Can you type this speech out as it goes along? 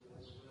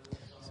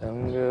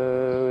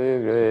Sangha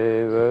with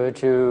great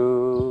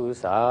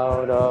virtues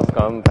out of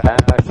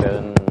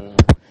compassion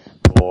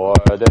for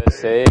the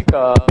sake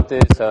of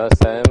this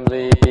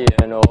assembly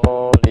and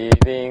all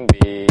living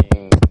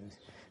beings.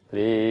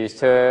 Please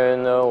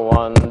turn the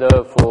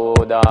wonderful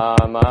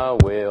Dharma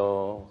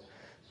wheel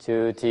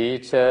to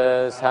teach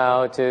us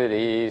how to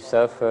leave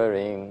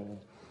suffering,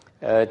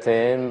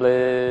 attain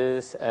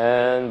bliss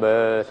and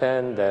birth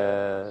and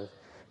death,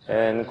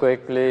 and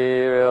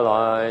quickly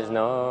realize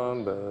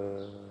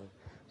non-birth.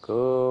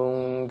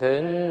 Cung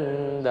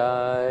thính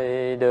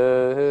đại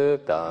đức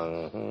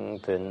tận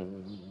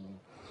tình,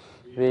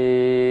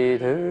 vì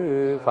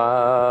thứ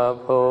pháp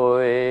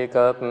hồi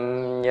cấp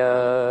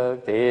nhất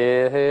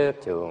thiết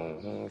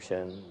chúng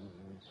sinh.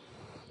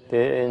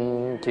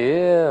 Thiện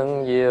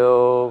chiến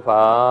diệu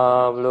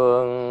pháp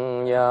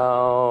luân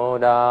giao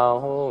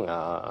đạo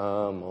ngã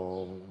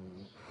môn,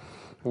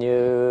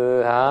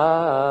 như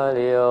há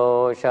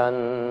liêu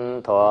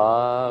sanh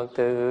thoát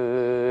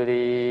tư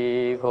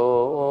đi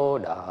khổ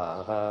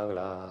đạc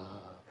là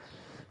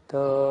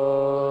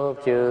thất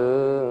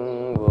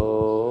chứng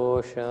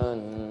vô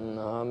sanh.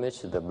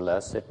 Homage to the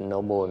blessed,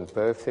 noble, and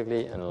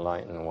perfectly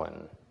enlightened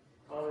one.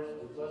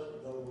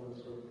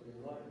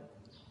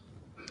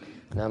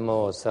 Nam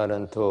mô Sa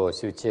Đan Thô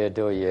Sư Chê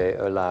Đô Ye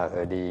Ơ La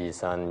Hờ Đi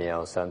San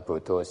Miao San Pu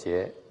Tô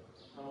Xie.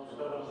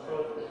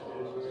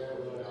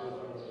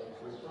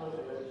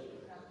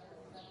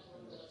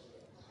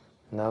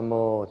 Nam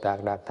mô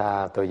Tạc Đạc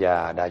Tha Tô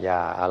Già Đà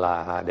Già A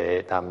La Ha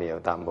Đế Tam Miệu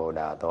Tam Bồ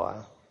Đà Tọa.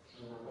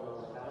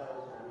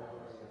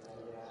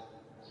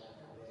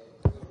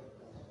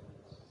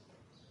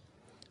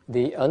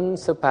 The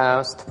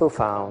unsurpassed,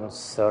 profound,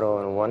 subtle,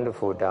 and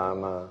wonderful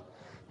Dharma,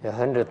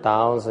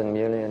 100,000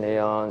 million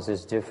aeons,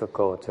 is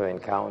difficult to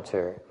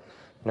encounter.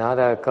 Now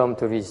that I've come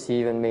to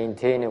receive and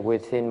maintain it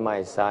within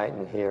my sight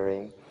and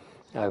hearing,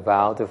 I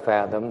vow to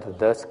fathom, to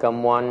thus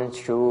come one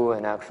true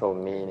and actual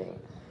meaning.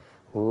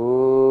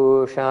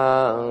 Wu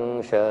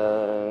shang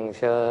sheng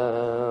she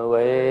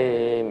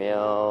wei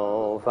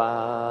miao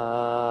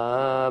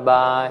fa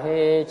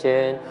bai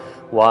qian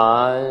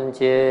wan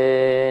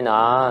jie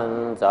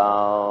nan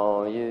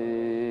zao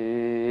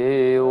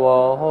yu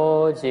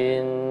wo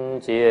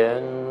jin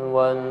jian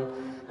wen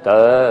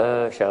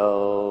de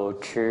shou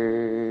chi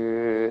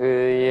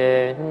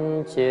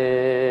yan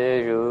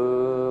jie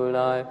ru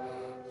lai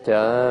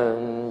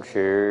zhen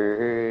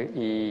shi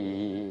yi.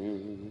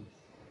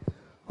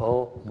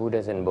 Oh,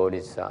 Buddhas and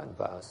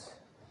Bodhisattvas,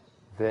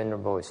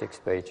 Venerable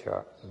Sixth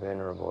Patriarch,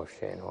 Venerable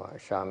Shenhua,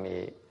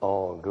 Shami,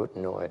 all good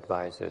no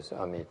advisors,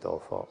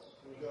 Amitofo.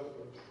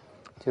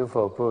 诸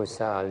佛菩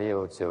萨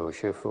六祖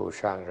师父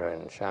上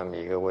人，沙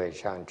弥各位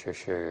上知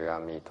识，阿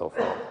弥陀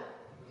佛。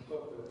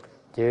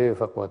Chư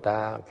Phật Bồ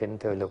Tát, kính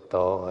thưa lục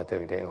tổ ở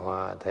Thượng Điện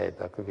Hoa, thầy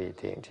và quý vị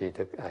thiện tri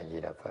thức A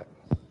Di Đà Phật.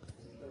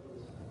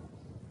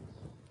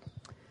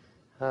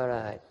 All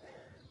right.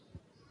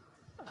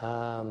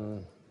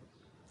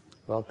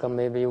 Welcome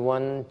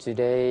everyone.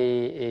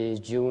 Today is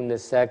June the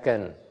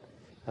 2nd.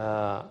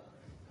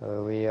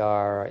 We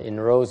are in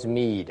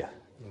Rosemead,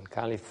 in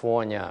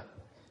California,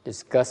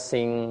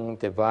 discussing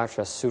the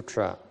Vajra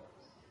Sutra.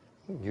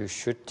 You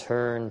should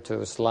turn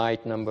to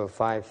slide number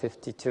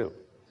 552.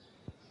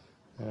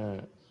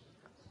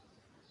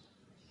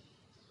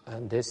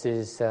 And this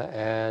is,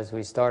 as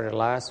we started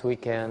last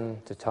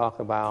weekend to talk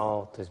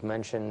about, to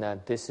mention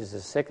that this is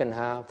the second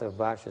half of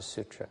Vajra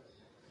Sutra.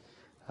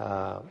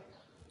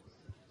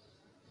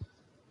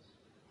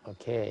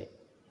 Okay,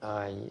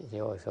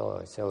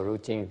 so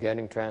routine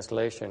getting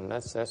translation.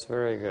 That's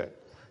very good.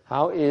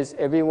 How is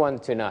everyone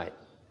tonight?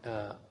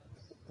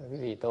 Quý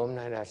vị tối hôm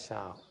nay ra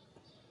sao?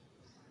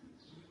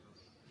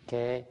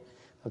 Okay,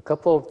 a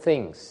couple of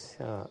things.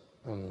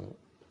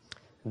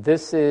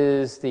 This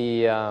is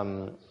the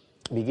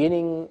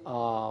beginning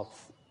of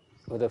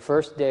the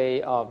first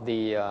day of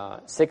the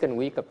second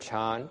week of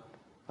Chan,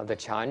 of the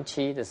Chan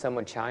Chi, the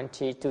summer Chan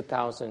Chi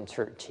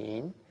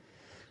 2013.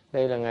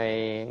 Đây là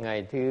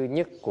ngày thứ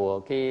nhất của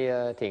cái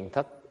thiền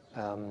thất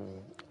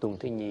tuần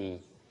thứ nhì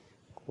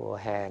của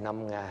hè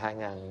năm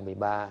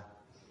 2013.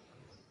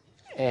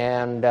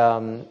 And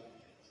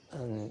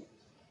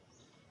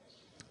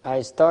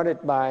I started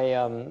by,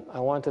 I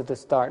wanted to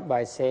start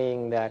by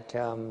saying that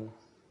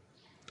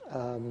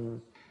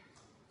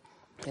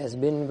it's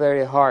been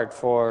very hard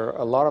for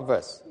a lot of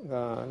us.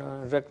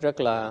 Nó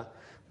rất là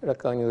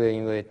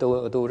người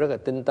tu rất là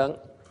tinh tấn.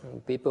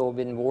 People have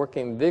been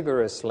working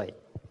vigorously.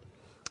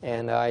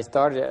 And I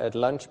started at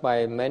lunch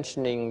by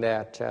mentioning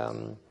that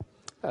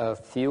a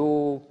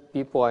few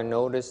people I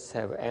noticed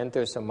have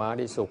entered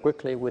Samadhi so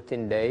quickly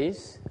within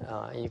days.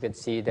 You can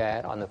see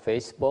that on the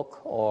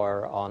Facebook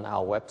or on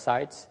our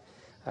websites.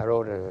 I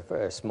wrote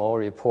a small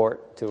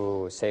report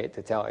to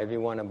tell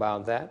everyone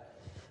about that.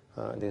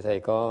 Thì thầy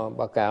có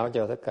báo cáo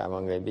cho tất cả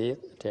mọi người biết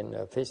trên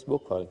Facebook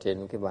hoặc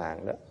trên cái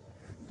bảng đó.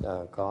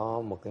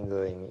 Có một cái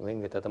mấy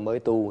người ta mới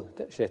tu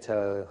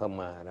sơ hôm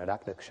mà đã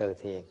đắc được sơ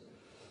thiền.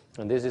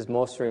 And this is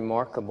most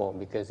remarkable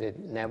because it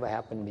never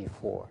happened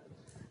before.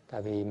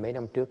 Tại vì mấy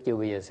năm trước chưa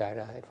bao giờ xảy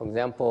ra. For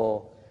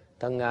example,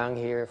 Tăng Ngang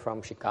here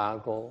from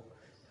Chicago.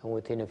 And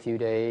within a few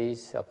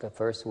days of the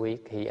first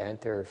week, he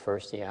entered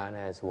first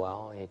dhyana as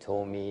well. He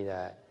told me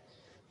that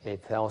it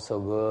felt so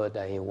good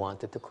that he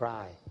wanted to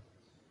cry.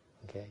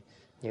 Okay.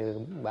 Như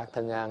bác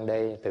Tăng Ngang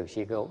đây từ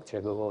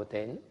Chicago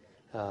đến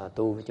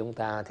tu với chúng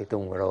ta thì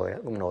tuần vừa rồi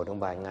cũng ngồi trong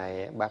vài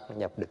ngày bác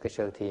nhập được cái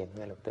sơ thiền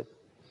ngay lập tức.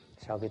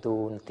 Sau khi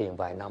tu thiền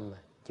vài năm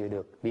chưa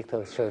được biết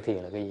sơ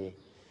thiền là cái gì,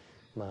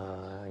 mà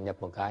nhập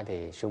một cái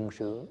thì sung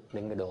sướng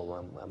đến cái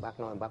độ mà bác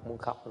nói bác muốn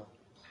khóc luôn.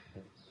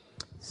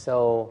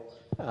 So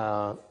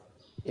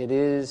it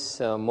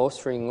is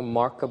most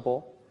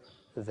remarkable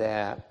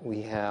that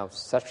we have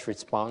such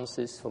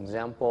responses. For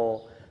example,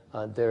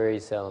 there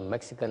is a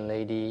Mexican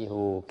lady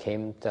who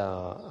came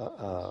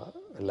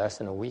less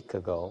than a week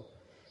ago.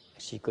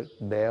 She could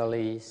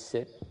barely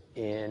sit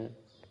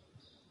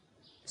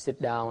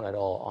down at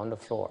all on the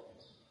floor.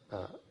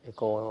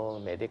 Cô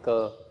mẹ tí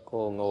cơ,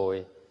 cô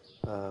ngồi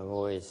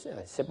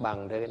xếp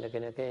bằng cái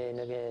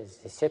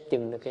xếp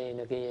chân nó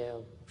cái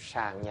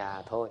sàn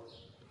nhà thôi.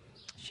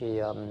 She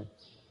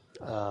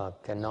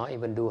cannot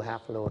even do half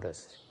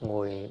lotus.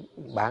 Ngồi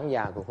bán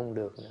già cũng không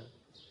được nữa.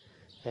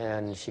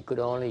 And she could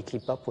only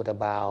keep up with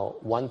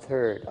about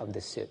 1/3 of the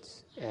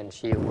sits. And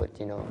she would,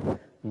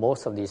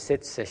 most of the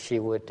sits she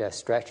would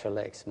stretch her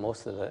legs.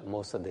 Most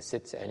of the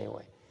sits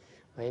anyway.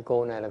 Mấy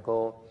cô này là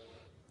cô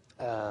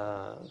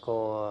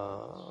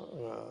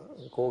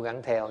cố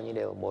gắng theo như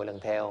đều mỗi lần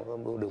theo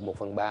được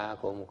 1/3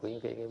 của một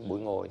cái buổi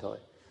ngồi thôi.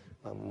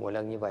 Mà mỗi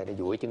lần như vậy để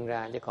duỗi chân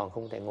ra chứ còn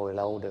không thể ngồi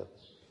lâu được.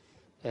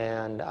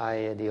 And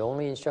the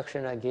only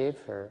instruction I gave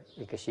her,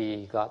 because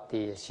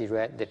she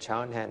read the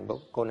chant handbook,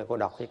 cô này cô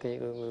đọc cái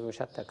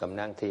sách Cẩm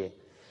Nang Thiền,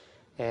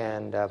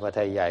 and và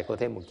thầy dạy cô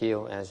thêm một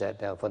chiều, and said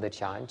for the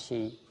chant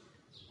chi,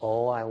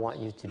 all I want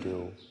you to do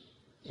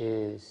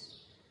is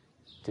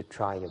to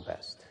try your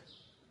best,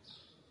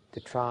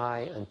 to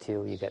try until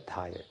you get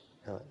tired.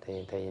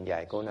 Thầy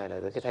dạy cô này là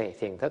cái thầy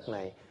thiền thất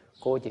này,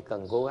 cô chỉ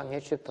cần cố gắng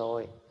hết sức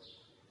thôi.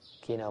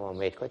 Khi nào mà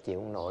mệt có chịu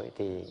không nổi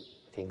thì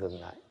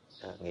ngừng lại,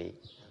 nghỉ.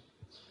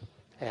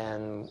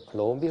 And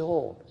lo and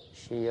behold,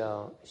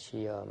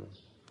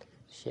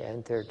 she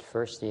entered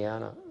first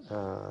dhyana.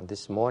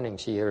 This morning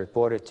she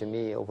reported to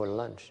me over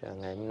lunch.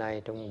 Ngày hôm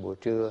nay trong buổi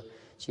trưa,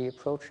 she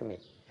approached me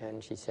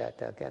and she said,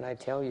 "Can I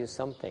tell you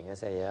something?" I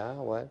said, "Yeah,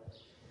 what?"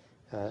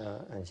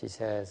 And she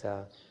says,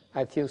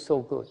 "I feel so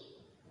good."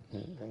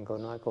 And cô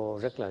nói cô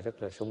rất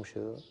là sung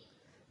sướng.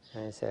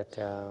 And I said,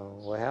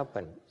 "What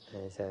happened?"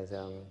 And he says,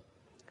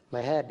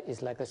 "My head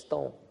is like a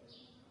stone."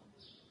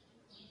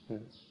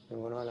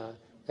 Cô nói là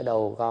cái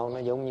đầu con nó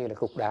giống như là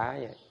cục đá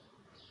vậy.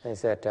 I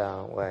said,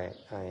 well,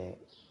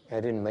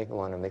 I didn't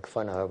want to make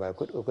fun of her,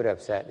 but I could have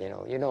said,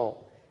 you know,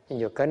 in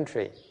your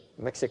country,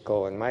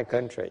 Mexico and my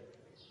country,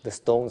 the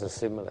stones are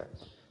similar.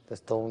 The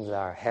stones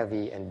are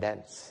heavy and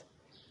dense.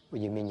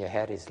 But you mean your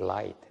head is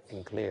light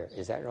and clear?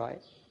 Is that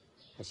right?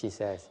 And she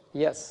says,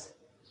 yes,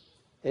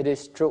 it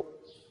is true.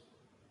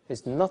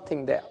 There's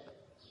nothing there.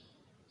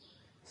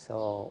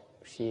 So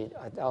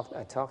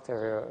I talked to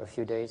her a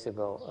few days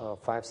ago,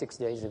 5-6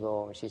 days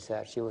ago, and she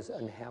said she was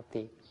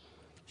unhappy,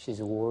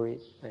 she's worried,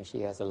 and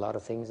she has a lot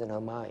of things in her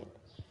mind.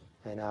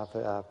 And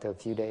after a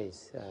few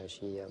days,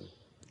 she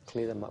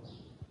cleared them up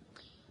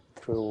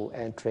through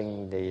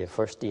entering the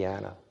first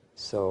dhyana.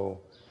 So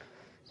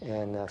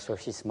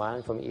she's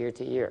smiling from ear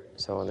to ear.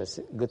 So that's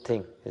a good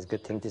thing. It's a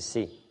good thing to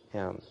see.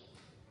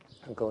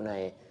 Cô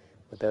này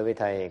tới với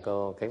thầy,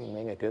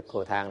 mấy ngày trước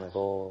cô than là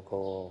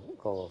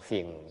cô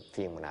phiền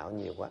não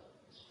nhiều quá,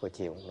 cô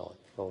chịu không nổi,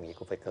 cô nghĩ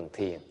cô phải cần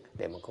thiền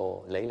để mà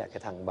cô lấy lại cái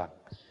thăng bằng.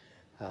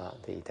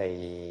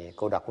 Thì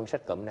cô đọc cuốn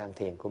sách Cẩm Nang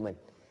Thiền của mình,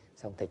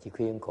 xong thầy chỉ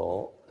khuyên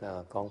cô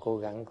là con cố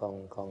gắng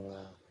con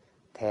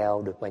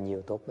theo được bao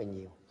nhiêu tốt bấy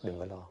nhiêu, đừng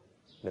có lo,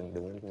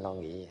 đừng lo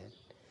nghĩ gì hết.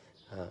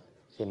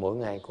 Thì mỗi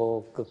ngày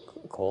cô cực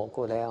khổ,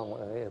 cô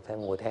phải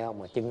ngồi theo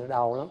mà chân nó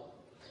đau lắm.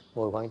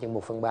 Ngồi khoảng chừng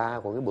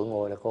 1/3 của cái buổi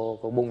ngồi là cô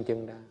bung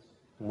chân ra,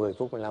 10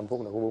 phút 15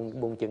 phút là cô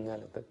bung chân ra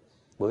lập tức.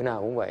 Bữa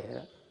nào cũng vậy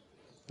đó,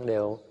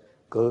 đều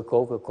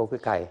cô cứ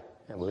cày,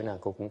 bữa nào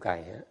cô cũng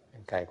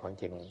cày khoảng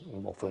chừng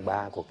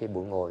 1/3 của cái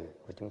buổi ngồi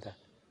của chúng ta.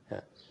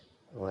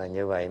 Và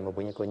như vậy mà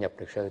bữa như cô nhập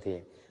được sơ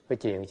thiền, cái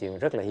chuyện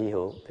rất là hy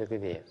hữu thưa quý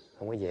vị,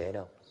 không có dễ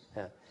đâu.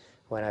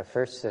 When I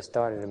first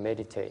started to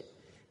meditate,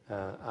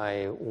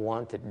 I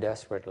wanted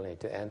desperately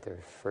to enter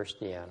first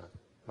dhyana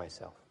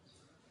myself.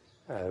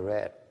 I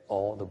read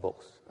all the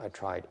books. I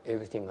tried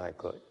everything I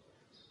could.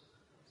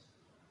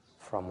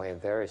 From my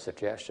various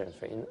suggestions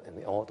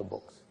in all the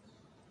books.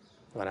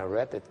 When I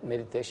read the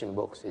meditation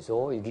books, it's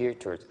all geared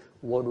towards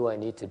what do I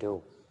need to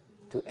do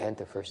to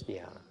enter first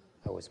dhyana.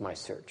 That was my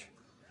search.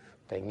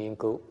 Thầy nghiên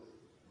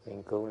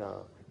cứu là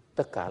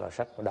tất cả là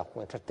sách đọc,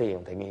 sách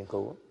thiền thầy nghiên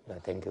cứu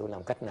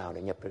làm cách nào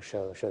để nhập được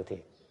sơ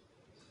thiền.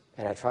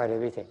 And I tried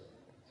everything,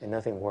 and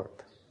nothing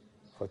worked.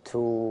 For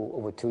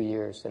over 2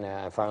 years, and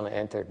I finally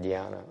entered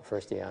dhyana,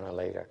 first dhyana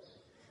later.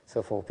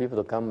 So for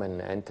people to come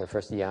and enter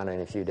first dhyana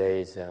in a few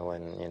days,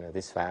 when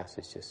this fast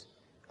is just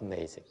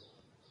amazing.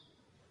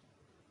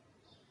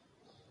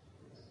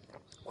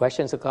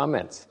 Questions or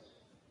comments?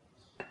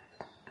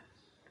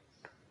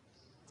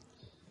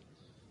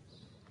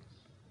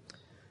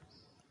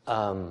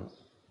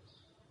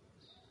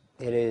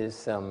 It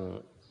is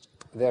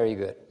very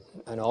good.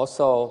 And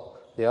also,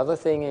 the other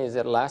thing is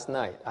that last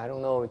night, I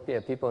don't know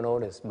if people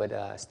noticed, but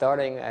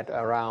starting at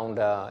around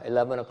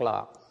 11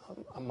 o'clock,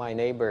 our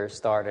neighbors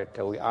started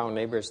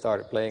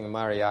playing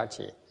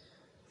mariachi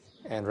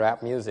and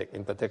rap music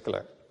in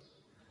particular.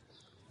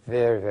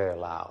 Very, very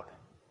loud.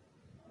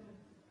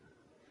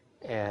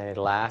 And it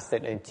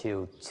lasted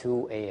until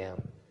 2 a.m.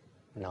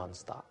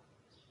 non-stop.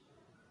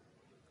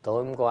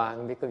 Tối hôm qua,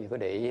 không biết quý vị có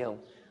để ý không?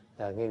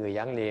 Là cái người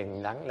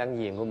láng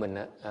giềng của mình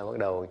bắt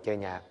đầu chơi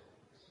nhạc.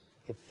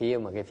 Cái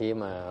phía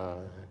mà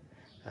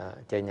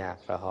chơi nhạc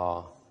rồi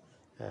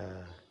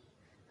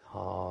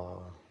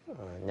họ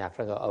nhạc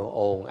rất là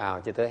ồn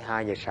ào cho tới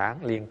 2 giờ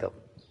sáng liên tục.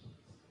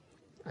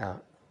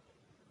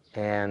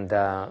 And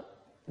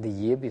the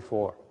year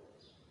before,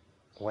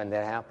 when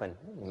that happened,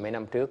 mấy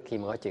năm trước khi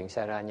mà có chuyện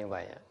xảy ra như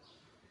vậy,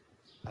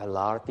 a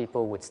lot of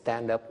people would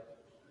stand up,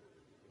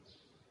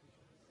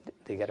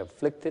 they got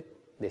afflicted,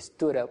 they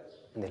stood up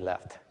and they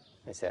left.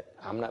 They said,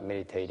 I'm not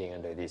meditating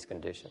under these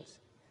conditions.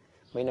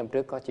 Mấy năm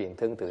trước có chuyện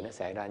tương tự nó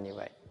xảy ra như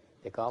vậy.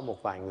 Thì có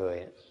một vài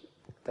người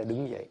ta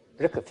đứng dậy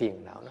rất là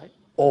phiền não, nói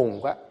ồn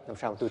quá, làm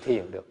sao tôi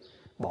thiền được,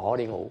 bỏ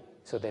đi ngủ.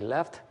 So they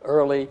left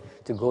early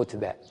to go to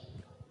bed.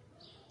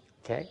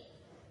 Okay?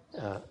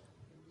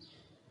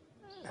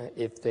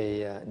 If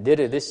they did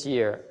it this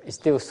year, it's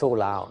still so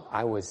loud.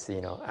 I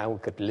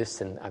could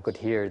listen, I could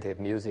hear the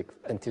music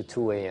until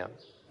 2 a.m.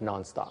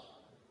 non-stop.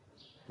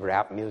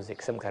 Rap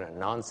music, some kind of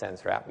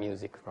nonsense rap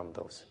music from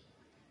those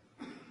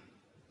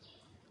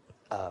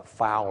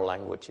foul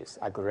languages.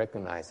 I could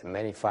recognize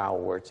many foul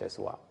words as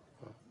well.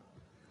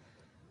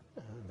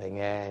 Thầy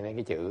nghe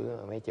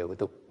mấy chữ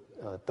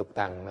tục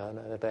tằng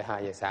nó tới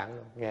 2 giờ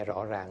sáng, nghe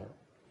rõ ràng.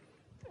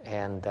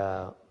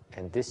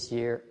 And this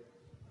year,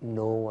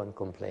 no one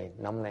complained.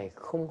 Năm nay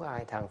không có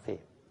ai than phiền.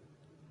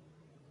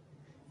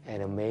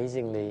 And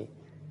amazingly,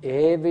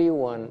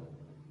 everyone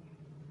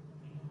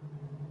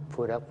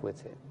put up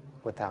with it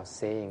without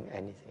saying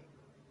anything.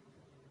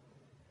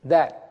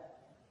 That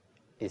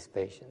is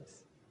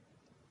patience.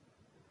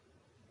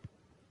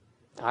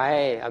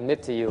 I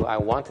admit to you, I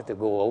wanted to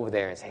go over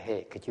there and say,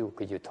 hey,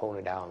 could you tone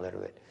it down a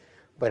little bit?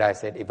 But I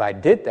said, if I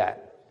did that,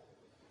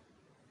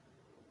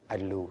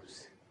 I'd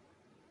lose.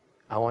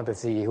 I want to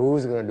see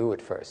who's going to do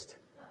it first.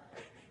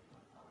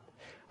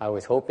 I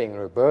was hoping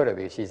Roberta,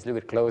 because she's a little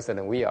bit closer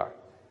than we are.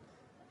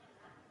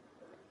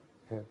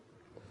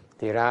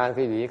 Thì ra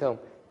quý vị biết không,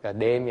 cả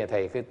đêm nhà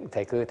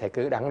thầy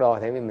cứ đắn đo,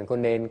 thấy mình có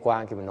nên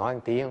qua thì mình nói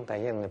một tiếng không?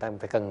 Tại vì người ta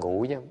phải cần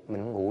ngủ chứ,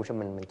 mình không ngủ sao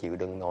mình chịu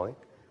đựng nổi.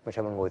 Mà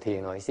sao mình ngồi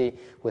thiền nói, see,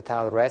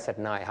 without rest at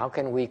night, how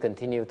can we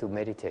continue to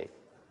meditate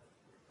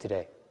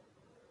today?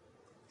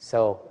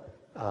 So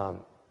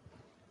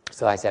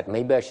I said,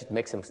 maybe I should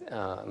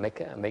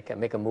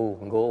make a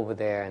move and go over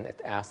there and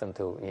ask them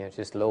to,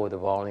 just lower the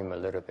volume a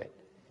little bit.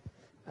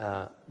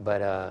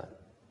 But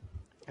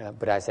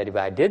I said, if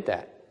I did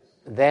that,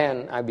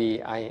 then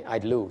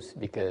I'd lose,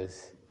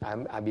 because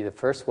I'd be the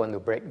first one to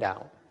break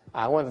down.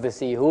 I wanted to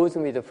see who's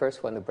going to be the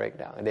first one to break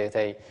down. And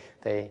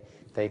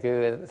thầy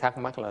cứ thắc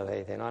mắc là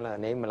thầy nói là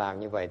nếu mà làm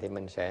như vậy thì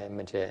mình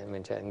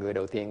sẽ người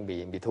đầu tiên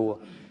bị thua.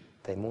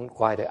 Thầy muốn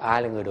coi được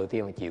ai là người đầu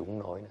tiên mà chịu không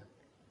nổi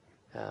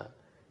nữa.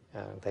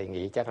 Thầy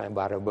nghĩ chắc là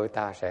bà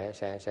Roberta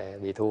sẽ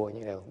bị thua,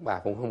 nhưng bà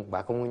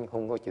cũng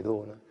không có chịu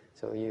thua nữa.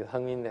 So you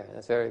hung in there.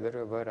 That's very good,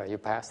 Roberta. You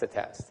passed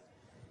the test.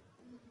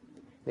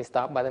 They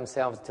stopped by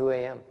themselves at 2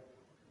 a.m.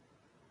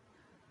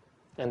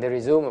 And they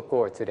resume, of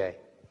course, today.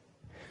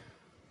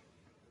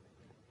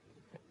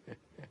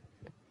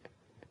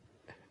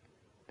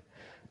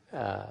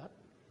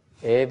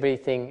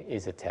 Everything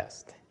is a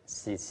test.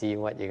 See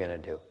what you're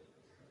going to do.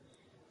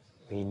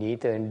 We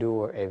need to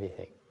endure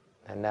everything.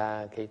 Thành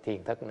ra cái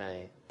thiền thất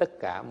này, tất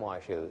cả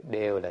mọi sự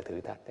đều là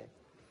thử thách đấy.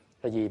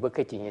 Cái gì bất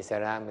cứ chuyện gì xảy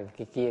ra, mình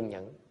cái kiên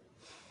nhẫn,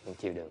 mình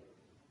chịu đựng.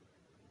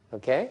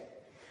 Okay?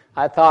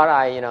 I thought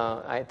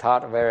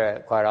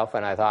quite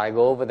often, I thought I'd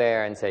go over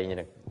there and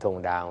say,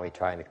 tone down, we're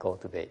trying to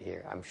cultivate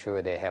here. I'm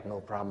sure they have no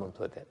problems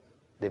with it.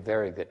 They're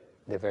very good.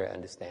 They're very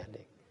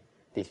understanding.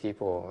 These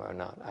people are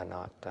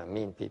not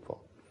mean people.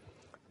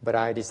 But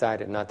I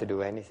decided not to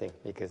do anything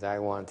because I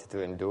wanted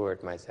to endure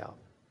it myself.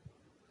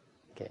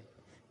 Okay.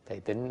 Thầy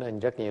tính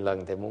rất nhiều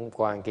lần thầy muốn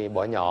qua kia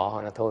bỏ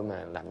nhỏ, nó thôi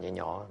mà làm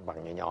nhỏ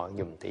bằng nhỏ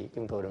dùm tí,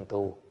 chúng tôi đang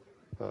tu.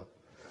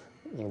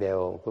 Nhưng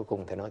đều cuối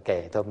cùng thầy nói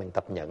kệ thôi mình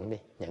tập nhận đi,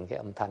 nhận cái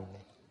âm thanh đi.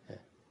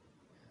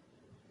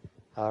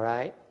 All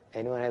right.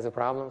 Anyone has a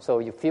problem? So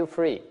you feel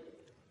free.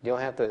 You don't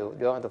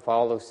have to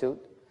follow suit.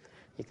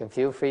 You can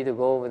feel free to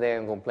go over there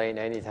and complain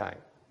anytime.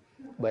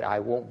 But I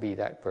won't be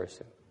that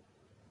person.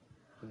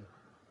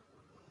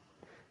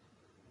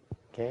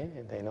 Okay,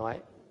 thầy nói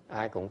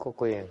ai cũng có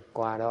quyền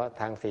qua đó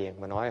than phiền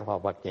và nói hòa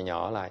vật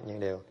nhỏ lại, nhưng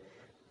đều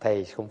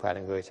thầy không phải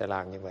là người sẽ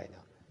làm như vậy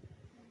đâu.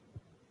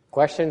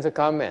 Questions or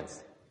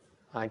comments?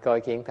 Ai có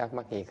ý kiến thắc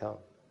mắc gì không?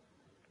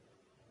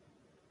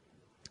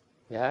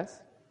 Yes?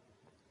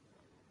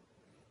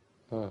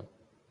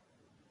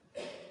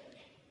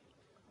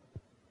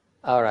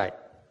 All right.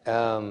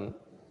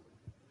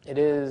 It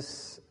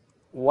is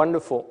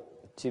wonderful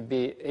to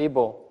be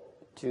able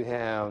to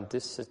have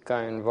this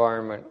kind of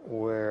environment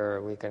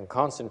where we can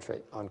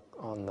concentrate on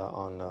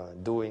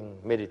doing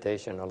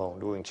meditation alone,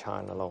 doing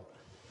chant alone.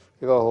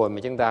 Cái cơ hội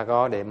mà chúng ta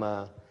có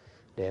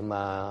để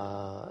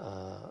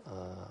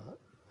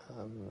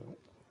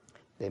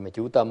mà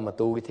chú tâm mà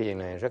tu cái thiền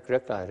này rất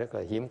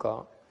là hiếm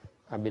có.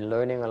 I've been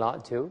learning a lot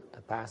too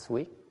the past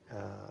week.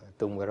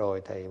 Tuần vừa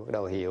rồi thầy bắt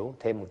đầu hiểu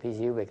thêm một tí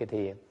xíu về cái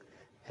thiền.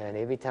 And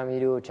every time you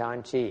do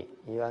chan chi,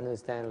 you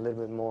understand a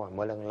little bit more.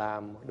 Mỗi lần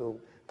làm,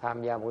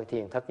 tham gia một cái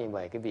thiền thất như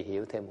vậy, cái vị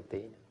hiểu thêm một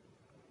tí.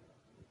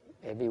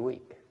 Every week,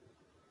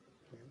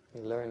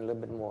 you learn a little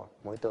bit more.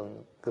 Mỗi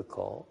tuần cực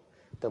khổ.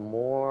 The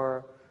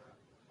more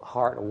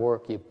hard work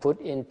you put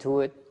into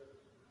it,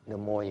 the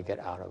more you get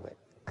out of it.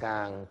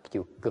 Càng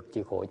cực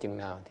chịu khổ chừng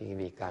nào thì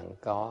vị càng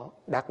có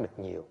đắc được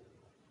nhiều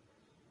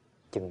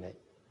chừng đấy.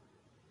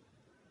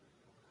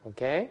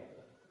 Okay?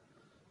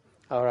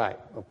 All right.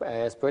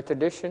 As per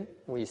tradition,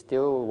 we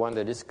still want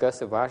to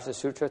discuss the Vajra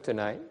Sutra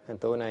tonight.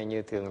 And tối nay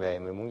như thường lệ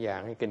mình muốn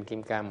giảng cái kinh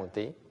Kim Cang một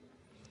tí.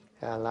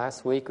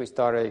 Last week we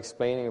started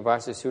explaining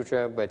Vajra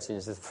Sutra, but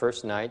since the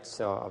first night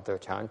of the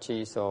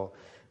Chanchi, so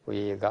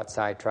we got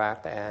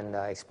sidetracked and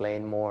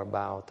explained more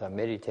about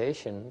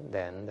meditation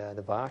than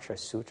the Vajra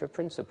Sutra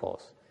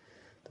principles.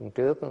 Tuần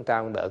trước chúng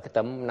ta cũng đỡ cái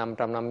tấm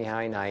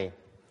 552 này,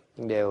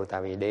 nhưng đều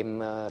tại vì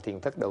đêm thiền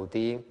thất đầu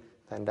tiên,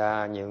 thành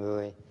ra nhiều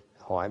người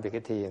hỏi về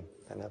cái thiền,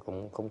 thành ra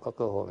cũng không có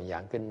cơ hội mà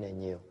giảng kinh này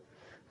nhiều.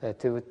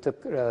 To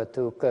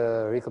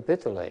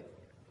recapitulate,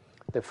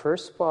 the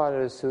first part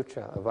of the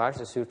sutra,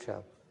 Vajra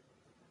Sutra,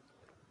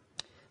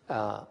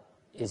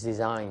 is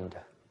designed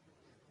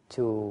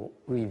to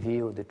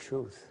reveal the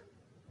truth,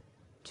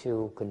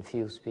 to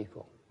confuse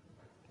people.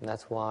 And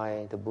that's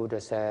why the Buddha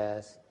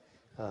says,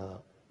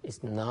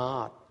 it's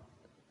not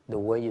the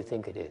way you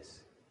think it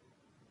is.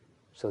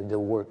 So the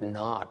word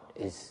 "not"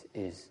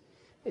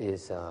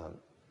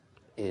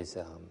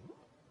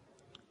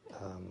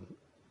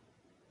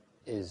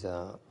 is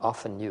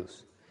often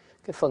used.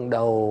 Cái phần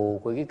đầu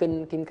của cái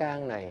kinh Kim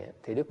Cang này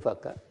thì Đức Phật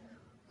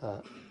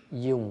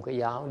dùng cái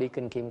giáo đi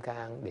kinh Kim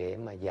Cang để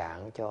mà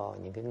giảng cho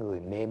những cái người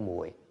mê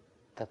muội.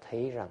 Ta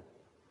thấy rằng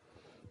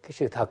cái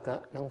sự thật nó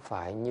không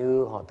phải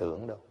như họ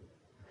tưởng đâu.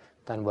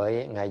 Thành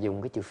vậy Ngài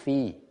dùng cái chữ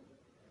phi,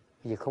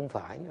 vì không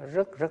phải, nó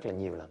rất là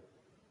nhiều lần.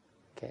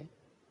 Okay?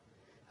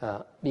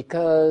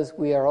 Because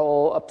we are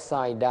all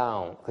upside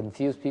down,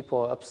 confused people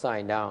are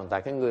upside down.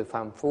 Tại cái người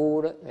phàm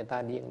phu đó, người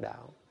ta điên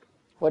đảo.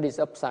 What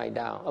is upside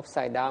down?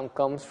 Upside down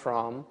comes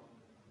from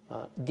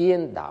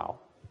điên đảo.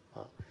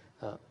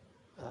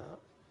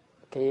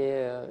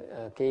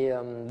 Cái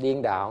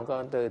điên đảo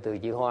có từ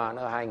chữ Hoa,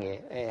 nó hai nghĩa.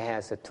 It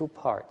has two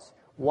parts.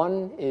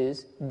 One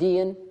is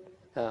điên.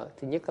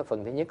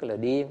 Phần thứ nhất là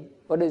điên.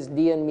 What does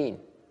điên mean?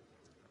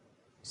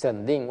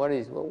 Something.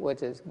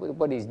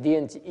 What is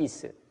điên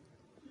is?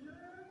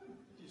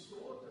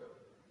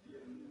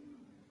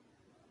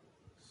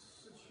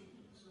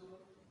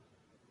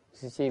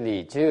 Suy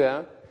lý trí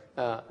á.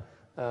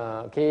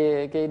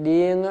 Cái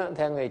điên á,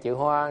 theo người chữ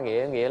Hoa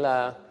nghĩa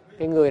là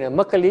cái người này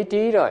mất cái lý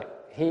trí rồi.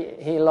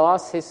 He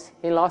lost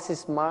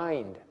his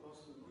mind,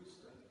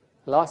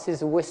 lost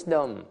his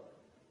wisdom.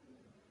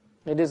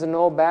 He doesn't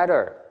know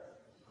better.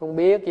 Không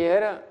biết gì hết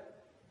á.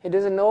 He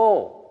doesn't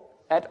know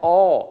at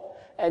all,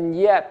 and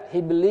yet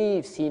he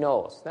believes he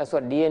knows. That's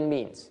what điên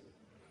means.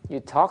 You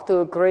talk to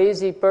a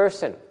crazy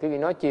person. Khi vị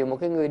nói chuyện một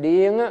cái người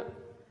điên á,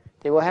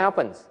 thì what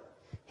happens?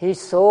 He's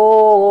so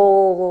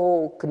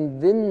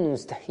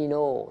convinced he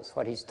knows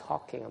what he's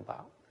talking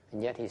about,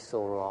 and yet he's so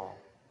wrong.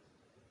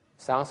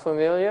 Sounds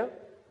familiar?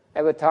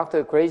 Ever talked to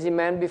a crazy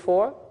man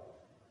before?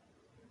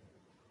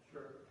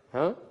 Sure.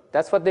 Huh?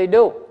 That's what they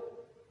do.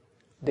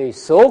 They're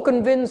so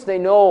convinced they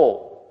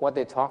know what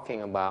they're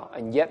talking about,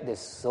 and yet they're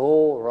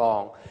so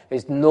wrong.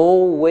 There's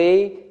no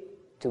way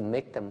to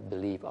make them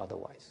believe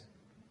otherwise.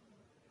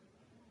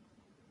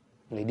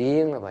 Người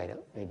điên là vậy đó.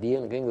 Người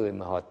điên là cái người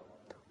mà họ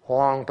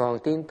hoàn toàn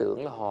tin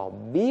tưởng là họ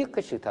biết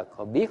cái sự thật,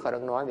 họ biết họ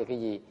đang nói về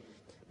cái gì,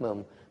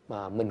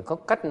 mà mình có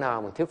cách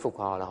nào mà thuyết phục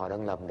họ là họ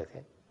đang lầm được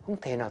hết. Không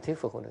thể nào thuyết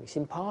phục họ được. It's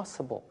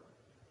impossible.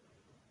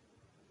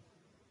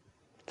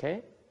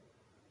 Okay?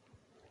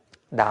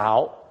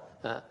 Đạo.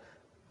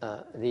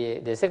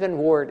 The second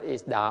word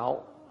is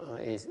đạo.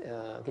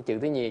 Cái chữ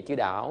thứ nhì, chữ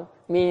đạo,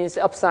 means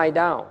upside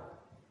down.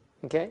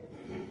 Okay?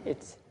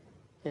 It's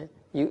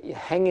you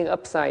hanging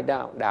upside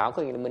down. Đạo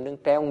có nghĩa là mình đang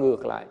treo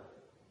ngược lại.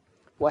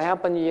 What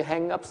happens when you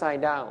hang upside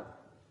down?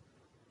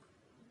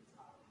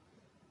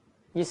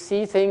 You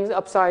see things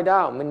upside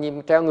down. Mình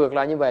nhìn treo ngược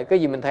lại như vậy, cái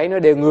gì mình thấy nó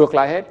đều ngược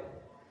lại hết.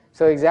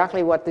 So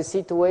exactly what the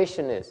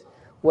situation is.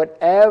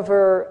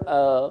 Whatever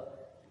a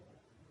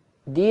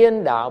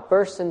điên đạo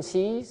person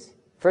sees,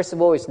 first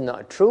of all, it's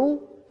not true.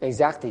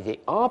 Exactly the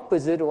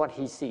opposite of what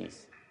he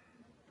sees.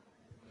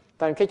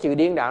 Tại cái chữ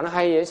điên đạo nó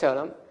hay dễ sợ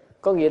lắm.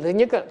 Có nghĩa thứ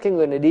nhất, cái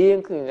người này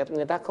điên,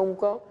 người ta không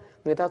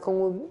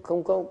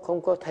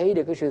có thấy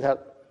được cái sự thật,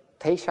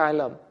 thấy sai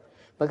lầm.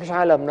 Mà cái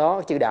sai lầm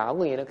đó, chữ đạo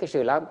có nghĩa là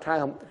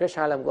cái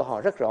sai lầm của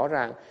họ rất rõ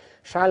ràng.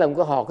 Sai lầm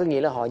của họ có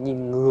nghĩa là họ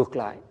nhìn ngược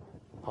lại.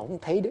 Họ không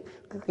thấy được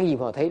cái gì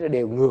mà họ thấy nó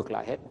đều ngược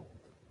lại hết.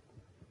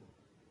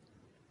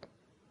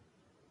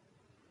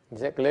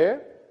 Is that clear?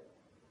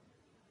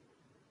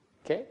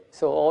 Okay,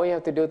 so all you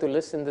have to do to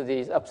listen to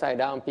these upside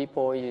down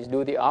people is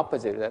do the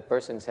opposite that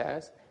person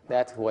says.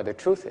 That's what the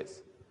truth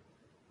is.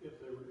 If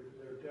they're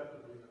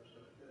definitely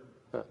upside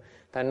down.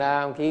 Thành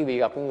ra khi quý vị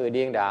gặp những người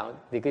điên đạo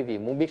thì quý vị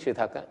muốn biết sự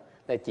thật á,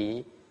 là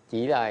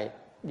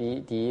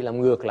chỉ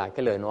làm ngược lại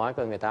cái lời nói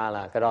của người ta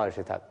là cái đó là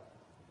sự thật.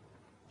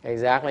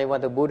 Exactly what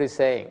the Buddha is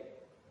saying.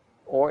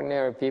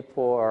 Ordinary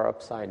people are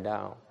upside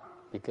down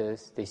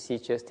because they see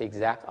just the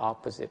exact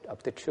opposite of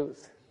the truth.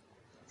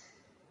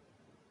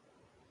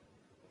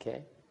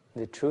 Okay?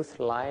 The truth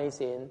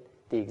lies in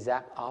the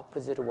exact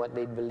opposite of what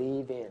they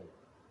believe in.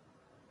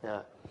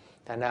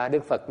 Thành ra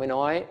Đức Phật mới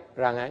nói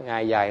rằng,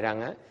 Ngài dạy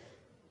rằng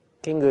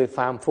cái người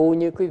phàm phu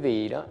như quý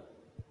vị đó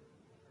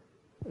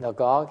là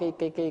có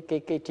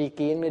cái tri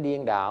kiến nó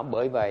điên đảo,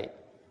 bởi vậy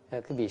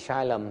cái vị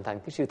sai lầm thành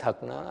cái sự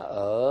thật nó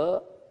ở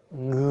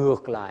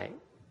ngược lại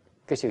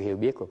cái sự hiểu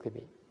biết của quý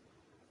vị.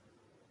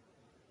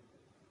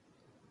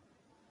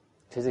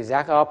 It's the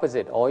exact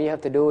opposite. All you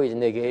have to do is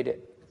negate it.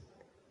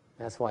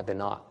 That's why they're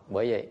not.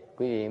 Bởi vậy,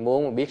 quý vị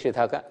muốn biết sự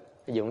thật á,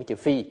 dùng cái chữ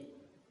phi.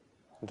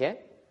 Okay?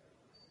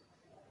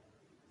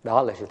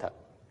 Đó là sự thật.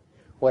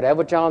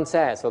 Whatever John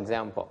says, for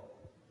example,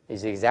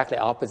 is exactly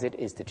opposite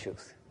is the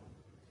truth.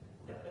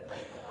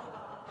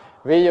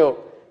 Ví dụ,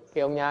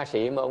 cái ông nha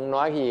sĩ mà ông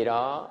nói cái gì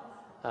đó,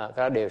 cái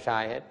đó đều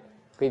sai hết.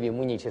 Quý vị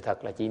muốn nhìn sự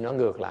thật là chỉ nói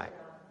ngược lại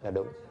là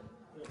đúng.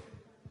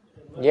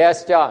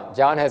 Yes, John.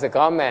 John has a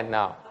comment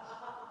now.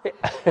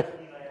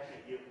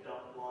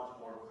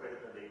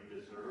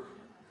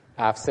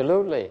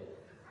 Absolutely.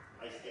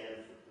 I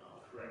stand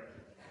correct.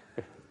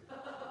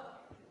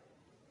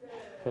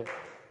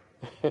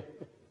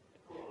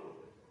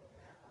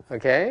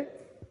 Okay?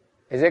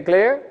 Is it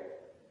clear?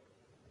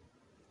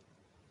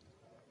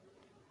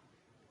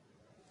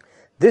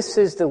 This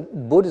is the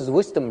Buddha's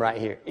wisdom right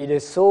here. It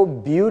is so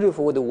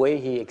beautiful the way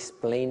he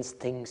explains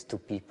things to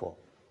people.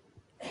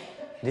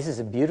 This is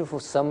a beautiful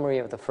summary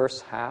of the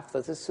first half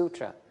of the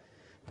sutra.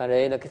 Và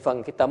đây là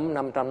cái tấm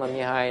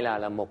 552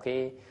 là một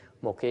cái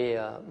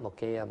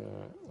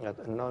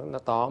nó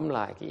tóm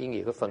lại cái ý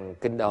nghĩa của phần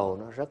kinh đầu,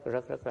 nó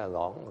rất là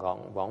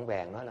gọn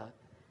vẹn, đó là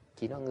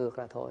chỉ nó ngược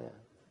ra thôi.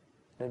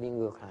 Nó đi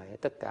ngược lại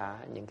tất cả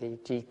những cái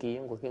tri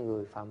kiến của cái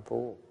người phàm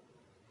phu.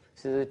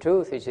 So the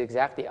truth is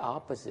exactly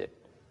opposite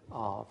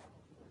of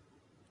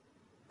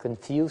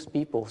confused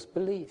people's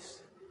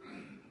beliefs.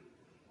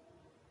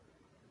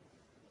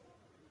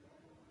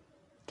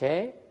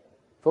 Okay?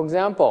 For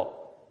example,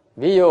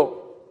 ví dụ,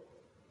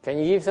 can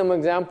you give some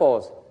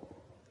examples,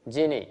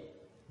 Ginny,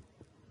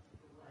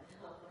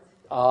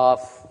 of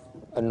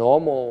a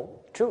normal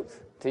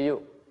truth to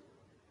you?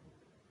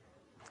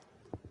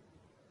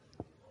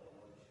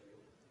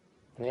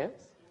 Yes?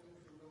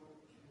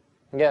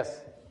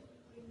 Yes.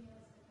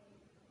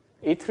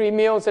 Eat 3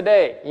 meals a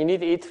day. You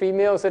need to eat 3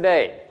 meals a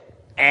day.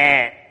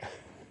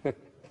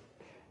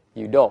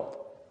 You don't.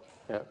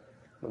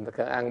 Mình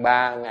phải ăn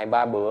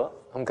 3 bữa.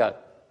 Không cần.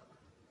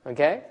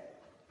 Okay?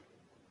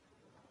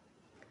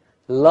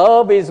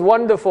 Love is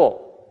wonderful.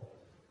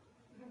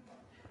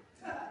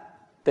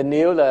 Tình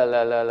yêu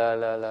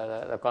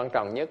là quan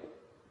trọng nhất.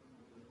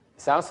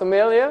 Sounds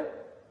familiar?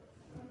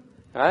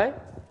 Right?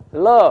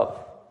 Love.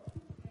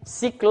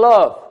 Seek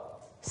love.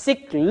 Seek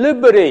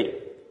liberty.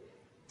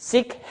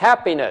 Seek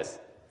happiness.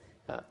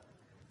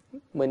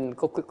 Mình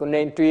có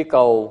nên truy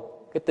cầu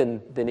cái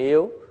tình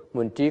yêu,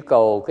 mình truy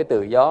cầu cái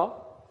tự do,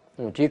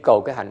 mình truy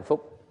cầu cái hạnh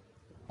phúc.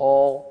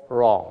 All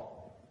wrong.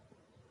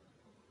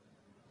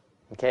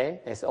 Okay?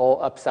 It's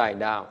all upside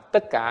down.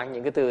 Tất cả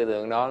những cái tư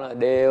tưởng đó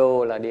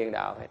đều là điên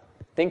đảo hết.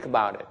 Think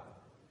about it.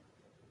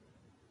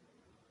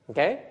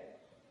 Okay?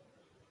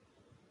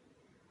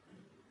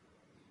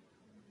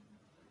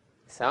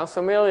 Sounds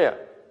familiar?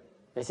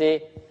 You see,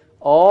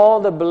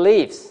 all the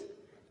beliefs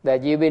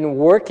that you've been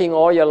working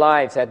all your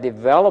lives at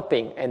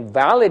developing and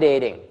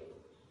validating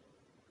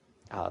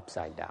are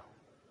upside down.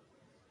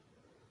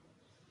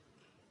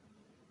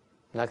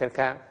 Nói cách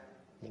khác,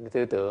 những cái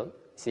tư tưởng,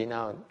 see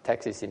now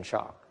Tex is in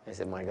shock. I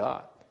said, my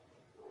God.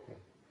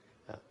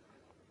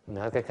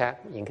 Nói cách khác,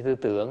 những cái tư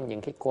tưởng,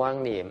 những cái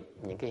quan niệm,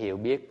 những cái hiểu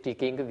biết, tri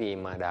kiến cái gì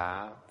mà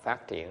đã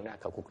phát triển ra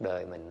cả cuộc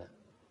đời mình,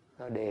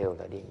 nó đều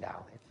là điên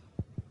đảo hết.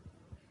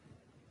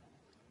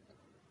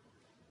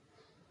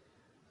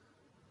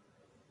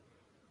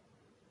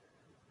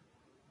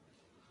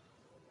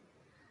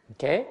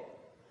 Okay?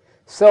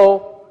 So,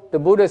 the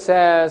Buddha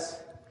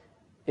says,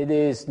 it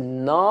is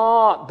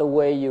not the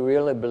way you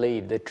really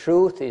believe. The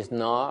truth is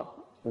not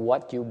what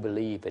you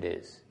believe it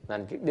is.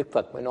 Nên Đức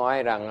Phật mới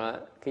nói rằng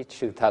cái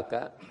sự thật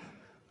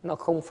nó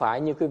không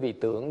phải như quý vị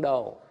tưởng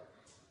đâu.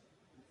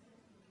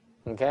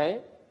 Okay?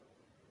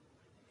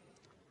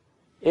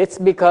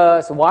 It's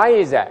because, why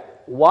is that?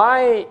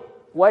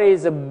 What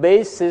is the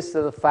basis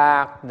of the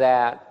fact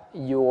that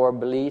your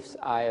beliefs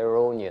are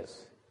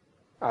erroneous,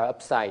 are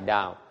upside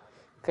down?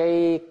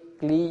 Cái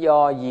lý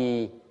do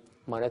gì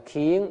mà nó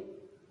khiến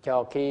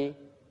cho cái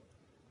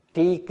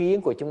tri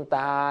kiến của chúng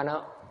ta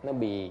nó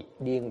bị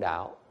điên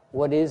đảo?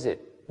 What is it?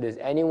 Does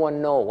anyone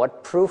know what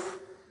proof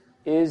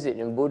is it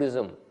in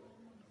Buddhism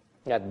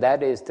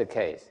That is the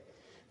case.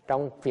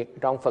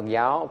 Trong Phật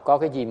giáo có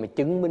cái gì mà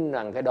chứng minh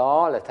rằng cái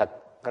đó là thật,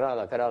 cái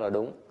đó là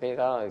đúng, cái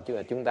đó là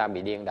chúng ta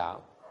bị điên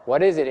đảo.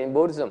 What is it in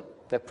Buddhism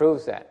that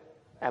proves that?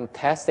 I'm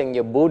testing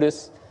your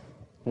Buddhist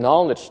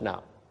knowledge now.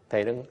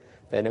 Thầy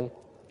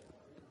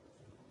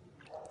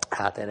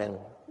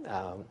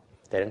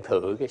đang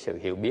thử cái sự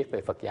hiểu biết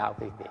về Phật giáo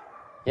của quý vị.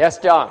 Yes,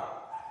 John.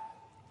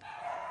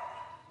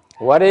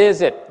 What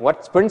is it? What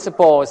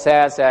principle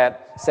says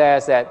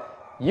that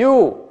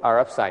you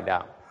are upside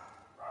down?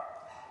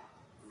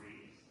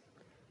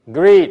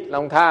 Greed,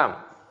 lòng tham.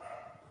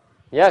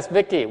 Yes,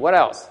 Vicky. What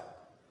else?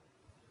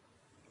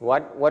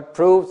 What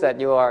proves that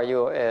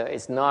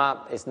it's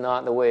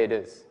not the way it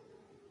is?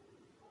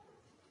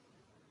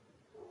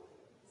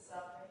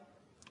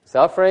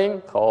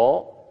 Suffering,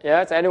 khổ.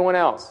 Yes, anyone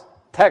else?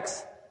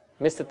 Tex,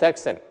 Mr.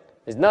 Texan.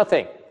 It's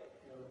nothing.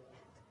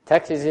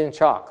 Tex is in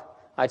shock.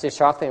 I just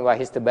shocked him by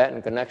his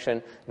Tibetan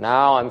connection.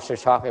 Now I'm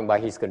just shocking by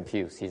he's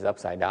confused. He's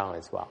upside down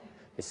as well.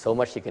 There's so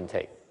much he can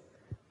take.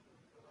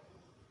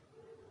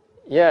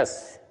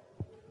 Yes,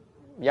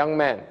 young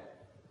man. We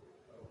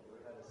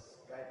had a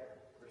Skype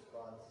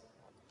response.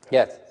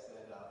 Yes. It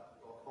said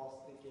false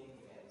thinking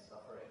and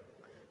suffering.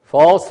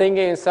 False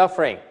thinking and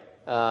suffering.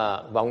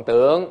 Vọng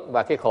tưởng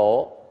và cái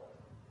khổ.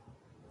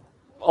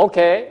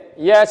 Okay.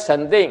 Yes,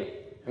 Trần Tinh,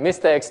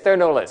 Mr.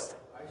 Externalist.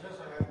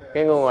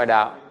 Cái người ngoại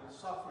đạo.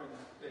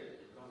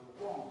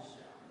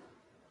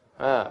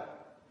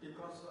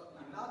 Because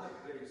another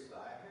place I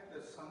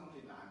had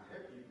something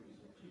unhappy with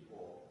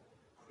people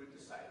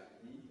criticizing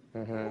me.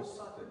 All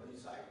suddenly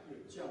this idea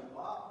jump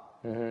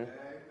up, and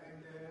I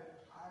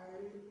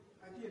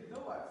didn't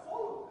know I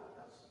followed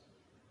that.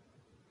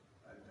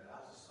 And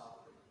that's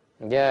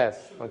suffering.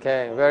 Yes.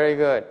 Okay. Very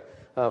good.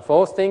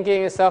 False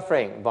thinking and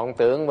suffering, vọng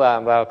tưởng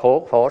và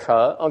khổ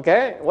sở.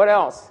 Okay. What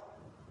else?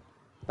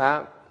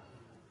 Đó.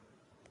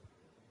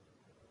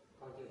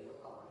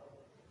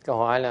 Câu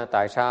hỏi là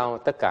tại sao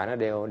tất cả nó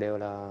đều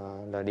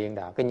là điên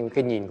đảo.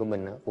 Cái nhìn của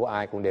mình của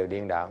ai cũng đều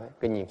điên đảo.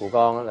 Cái nhìn của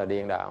con là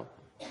điên đảo.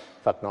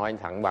 Phật nói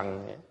thẳng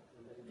bằng.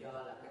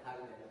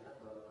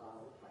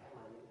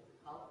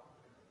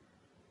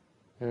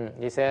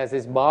 He says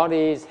his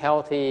body is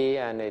healthy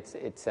and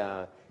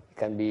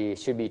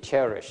should be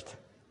cherished.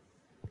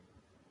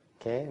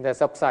 Okay,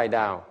 that's upside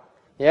down.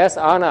 Yes,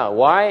 Anna.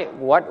 Why?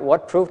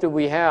 What proof do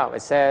we have?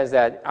 It says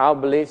that our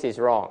beliefs is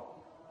wrong.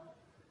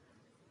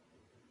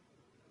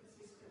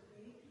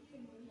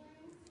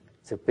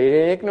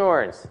 Superior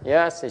ignorance.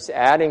 Yes, it's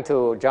adding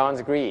to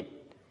John's greed.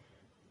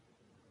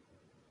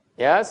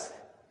 Yes?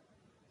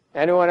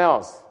 Anyone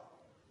else?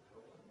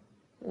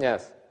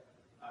 Yes.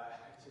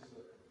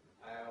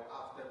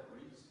 After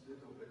breathe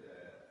little bit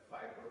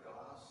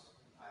fiberglass,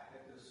 I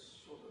had this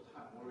sort of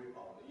time worry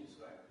about this,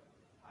 right?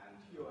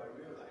 Until I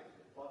realized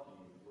the body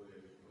will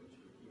eventually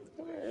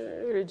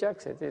heal. It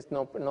rejects it. It's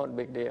not a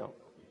big deal.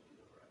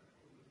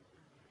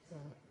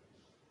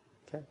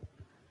 Okay.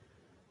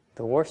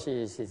 The worst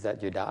is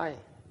that you die,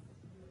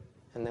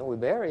 and then we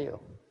bury you.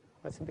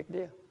 What's the big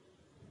deal?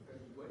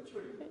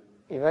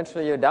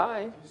 Eventually you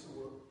die. This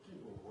will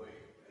give away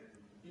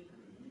and it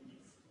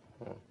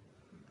will leave.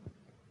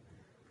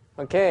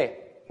 Okay.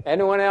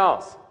 Anyone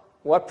else?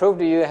 What proof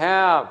do you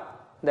have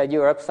that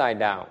you're upside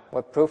down?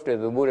 What proof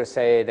did the Buddha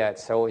say that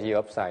shows you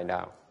upside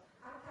down?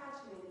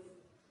 Attachments.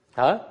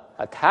 Huh?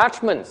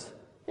 Attachments.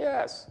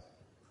 Yes.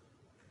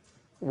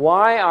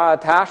 Why are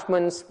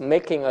attachments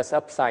making us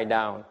upside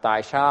down?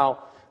 Tại sao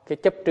cái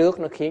chấp trước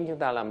nó khiến chúng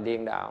ta làm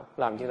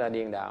chúng ta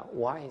điên đảo?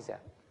 Why is that?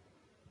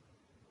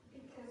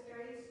 Because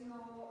there is no,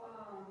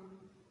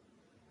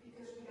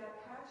 because with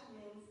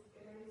attachments,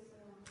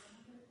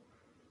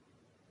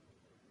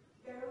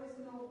 there is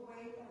no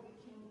way that we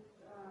can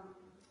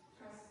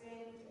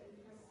transcend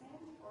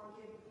or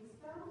get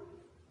wisdom.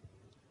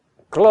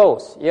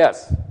 Close,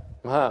 yes.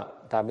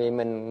 Tại vì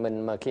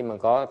mình mà khi mà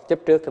có chấp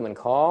trước thì mình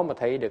khó mà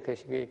thấy được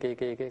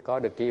cái có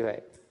được trí huệ.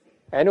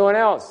 Anyone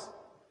else?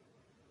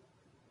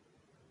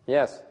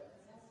 Yes.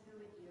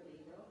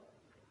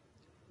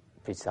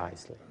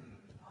 Precisely.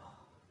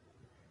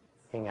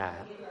 Cái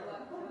ngà.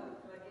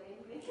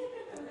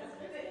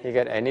 You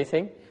got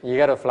anything? You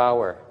got a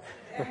flower.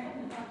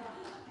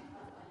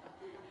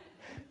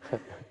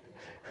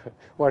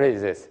 What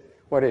is this?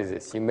 What is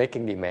this? You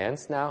making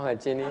demands now,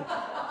 Jenny?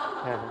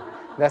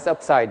 That's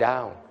upside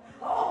down.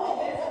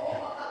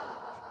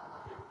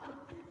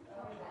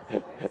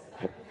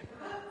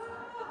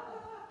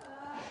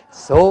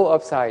 So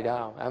upside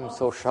down. I'm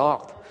so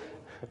shocked.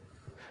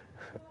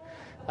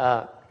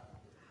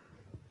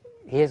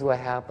 Here's what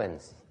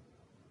happens.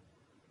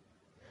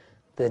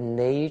 The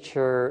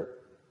nature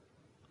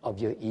of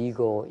your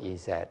ego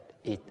is that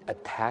it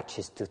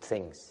attaches to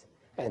things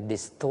and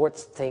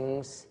distorts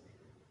things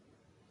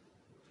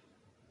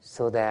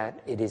so that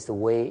it is the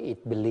way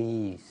it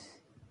believes,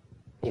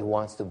 it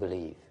wants to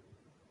believe.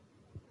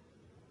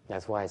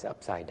 That's why it's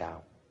upside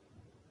down.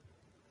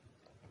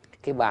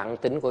 Cái bản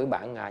tính của cái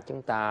bản ngã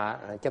chúng ta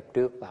nó chấp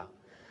trước vào.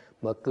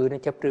 Mà cứ nó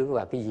chấp trước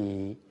vào cái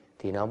gì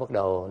thì nó bắt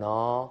đầu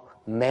nó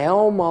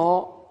méo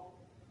mó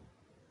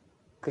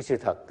cái sự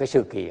thật, cái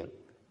sự kiện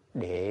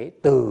để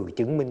từ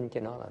chứng minh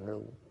cho nó là nó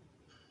đúng.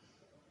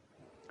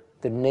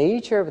 The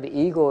nature of the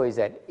ego is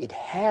that it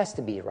has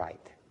to be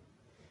right.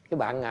 Cái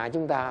bản ngã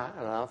chúng ta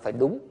nó phải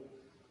đúng.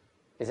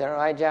 Is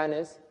that right,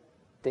 Janice?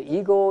 The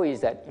ego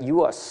is that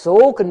you are so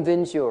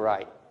convinced you're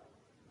right.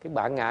 Cái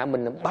bản ngã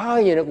mình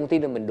bao giờ nó cũng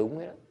tin là mình đúng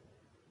hết đó.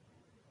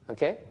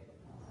 Okay?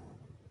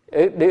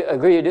 Do you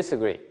agree or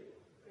disagree?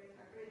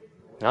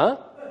 Huh?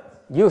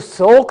 You're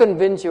so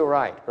convinced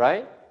you're right,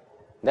 right?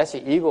 That's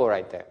your ego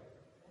right there.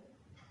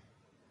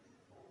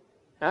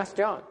 Ask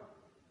John.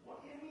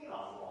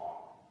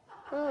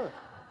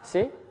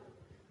 See?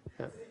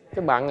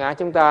 Cái bản ngã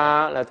chúng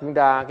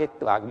ta cái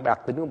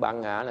đặc tính của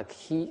bản ngã là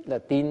khi là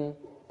tin,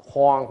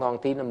 hoàn toàn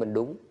tin là mình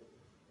đúng.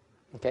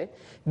 Okay?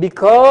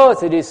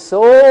 Because it is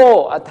so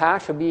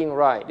attached to being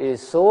right, it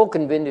is so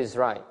convinced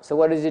it's right. So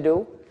what does it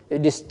do?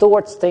 It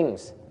distorts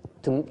things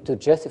to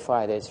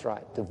justify that it's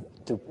right,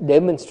 to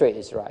demonstrate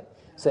it's right.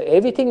 So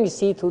everything you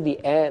see through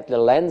the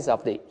lens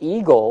of the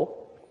ego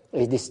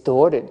is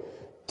distorted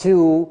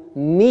to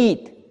meet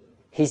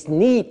his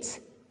needs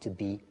to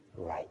be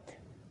right.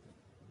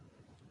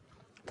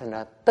 Thành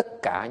ra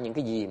tất cả những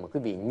cái gì mà quý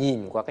vị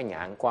nhìn qua cái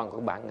nhãn quan của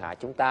bản ngã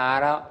chúng ta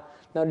đó,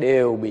 nó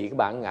đều bị cái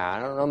bản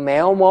ngã nó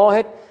méo mó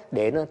hết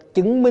để nó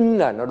chứng minh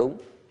là nó đúng.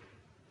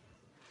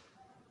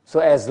 So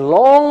as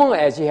long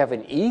as you have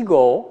an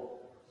ego,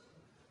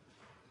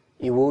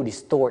 it will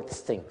distort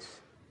things.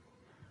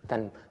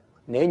 Thành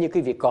nếu như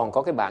quý vị còn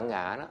có cái bản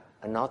ngã đó,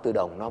 nó tự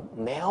động nó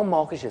méo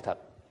mó cái sự thật.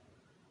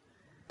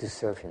 To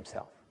serve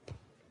himself.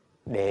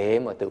 Để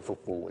mà tự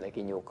phục vụ lấy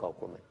cái nhu cầu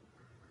của mình.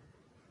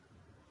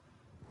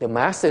 The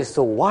master is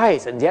so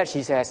wise, and yet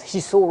she says, he's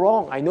so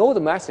wrong. I know the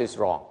master is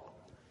wrong.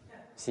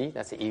 See,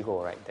 that's the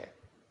ego right there.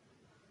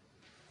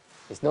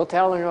 There's no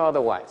telling her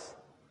otherwise.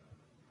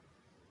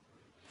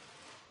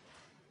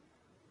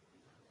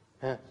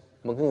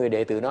 Một cái người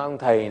đệ tử nói ông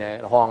thầy này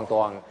là hoàn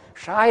toàn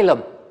sai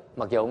lầm,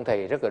 mặc dù ông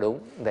thầy rất là đúng,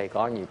 ông thầy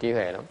có nhiều trí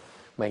huệ lắm.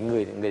 Mà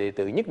người đệ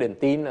tử nhất định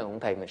tin là ông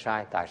thầy mình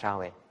sai. Tại sao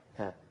vậy?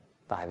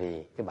 Tại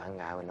vì cái bản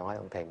ngã mình nói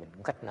ông thầy mình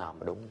không cách nào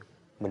mà đúng,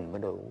 mình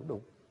mới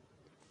đúng.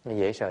 Nó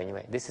dễ sợ như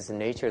vậy. This is the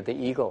nature of the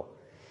ego.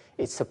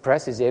 It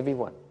suppresses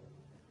everyone.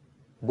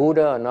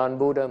 Buddha or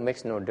non-Buddha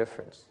makes no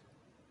difference.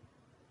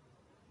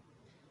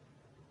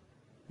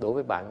 Đối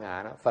với bản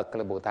ngã đó, Phật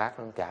là Bồ Tát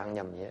nó chả ăn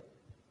nhầm gì hết.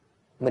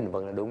 Mình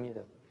vẫn là đúng như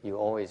thế. You're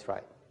always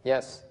right.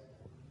 Yes.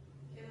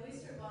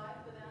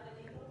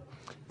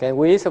 Can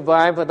we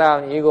survive without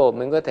an ego?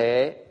 Mình có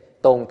thể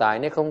tồn tại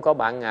nếu không có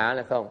bản ngã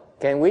là không?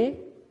 Can we?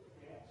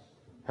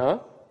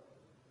 Huh?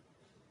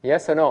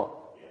 Yes or no?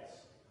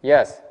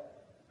 Yes.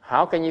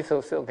 How can you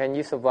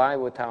survive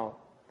without?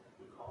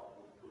 We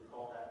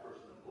call that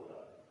person a Buddha.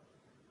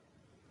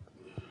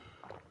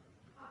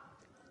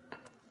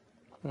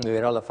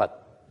 Người đó là Phật.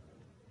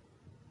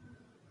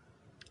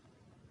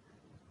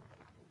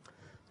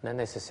 Not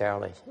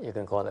necessarily. You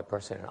can call that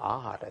person an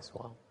arhat as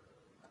well.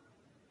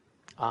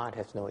 Arhat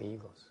has no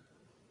egos.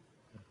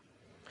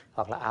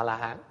 Hoặc là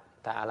A-la-hán.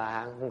 Tại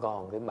A-la-hán cũng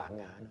còn cái bản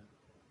ngã nữa.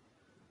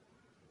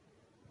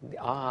 The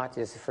arhat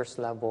is the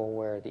first level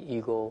where the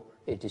ego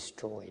is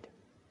destroyed.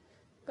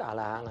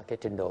 A-la-hán là cái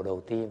trình độ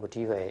đầu tiên của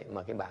trí huệ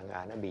mà cái bản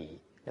ngã nó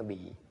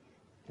bị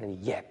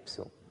dẹp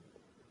xuống,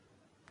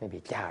 nó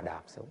bị chà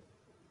đạp xuống.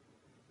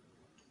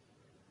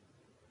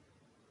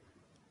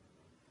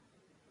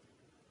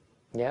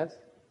 Yes.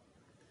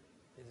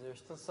 Is there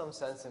still some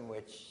sense in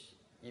which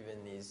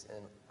even these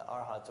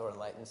arhats or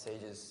enlightened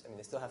sages, I mean,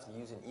 they still have to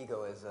use an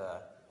ego as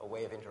a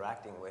way of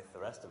interacting with the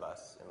rest of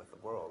us and with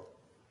the world?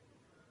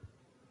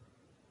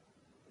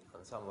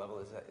 On some level,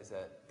 is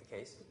that the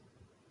case?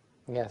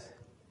 Yes.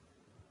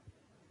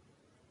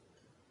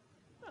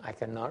 I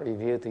cannot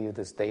reveal to you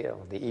the state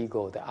of the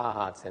ego, the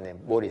arhats and the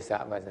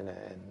bodhisattvas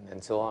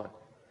and so on,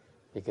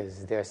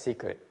 because they're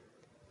secret.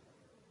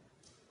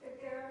 They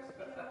still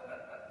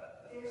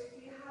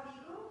have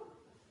ego?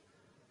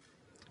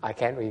 I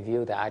can't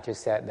reveal that. I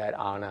just said that,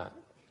 Anna.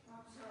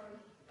 I'm sorry.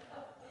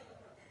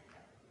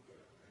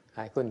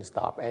 I couldn't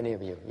stop any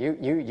of you.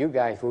 You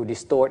guys will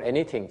distort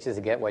anything just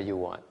to get what you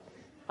want.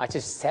 I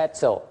just said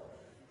so.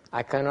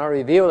 I cannot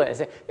reveal it. I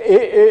say,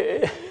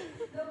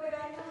 No, but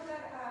I know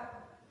that,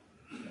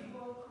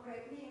 well,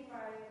 correct me if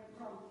I'm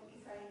wrong,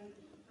 because I'm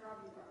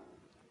probably wrong.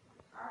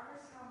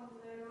 Artists have a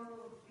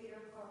little bit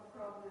of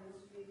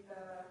problems with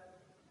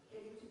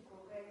getting to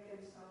correct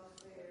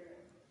themselves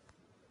there.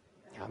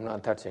 I'm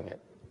not touching it.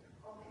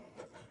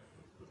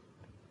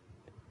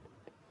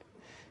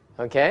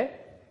 Okay. Okay?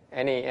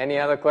 Any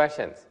other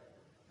questions?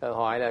 Tôi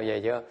hỏi là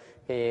về chưa?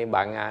 Cái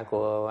bản ngã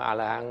của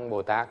A-la-hán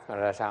Bồ Tát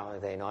ra sao?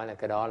 Thầy nói là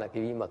cái đó là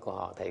cái bí mật của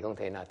họ. Thầy không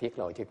thể nào tiết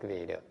lộ cho quý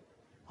vị được.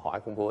 Hỏi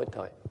cũng vô ích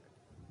thôi.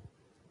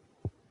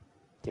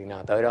 Chừng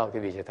nào tới đó quý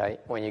vị sẽ thấy.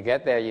 When you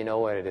get there, you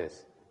know what it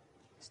is.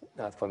 It's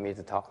not for me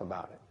to talk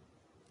about it.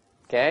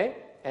 Okay?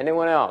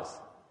 Anyone else?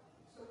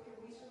 So can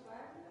we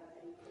survive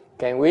that?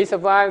 Can we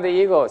survive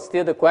the ego?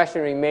 Still the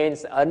question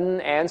remains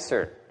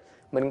unanswered.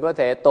 Mình có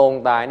thể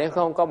tồn tại nếu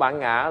không có bản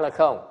ngã là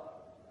không?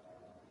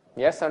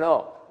 Yes or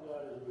no?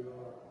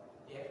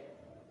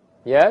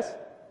 Yes?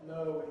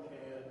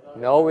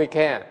 No, we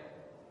can't.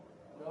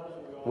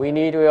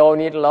 We all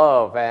need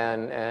love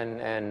and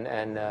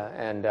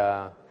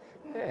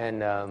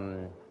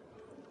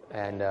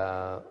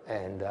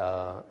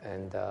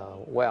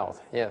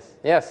wealth. Yes.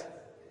 Yes.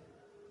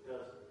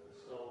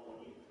 So when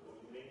you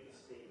make the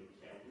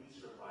statement, can we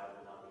survive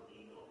without the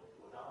ego?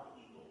 Without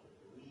the ego,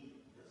 we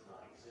does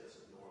not exist,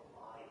 nor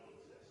I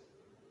exist.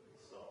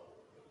 So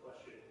the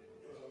question is,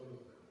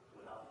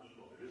 without the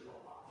ego, there is no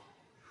I.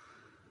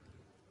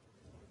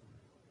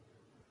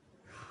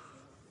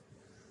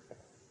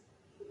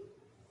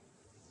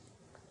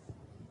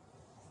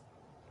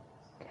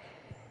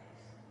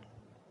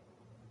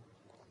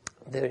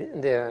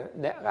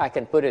 I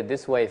can put it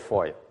this way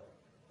for you.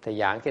 Thầy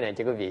giảng cái này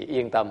cho quý vị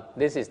yên tâm.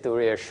 This is to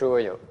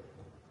reassure you.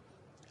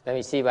 Let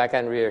me see if I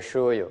can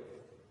reassure you.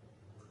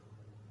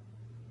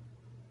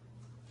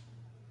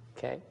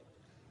 Okay.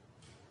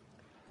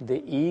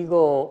 The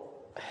ego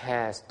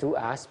has two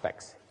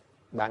aspects.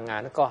 Bản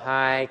ngã nó có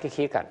hai cái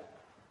khía cạnh.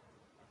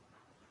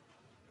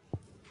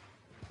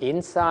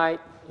 Inside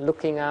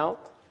looking out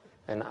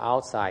and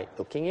outside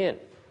looking in.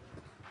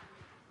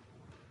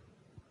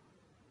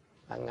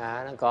 Bản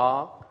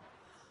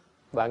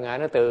ngã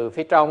nó từ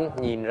phía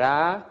trong nhìn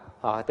ra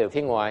hoặc từ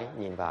phía ngoài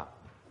nhìn vào.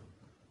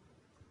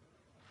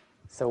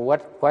 So what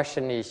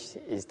question is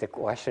the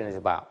question is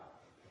about?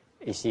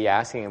 Is she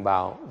asking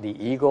about the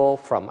ego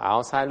from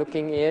outside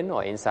looking in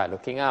or inside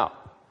looking out?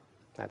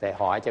 Thầy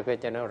hỏi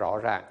cho nó rõ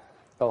ràng.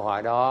 Câu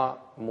hỏi đó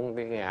muốn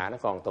cái ngã nó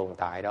còn tồn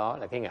tại đó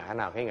là cái ngã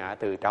nào? Cái ngã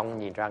từ trong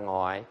nhìn ra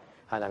ngoài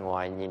hay là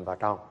ngoài nhìn vào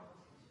trong?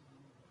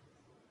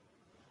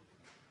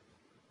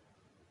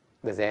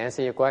 Does that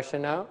answer your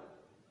question now?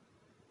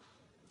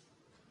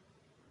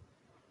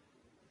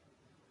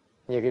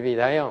 Nhiều quý vị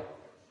thấy không?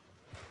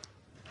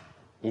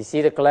 You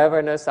see the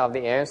cleverness of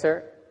the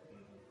answer?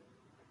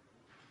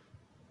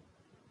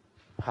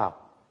 How?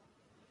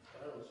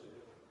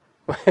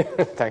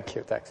 Thank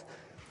you, thanks.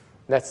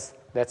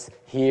 Let's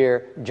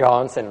hear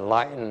John's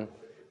enlightened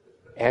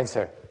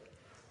answer.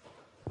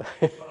 But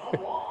I'm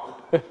wrong.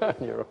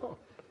 You're wrong.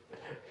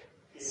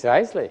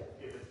 Precisely.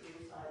 If it's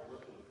inside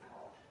looking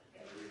out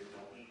and there is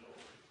no ego,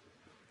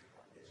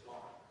 it's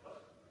gone.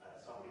 But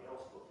somebody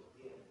else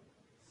looking in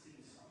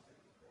sees something.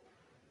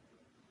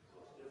 So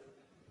it's different.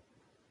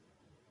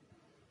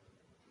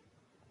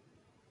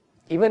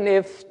 Even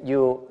if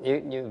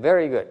you're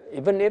very good.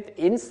 Even if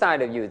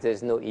inside of you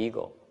there's no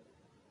ego.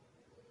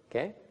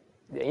 Okay?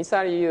 The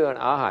inside of you are an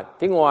arhat.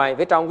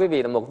 Phía trong quý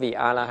vị là một vị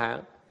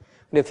A-la-hán.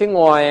 Từ phía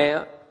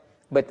ngoài,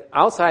 but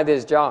outside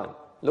there's John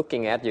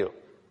looking at you.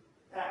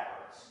 That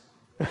hurts.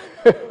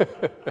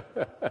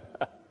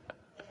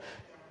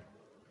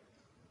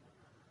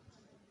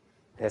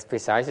 That's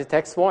precisely the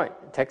text point.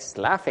 The text is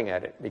laughing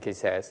at it because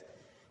it says,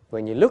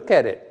 when you look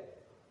at it,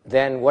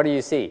 then what do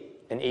you see?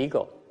 An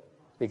ego.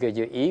 Because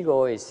your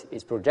ego is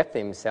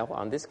projecting himself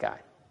on this guy.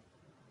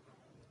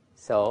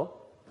 So,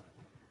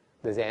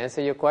 does it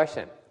answer your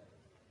question?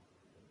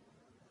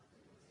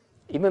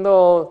 Even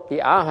though the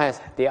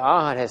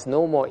arhat has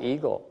no more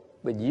ego,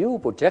 but you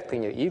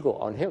projecting your ego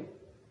on him.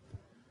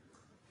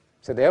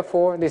 So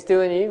therefore, there's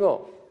still an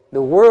ego.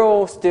 The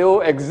world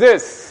still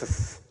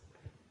exists.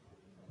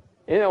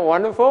 Isn't it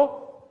wonderful?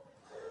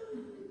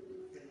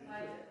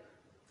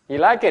 You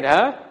like it,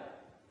 huh?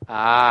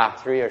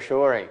 It's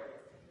reassuring.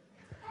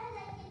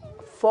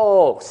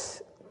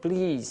 Folks,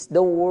 please,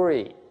 don't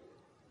worry.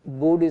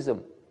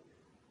 Buddhism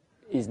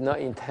is not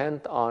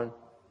intent on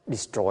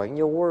destroying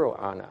your world,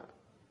 Anna.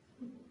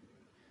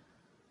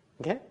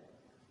 Okay?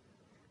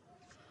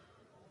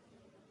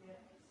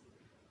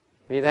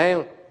 Vì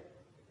thế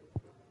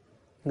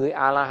người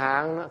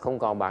A-la-hán không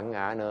còn bản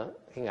ngã nữa.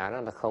 Cái ngã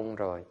đó là không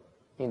rồi.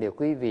 Nhưng điều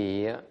quý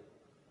vị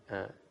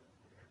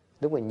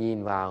lúc mà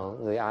nhìn vào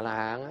người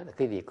A-la-hán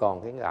quý vị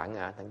còn cái bản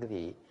ngã,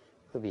 thì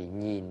quý vị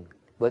nhìn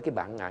với cái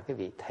bản ngã, quý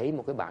vị thấy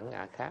một cái bản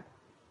ngã khác.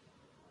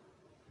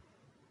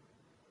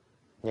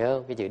 Nhớ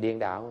không? Cái chữ điên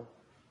đạo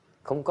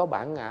không có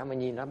bản ngã mà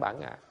nhìn nó bản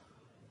ngã.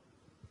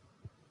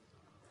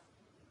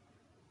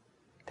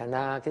 Thành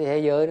ra cái thế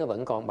giới nó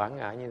vẫn còn bản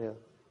ngã như thường.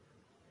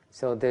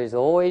 So there's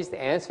always, the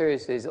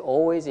answer is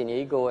always in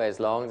ego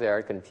as long as there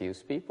are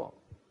confused people.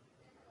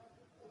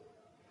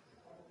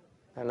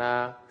 Thành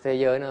ra thế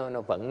giới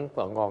nó vẫn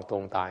còn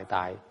tồn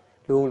tại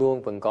luôn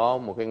luôn vẫn có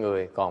một cái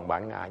người còn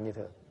bản ngã như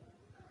thường.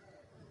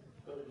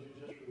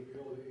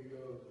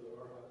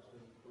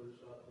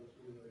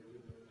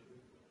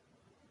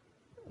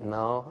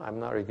 No, I'm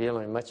not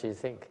revealing much you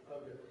think.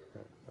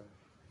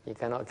 You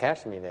cannot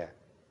catch me there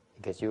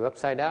because you're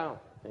upside down.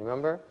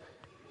 Remember?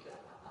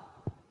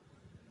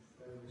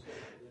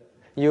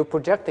 You're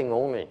projecting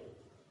only.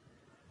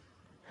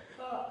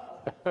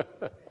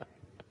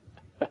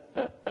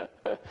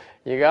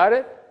 You got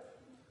it?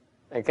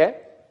 Okay?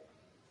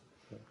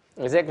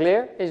 Is that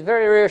clear? It's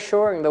very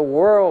reassuring. The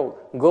world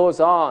goes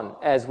on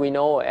as we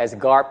know, as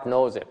Garp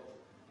knows it.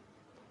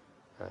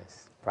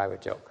 Nice.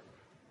 Private joke.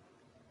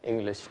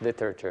 English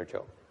literature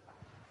joke.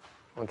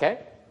 Okay?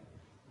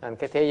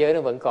 Cái thế giới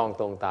nó vẫn còn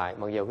tồn tại.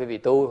 Mặc dù quý vị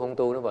tu không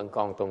tu nó vẫn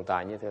còn tồn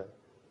tại như thường.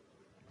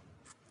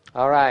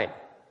 All right.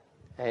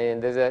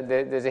 And does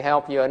it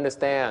help you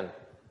understand?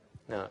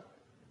 No.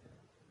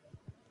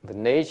 The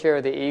nature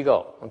of the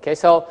ego. Okay,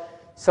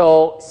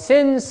 so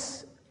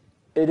since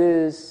it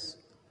is,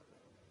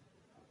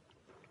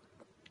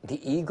 the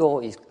ego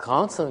is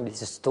constantly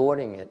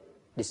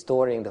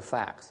distorting the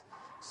facts.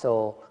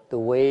 So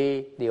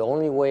the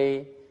only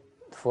way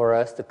for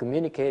us to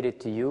communicate it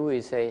to you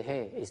is say,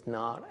 hey, it's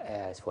not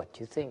as what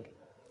you think.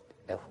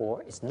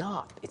 Therefore, it's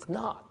not. It's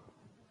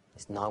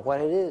not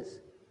what it is.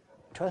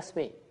 Trust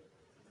me.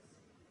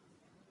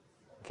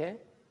 Okay?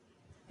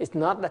 It's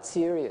not that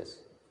serious.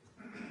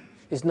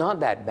 It's not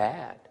that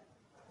bad.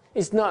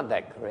 It's not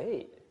that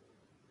great.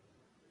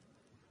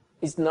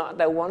 It's not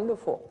that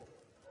wonderful.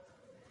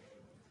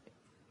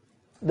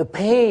 The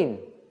pain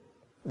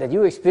that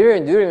you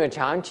experience during a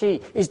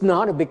Chanchi is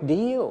not a big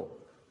deal.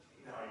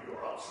 Now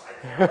you're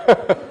upside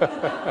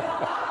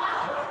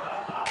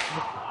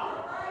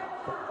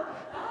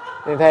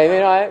Thì thầy mới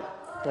nói,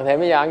 thầy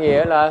mới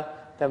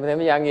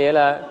giảng nghĩa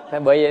là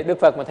bởi vì Đức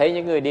Phật mà thấy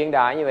những người điên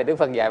đảo như vậy, Đức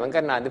Phật dạy bằng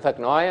cách nào? Đức Phật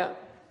nói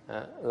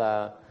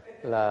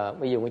là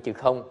ví dụ cái chữ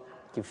không,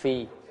 chữ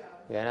phi,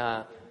 nghĩa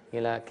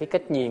là cái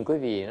cách nhìn quý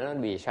vị nó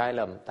bị sai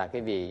lầm, tại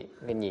cái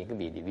nhìn quý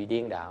vị bị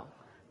điên đảo.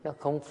 Nó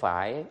không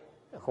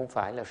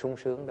phải là sung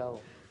sướng đâu,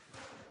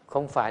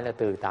 không phải là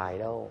tự tại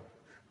đâu,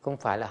 không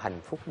phải là hạnh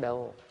phúc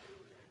đâu.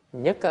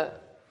 Nhất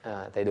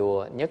thầy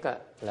đùa nhất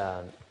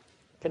là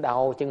cái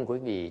đau chân của quý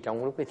vị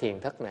trong lúc cái thiền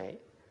thất này,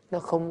 nó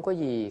không có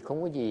gì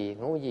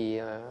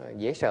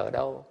dễ sợ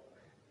đâu.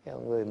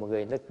 Một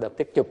người lập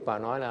tức chụp và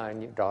nói là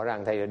rõ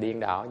ràng thầy là điên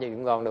đảo, chứ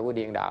chúng con đâu có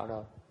điên đảo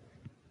đâu.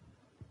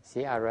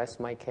 See, I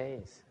rest my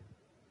case.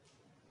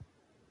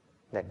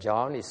 That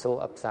John is so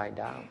upside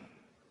down.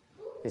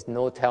 There's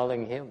no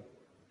telling him.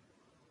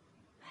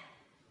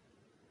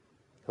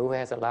 Who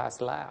has the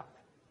last laugh?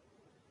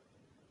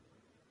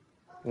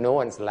 No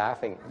one's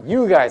laughing.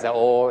 You guys are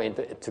all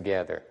into it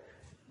together.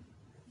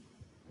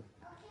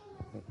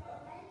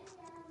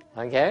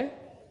 Okay?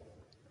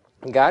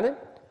 Got it?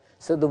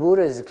 So the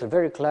Buddha is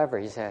very clever.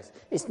 He says,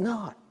 it's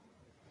not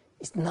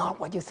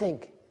what you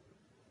think.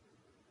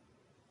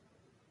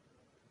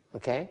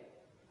 Okay?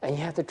 And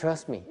you have to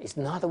trust me. It's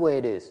not the way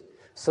it is.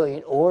 So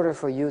in order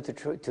for you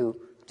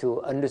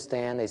to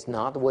understand it's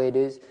not the way it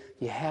is,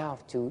 you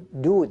have to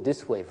do it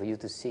this way for you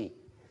to see.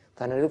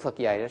 Thành ra Đức Phật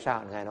dạy ra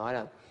sao? Ngài nói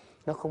là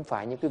nó không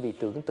phải như quý vị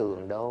tưởng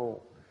tượng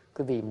đâu.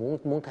 Quý vị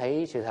muốn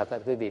thấy sự thật là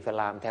quý vị phải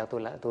làm theo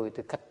tôi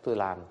cách tôi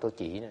làm, tôi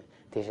chỉ này,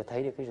 thì sẽ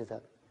thấy được cái sự thật.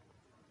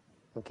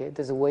 Okay,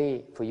 there's a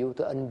way for you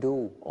to undo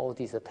all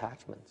these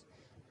attachments.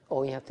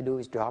 All you have to do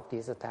is drop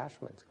these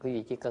attachments. Quý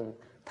vị chỉ cần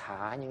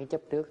thả những cái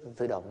chấp trước,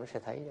 tự động nó sẽ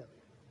thấy được.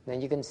 Then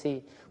you can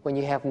see when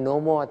you have no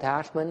more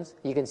attachments,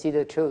 you can see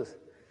the truth.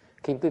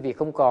 Khi quý vị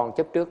không còn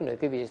chấp trước nữa,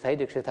 quý vị thấy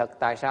được sự thật.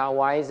 Tại sao?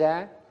 Why is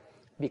that?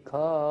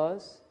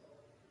 Because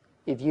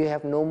if you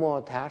have no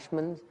more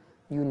attachments,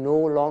 you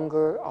no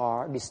longer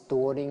are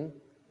distorting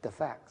the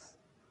facts.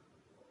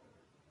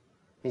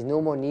 There's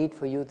no more need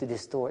for you to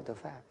distort the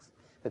facts.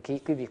 Và khi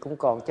quý vị không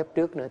còn chấp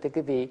trước nữa thì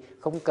quý vị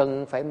không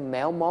cần phải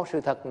méo mó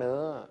sự thật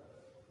nữa.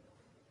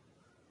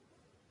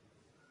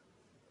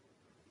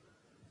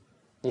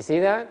 You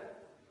see that?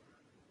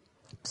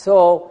 So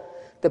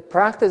the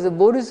practice of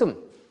Buddhism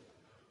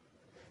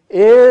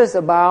is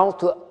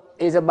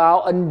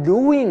about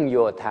undoing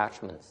your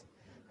attachments.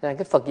 Nên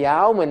cái Phật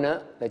giáo mình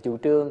là chủ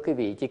trương quý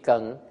vị chỉ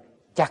cần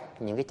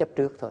chặt những cái chấp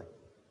trước thôi.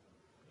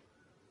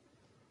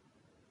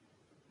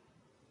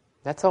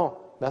 That's all.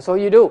 That's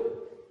all you do.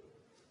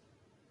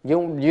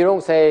 You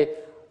don't say,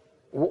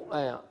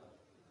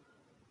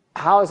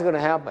 how is it going to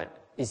happen?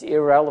 It's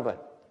irrelevant.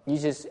 You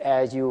just,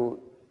 as you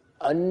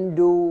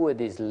undo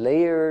these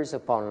layers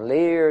upon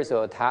layers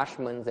of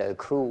attachments that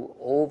accrue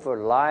over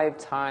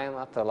lifetime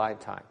after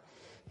lifetime.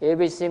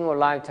 Every single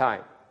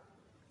lifetime,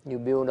 you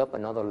build up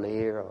another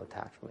layer of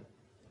attachment.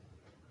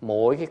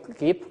 Mỗi cái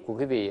kiếp của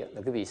quý vị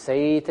là quý vị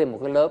xây thêm một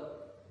cái lớp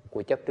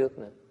của chấp trước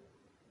nữa.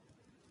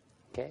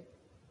 Okay?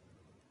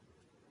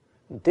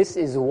 This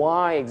is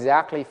why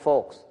exactly,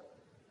 folks,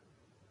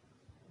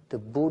 the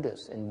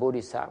Buddhas and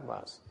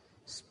Bodhisattvas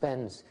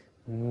spends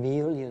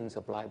millions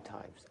of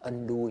lifetimes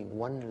undoing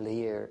one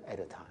layer at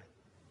a time.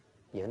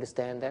 You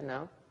understand that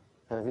now?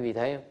 Quý vị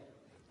thấy không?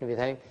 Quý vị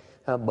thấy?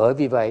 Bởi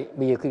vì vậy,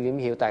 bây giờ quý vị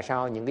mới hiểu tại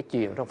sao những cái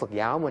chuyện trong Phật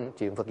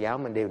giáo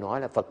mình đều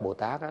nói là Phật Bồ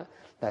Tát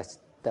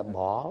là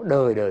bỏ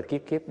đời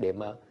kiếp để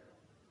mà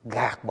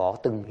gạt bỏ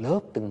từng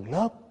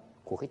lớp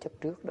của cái chấp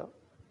trước đó.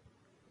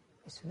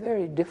 It's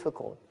very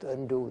difficult to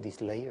undo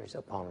these layers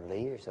upon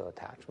layers of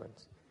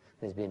attachments.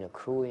 It's been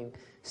accruing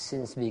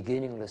since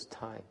beginningless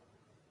time.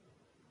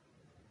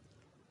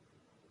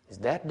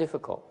 It's that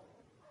difficult.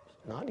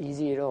 It's not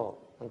easy at all.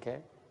 Okay?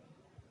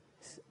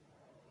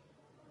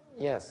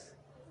 Yes.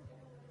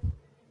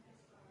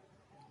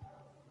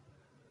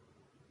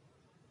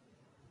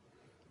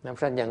 Làm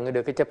sao nhận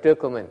được cái chấp trước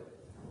của mình?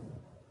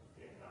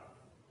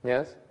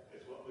 Yes.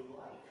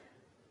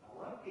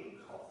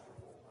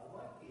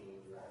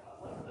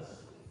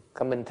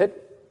 Cái mình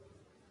thích.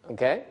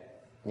 Okay?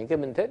 Những cái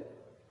mình thích.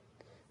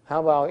 How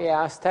about he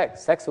asks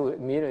sex will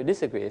immediately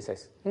disagree? He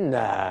says,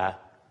 nah.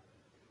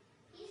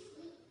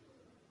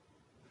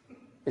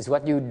 It's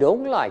what you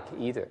don't like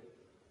either.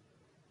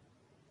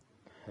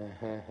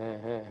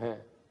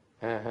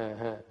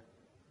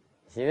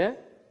 See that?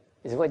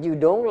 It's what you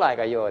don't like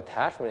are your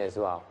attachment as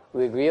well.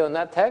 We agree on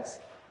that text?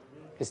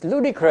 It's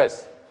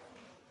ludicrous.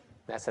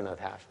 That's an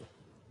attachment.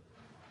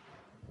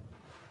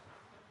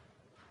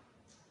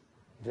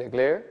 Is it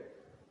clear?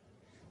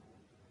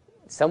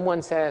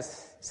 Someone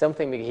says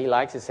something because he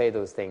likes to say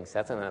those things.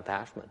 That's an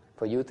attachment.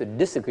 For you to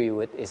disagree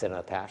with is an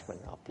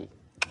attachment of the.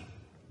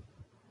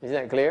 Isn't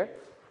that clear?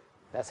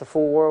 That's a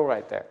full world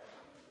right there.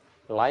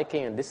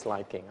 Liking and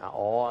disliking are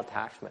all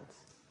attachments.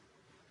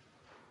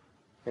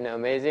 Isn't that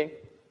amazing?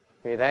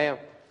 Người thấy không?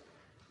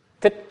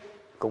 Thích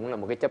cũng là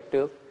một cái chấp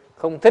trước,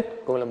 không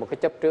thích cũng là một cái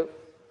chấp trước,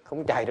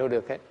 không chạy đâu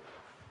được hết.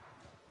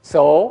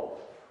 So,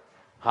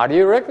 how do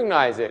you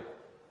recognize it?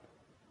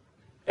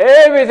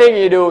 Everything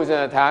you do is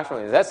an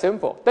attachment. It's that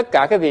simple. Tất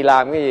cả cái việc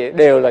làm cái gì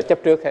đều là chấp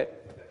trước hết.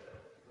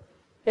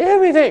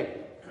 Everything.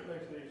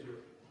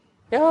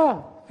 Yeah,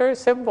 very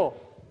simple.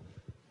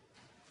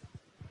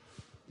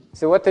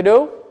 So what to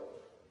do?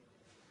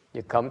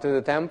 You come to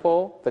the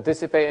temple,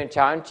 participate in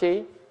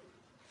chanchi,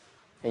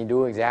 and you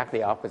do exactly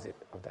the opposite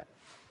of that.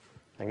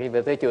 Khi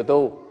về tới chùa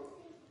tu,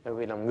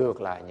 vì làm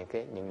ngược lại những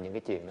cái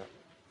chuyện đó.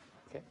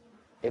 Okay?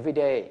 Every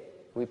day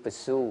we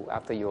pursue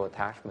after your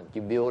attachment.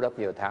 You build up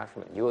your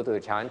attachment. You go to the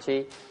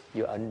chanchi,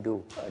 you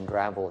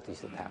unravel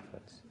these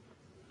attachments.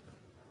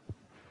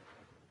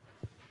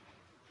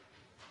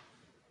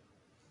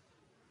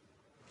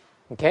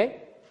 Okay?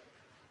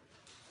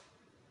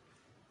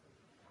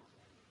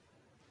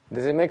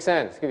 Does it make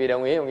sense? Quý vị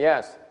đồng ý không?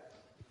 Yes.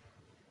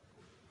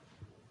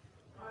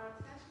 Are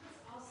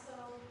attachments also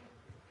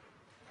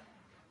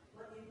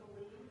what you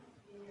believe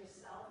in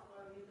yourself,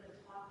 or you've been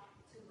taught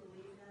to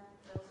believe them?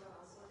 Those are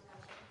also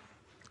attachments.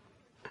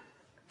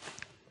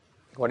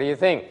 What do you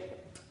think?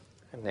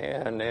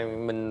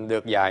 Mình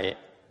được dạy,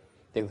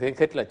 được khuyến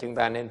khích là chúng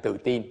ta nên tự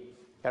tin.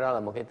 Cái đó là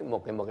một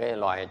cái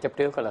loại chấp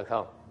trước hay là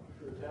không?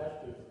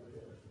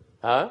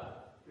 Hả?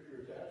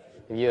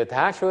 If you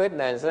attach to it,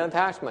 then it's an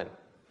attachment.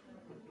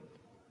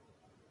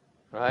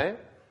 Right?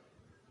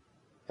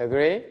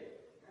 Agree?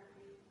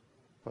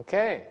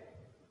 Okay.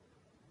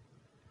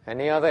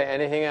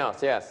 Anything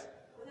else? Yes.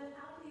 Well, then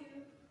how do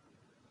you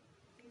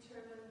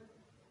determine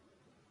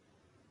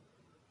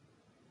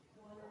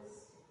what is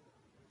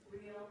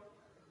real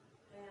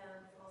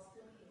and false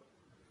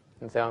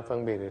thinking? Sao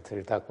phân biệt được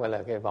sự thật với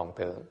là cái vọng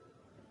tưởng?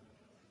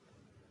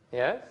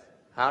 Yes?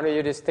 How do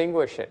you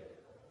distinguish it?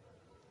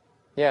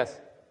 Yes?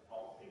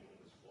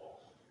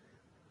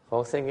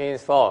 False thinking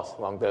is false.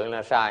 Vọng tưởng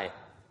là sai.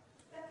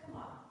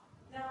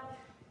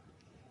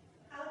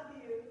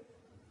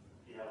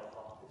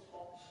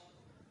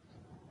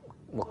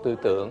 Một tư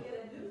tưởng.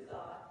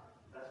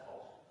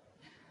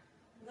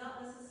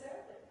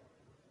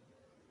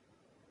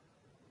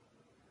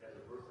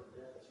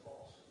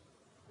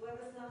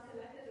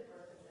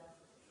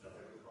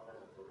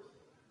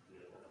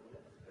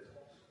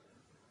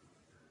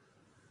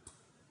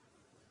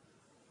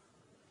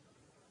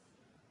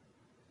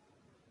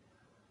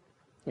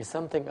 There's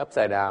something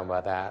upside down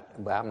about that,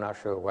 but I'm not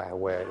sure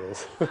where it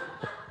is.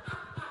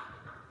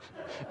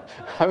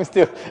 I'm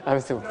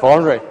still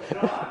pondering.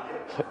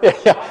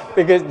 Yeah,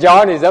 because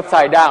John is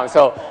upside down,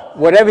 so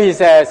whatever he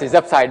says is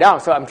upside down.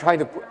 So I'm trying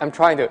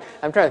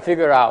to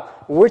figure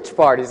out which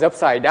part is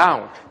upside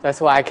down. That's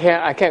why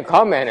I can't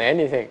comment on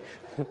anything.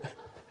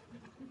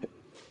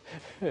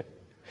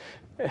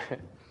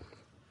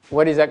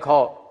 What is that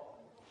called?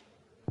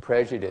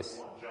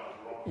 Prejudice.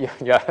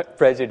 Yeah,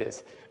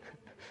 prejudice.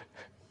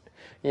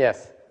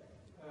 Yes.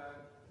 How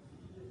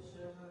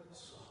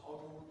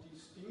to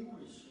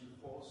distinguish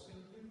false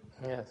thinking?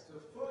 Yes.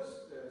 The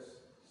first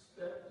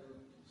step to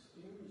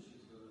distinguish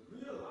is to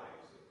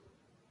realize it.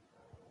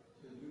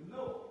 So you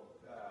know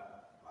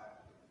that I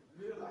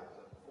realize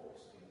the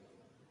false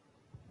thinking.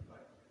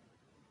 Right?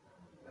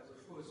 That's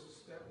the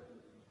first step.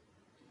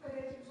 But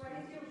what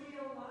is your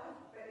real life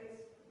that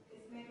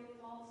is made of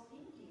false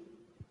thinking?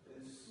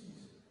 Then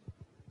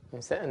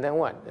seize it. And then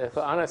what?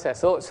 Anna says,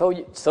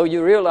 so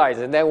you realize,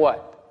 and then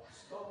what?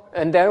 Stop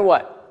And then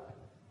what?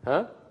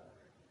 Huh?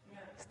 Yeah.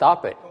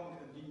 Stop it. Don't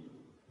continue.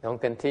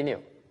 Don't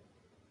continue.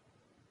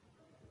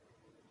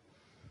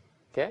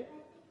 Okay?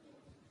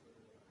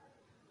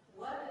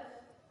 What if,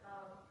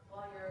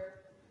 while you're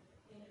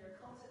in your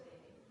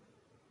cultivating,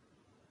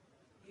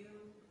 you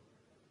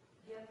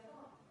get a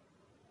thought,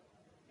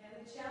 and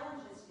it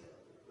challenges you?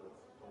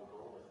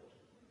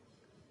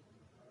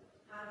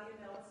 How do you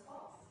know it's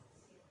false?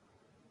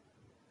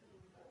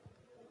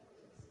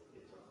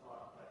 It's a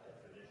thought by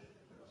definition.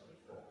 It must be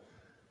false.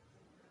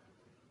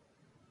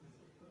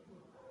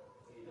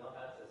 You don't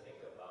have to think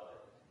about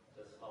it.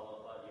 Just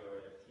follow what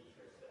your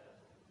teacher said.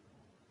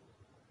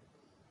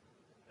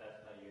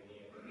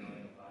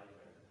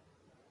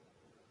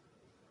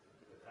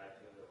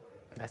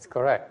 That's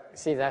correct.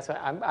 See, that's why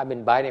I've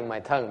been biting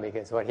my tongue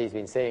because what he's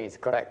been saying is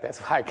correct. That's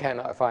why I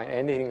cannot find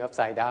anything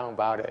upside down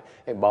about it.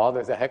 It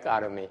bothers the heck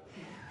out of me.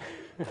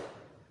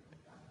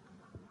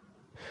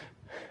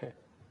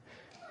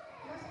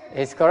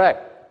 It's correct.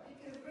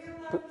 Because real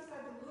love is a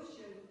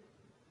delusion,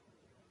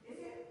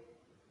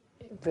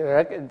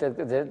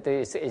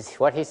 is it?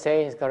 What he's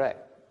saying is correct.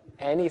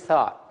 Any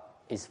thought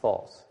is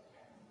false.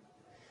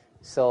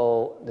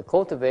 So the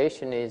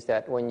cultivation is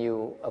that when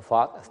a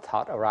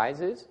thought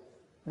arises,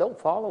 don't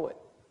follow it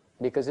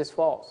because it's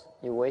false.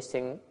 You're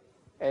wasting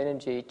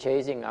energy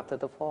chasing after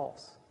the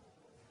false.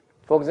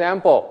 For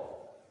example,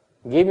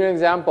 give you an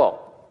example.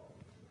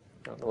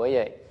 Bởi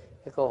vậy,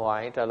 cái câu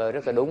hỏi trả lời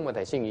rất là đúng mà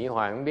thầy suy nghĩ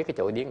hoài không biết cái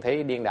chỗ điên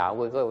thấy điên đạo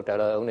của câu trả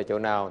lời ông là chỗ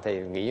nào. Thầy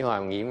nghĩ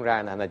hoài nghĩ không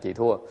ra là chị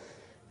thua.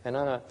 Thầy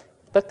nói là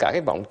tất cả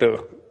cái vọng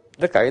tưởng,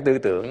 tất cả cái tư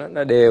tưởng đó,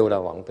 nó đều là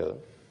vọng tưởng.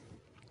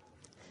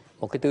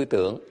 Một cái tư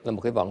tưởng là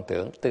một cái vọng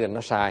tưởng, tức là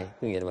nó sai,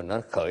 có nghĩa là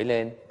nó khởi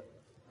lên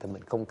thì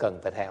mình không cần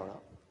phải theo nó,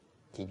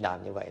 chỉ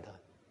làm như vậy thôi.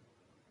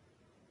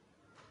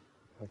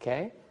 Ok?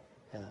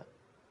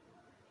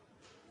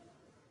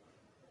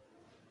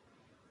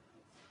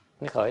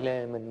 Nó khởi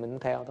lên mình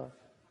theo thôi.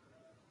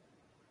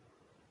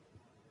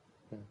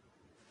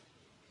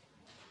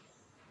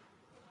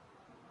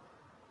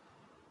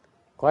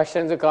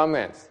 Questions or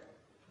comments?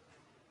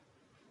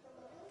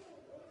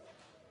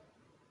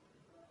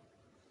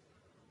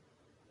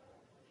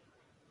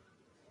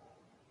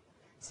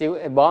 See,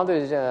 it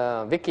bothers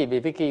Vicky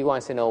because Vicky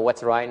wants to know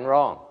what's right and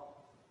wrong.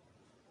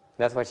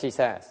 That's what she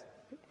says.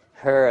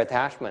 Her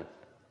attachment,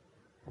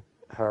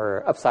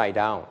 her upside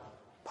down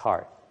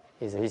part,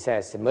 is he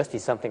says there must be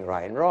something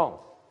right and wrong.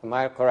 Am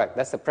I correct?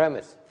 That's the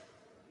premise.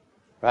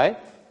 Right?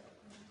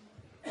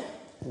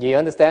 Do you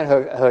understand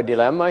her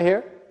dilemma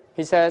here?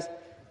 He says,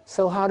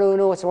 so how do you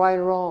know what's right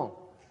and wrong?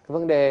 Cái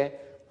vấn đề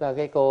là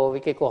cái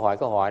câu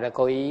hỏi là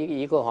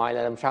ý câu hỏi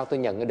là làm sao tôi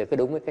nhận được cái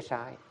đúng với cái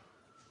sai.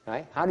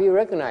 Right? How do you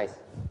recognize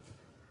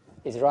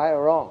it's right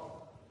or wrong?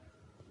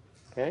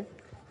 Okay?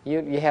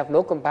 You have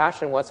no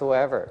compassion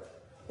whatsoever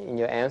in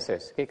your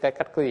answers. Cái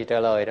cách quý vị trả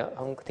lời đó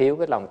không thiếu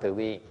cái lòng từ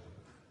bi.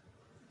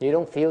 You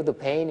don't feel the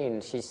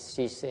pain she's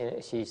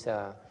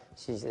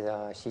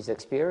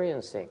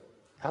experiencing.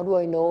 How do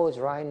I know it's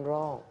right and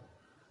wrong?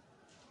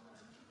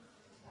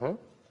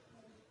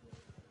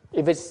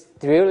 If it's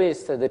really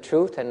the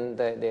truth and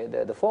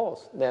the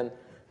false, then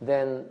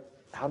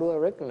how do I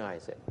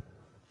recognize it?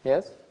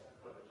 Yes?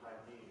 For the time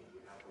being, we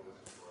have to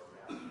listen to our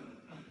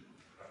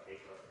master,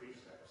 take our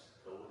precepts.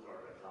 Those are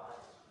the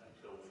guides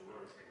until we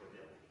learn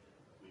equanimity.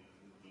 We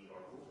can be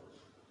our rulers.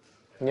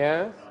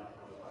 Yeah.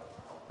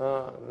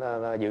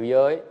 Là giữ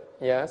giới.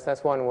 Yes,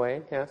 that's one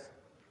way. Yes.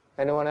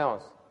 Anyone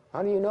else?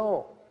 How do you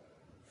know?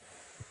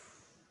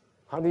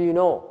 How do you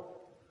know?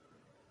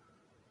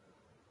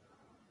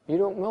 You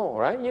don't know,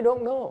 right? You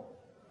don't know.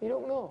 You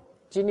don't know.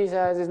 Ginny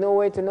says there's no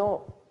way to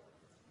know.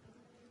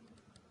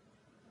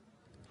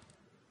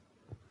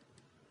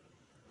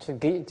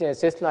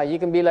 It's just like you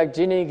can be like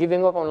Ginny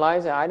giving up on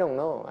life. I don't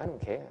know. I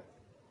don't care.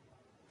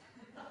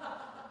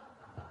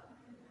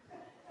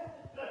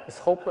 It's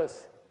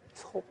hopeless.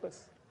 It's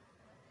hopeless.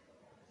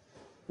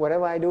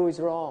 Whatever I do is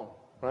wrong,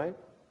 right?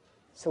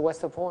 So what's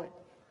the point?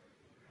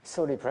 It's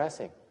so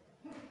depressing.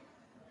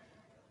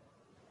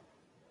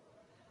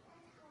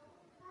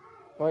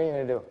 What are you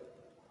going to do?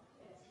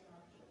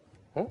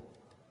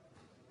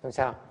 Làm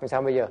sao? Làm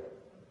sao bây giờ?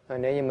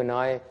 Nếu như mình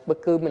nói bất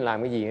cứ mình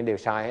làm cái gì đều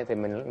sai thì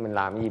mình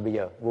làm cái gì bây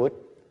giờ? Wood.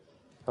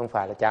 Không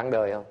phải là chán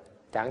đời không?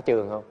 Chán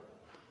trường không?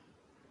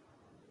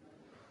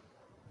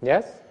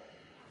 Yes?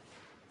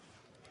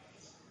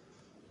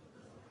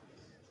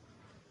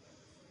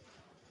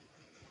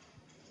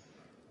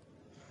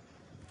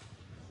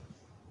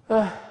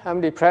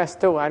 I'm depressed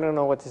too. I don't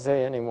know what to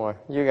say anymore.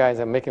 You guys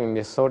are making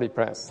me so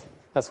depressed.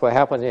 That's what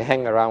happens when you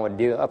hang around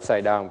with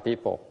upside down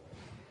people.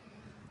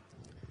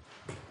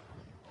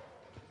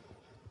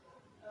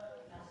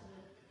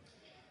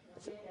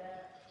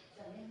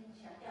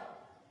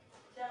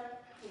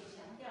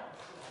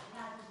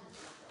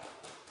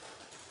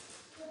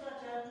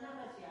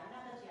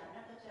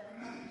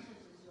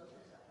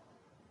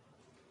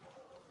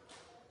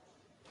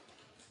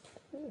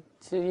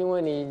 C'est因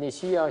为你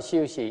需要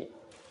休息，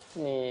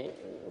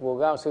我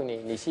告诉你，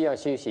你需要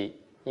休息，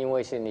因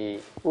为是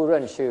你不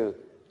认识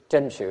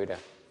真实的，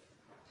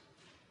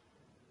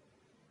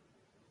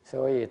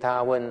所以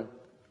他问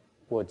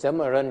我怎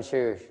么认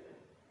识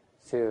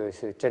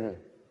是真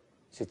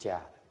是假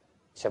的，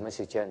什么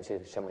是真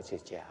是什么是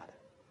假的？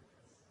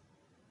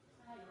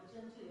有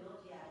真就有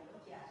假，有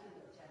假就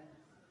有真。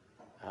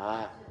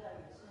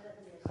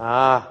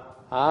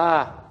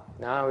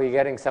Now we're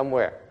getting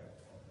somewhere.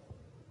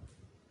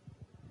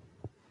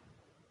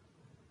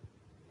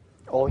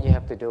 All you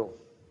have to do.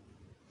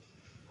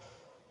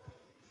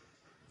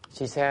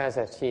 She says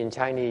that in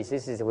Chinese,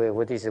 this is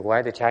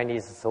why the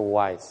Chinese are so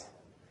wise.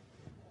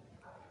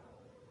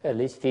 At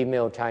least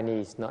female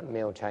Chinese, not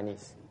male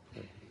Chinese.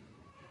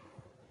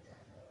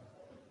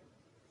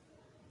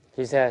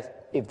 She says,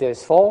 if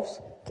there's false,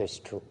 there's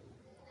true.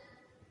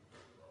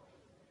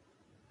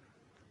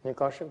 Nếu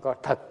có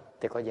thật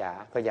thì có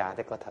giả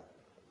thì có thật.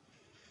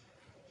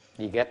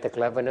 You get the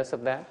cleverness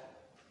of that?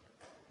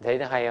 Thấy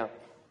nó hay không?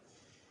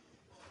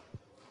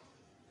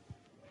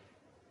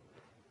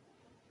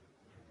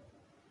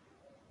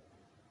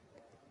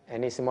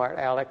 Any smart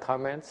aleck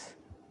comments?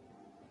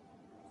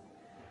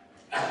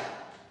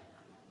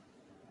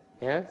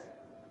 Yes?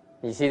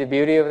 You see the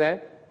beauty of that?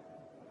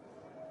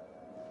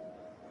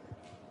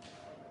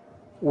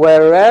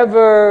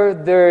 Wherever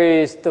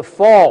there is the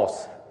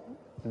false,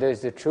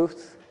 there's the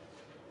truth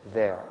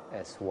there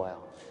as well.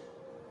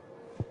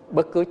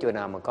 Bất cứ chỗ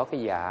nào mà có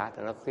cái giả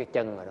thì nó có cái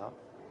chân ở đó.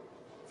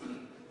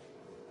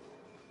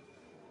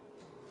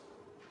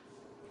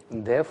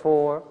 And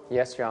therefore,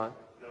 yes, John?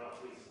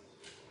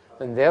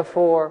 And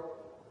therefore,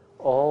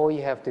 all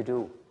you have to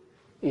do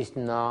is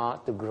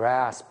not to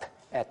grasp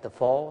at the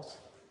false,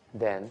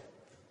 then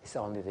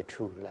it's only the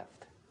true left.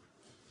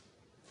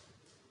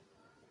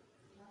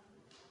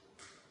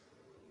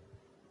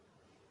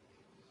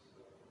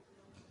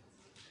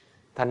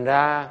 Thành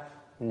ra,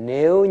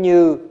 nếu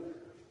như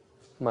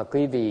mà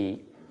quý vị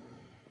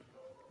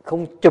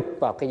không chụp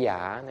vào cái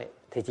giả này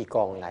thì chỉ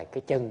còn lại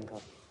cái chân thôi.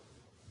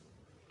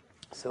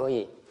 所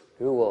以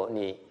如果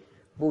你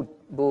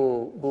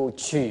不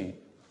取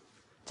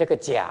这个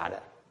假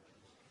的，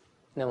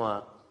那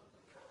么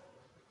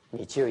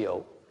你就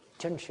有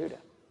真实的，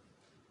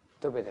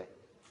对不对？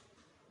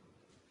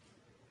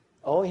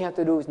 All you have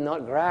to do is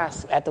not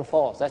grasp at the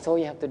false. That's all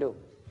you have to do.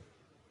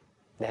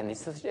 Then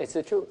it's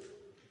the truth.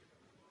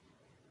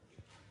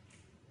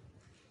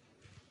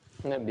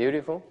 Isn't that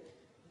beautiful?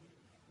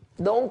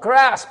 Don't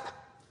grasp.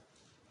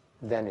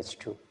 Then it's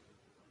true.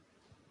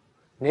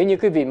 Nếu như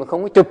quý vị mà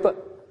không có chụp,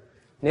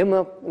 nếu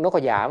mà nó có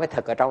giả với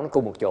thật ở trong nó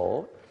cùng một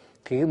chỗ,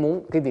 thì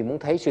quý vị muốn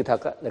thấy sự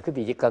thật là quý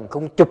vị chỉ cần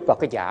không chụp vào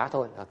cái giả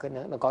thôi, là cái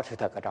nó có sự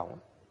thật ở trong.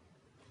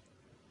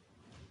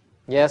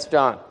 Yes,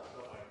 John.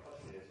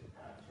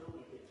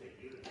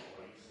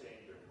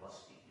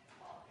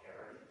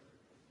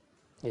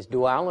 It's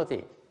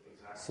duality.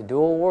 It's a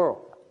dual world.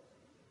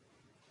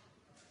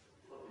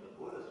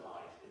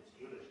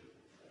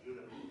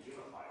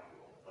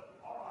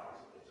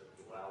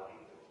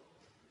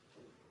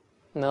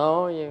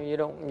 No, you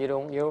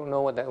don't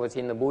know what that was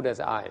in the Buddha's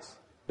eyes.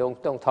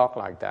 Don't talk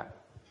like that.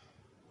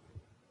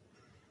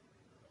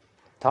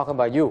 Talk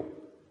about you.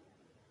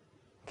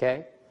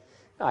 Okay?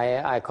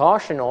 I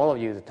caution all of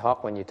you to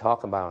talk when you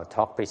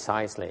talk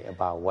precisely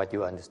about what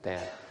you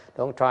understand.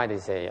 Don't try to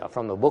say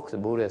from the books the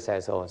Buddha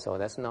says so and so.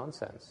 That's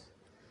nonsense.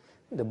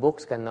 The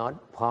words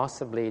cannot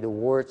possibly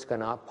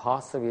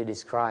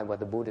describe what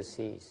the Buddha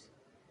sees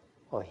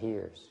or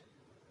hears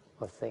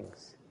or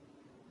thinks.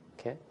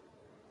 Okay?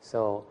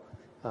 So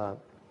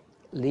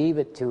leave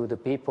it to the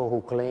people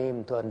who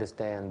claim to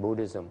understand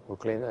Buddhism, who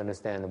claim to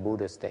understand the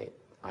Buddha state.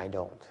 I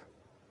don't.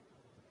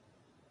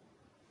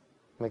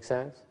 Make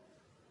sense?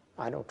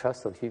 I don't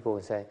trust those people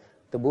who say,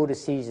 the Buddha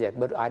sees that,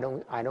 but I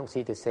don't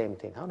see the same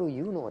thing. How do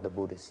you know what the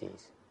Buddha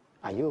sees?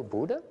 Are you a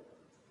Buddha?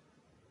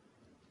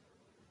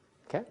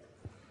 Okay?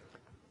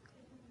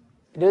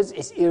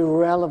 It's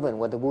irrelevant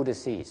what the Buddha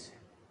sees.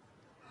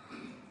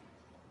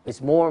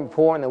 It's more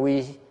important that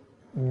we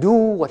do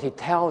what he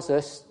tells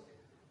us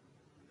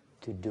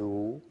to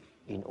do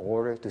in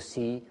order to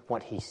see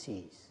what he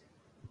sees.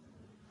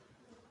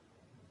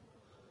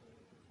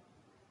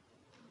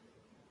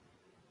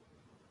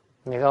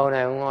 Cái câu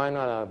này ông nói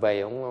nó là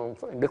về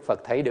Đức Phật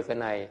thấy được cái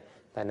này,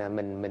 tại là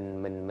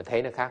mình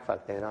thấy nó khác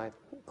Phật thì nói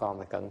con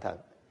phải cẩn thận,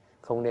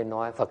 không nên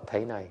nói Phật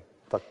thấy này,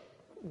 Phật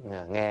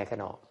nghe cái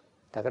nọ,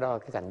 tại cái đó là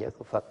cái cảnh giới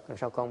của Phật, làm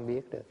sao con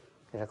biết được,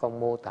 làm sao con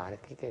mô tả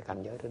được cái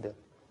cảnh giới đó được.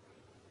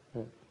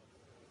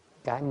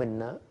 Cái mình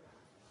á,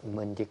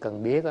 mình chỉ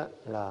cần biết á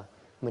là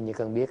mình chỉ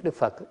cần biết Đức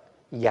Phật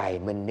dạy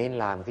mình nên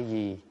làm cái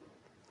gì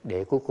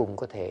để cuối cùng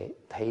có thể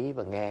thấy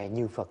và nghe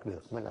như Phật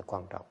được mới là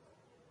quan trọng.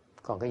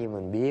 Còn cái gì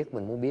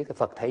mình muốn biết cái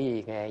Phật thấy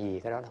gì, nghe gì,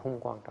 cái đó là không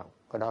quan trọng.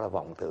 Cái đó là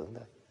vọng tưởng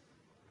thôi.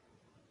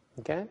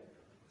 Ok?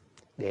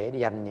 Để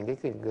dành những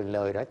cái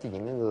lời đó cho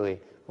những cái người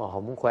mà họ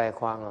muốn khoe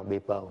khoang, mà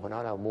bịp bợm, họ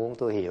nói là muốn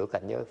tôi hiểu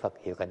cảnh giới Phật,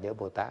 hiểu cảnh giới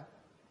Bồ Tát.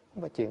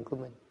 Không phải chuyện của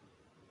mình.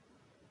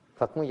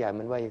 Phật mới dạy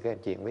mình bao nhiêu cái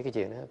chuyện với cái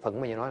chuyện đó. Phật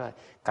mới nói là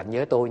cảnh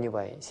giới tôi như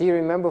vậy. See,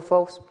 remember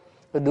folks,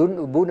 the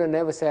Buddha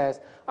never says,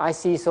 I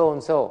see so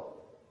and so.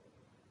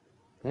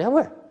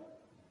 Never.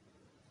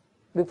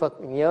 Đức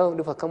Phật nhớ,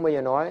 Đức Phật không bao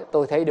giờ nói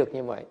tôi thấy được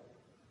như vậy.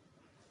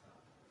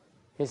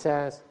 He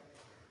says,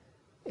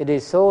 it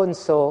is so and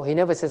so. He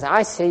never says,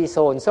 I see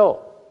so and so.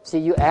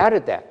 See, you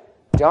added that.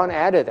 John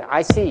added that.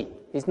 I see.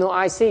 It's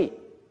no I see.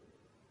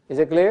 Is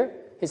it clear?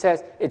 He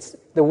says,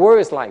 the word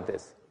is like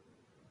this.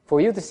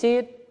 For you to see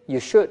it, you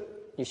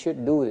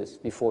should do this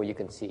before you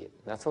can see it.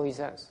 That's what he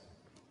says.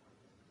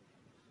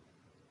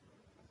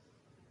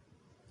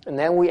 And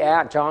then we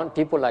add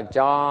people like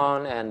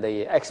John and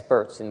the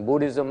experts in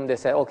Buddhism, they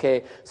say,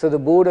 okay, so the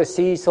Buddha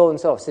sees so and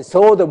so.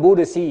 So the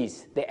Buddha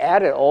sees. They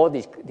added all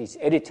these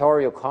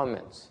editorial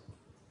comments.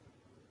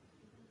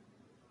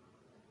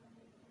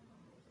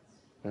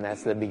 And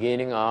that's the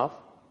beginning of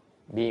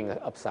being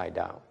upside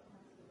down.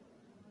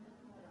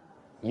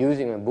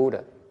 Using a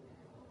Buddha.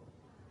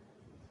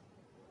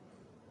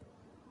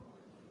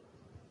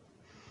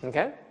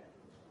 Okay?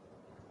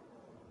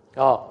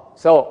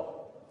 So,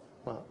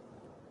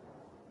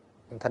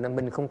 thành ra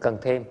mình không cần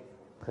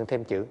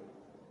thêm chữ.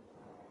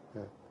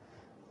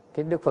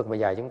 Cái Đức Phật mà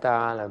dạy chúng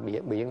ta là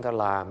bị chúng ta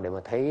làm để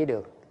mà thấy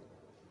được,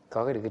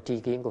 có được cái tri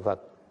kiến của Phật,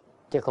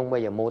 chứ không bao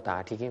giờ mô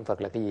tả tri kiến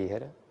Phật là cái gì hết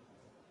đó.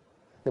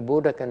 The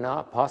Buddha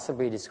cannot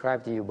possibly describe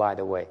to you, by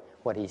the way,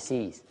 what he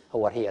sees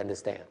or what he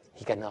understands.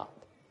 He cannot.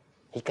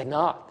 He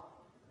cannot.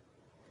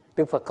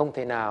 Đức Phật không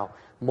thể nào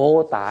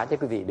mô tả cho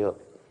quý vị được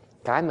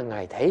cái mà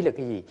Ngài thấy là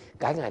cái gì,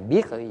 cái Ngài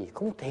biết là cái gì,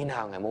 không thể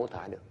nào Ngài mô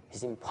tả được.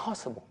 It's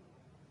impossible.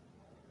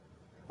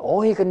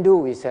 All he can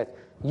do, he said,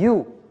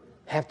 you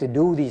have to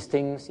do these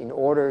things in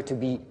order to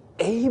be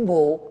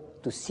able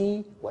to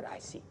see what I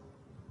see.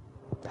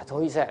 That's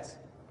all he says.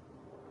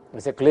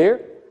 Is it clear?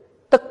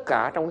 Tất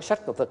cả trong cái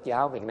sách của Phật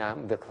giáo Việt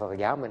Nam, Phật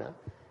giáo mình đó,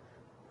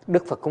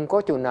 Đức Phật không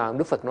có chỗ nào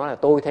Đức Phật nói là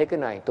tôi thấy cái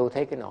này, tôi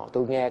thấy cái nọ,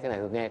 tôi nghe cái này,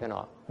 tôi nghe cái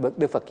nọ.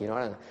 Đức Phật chỉ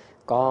nói là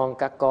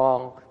các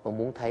con mà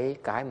muốn thấy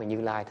cái mà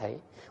Như Lai thấy,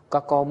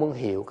 các con muốn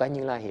hiểu cái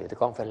Như Lai hiểu thì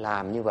con phải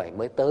làm như vậy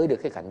mới tới được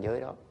cái cảnh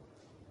giới đó.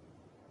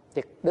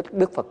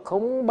 Đức Phật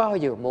không bao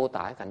giờ mô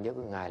tả cảnh giới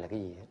của Ngài là cái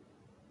gì hết.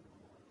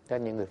 Cho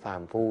những người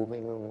phàm phu,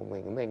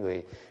 mấy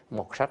người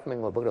mọt sách, mấy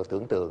người bắt đầu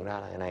tưởng tượng ra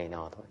là cái này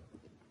nọ thôi.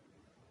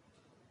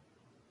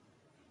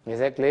 Is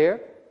that clear?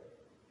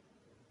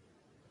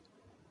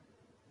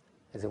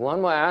 There's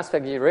one more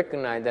aspect you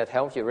recognize that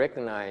helps you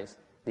recognize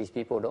these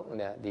people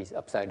these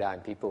upside down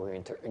people who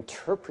are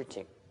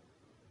interpreting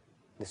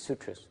the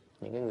sutras.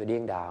 Những cái người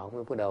điên đạo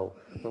mới bắt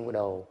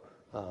đầu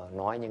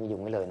nói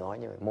dùng cái lời nói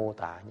như vậy, mô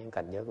tả những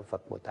cảnh giới của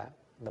Phật Bồ Tát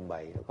tầm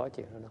bậy, nó có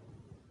chuyện đó đâu.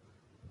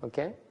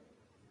 Okay?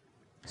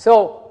 So,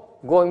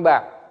 going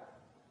back.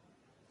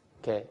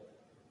 Okay.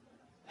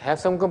 Have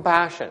some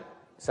compassion.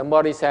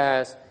 Somebody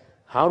says,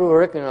 how do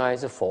I recognize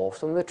the false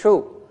from the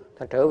true?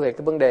 Thật trở về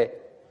cái vấn đề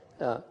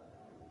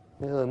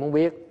những người muốn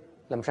biết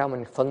làm sao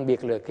mình phân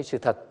biệt được cái sự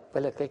thật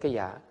với là cái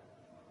giả.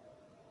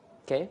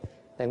 Okay?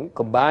 Then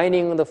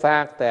combining the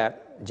fact that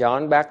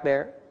John back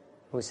there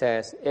who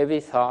says every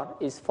thought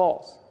is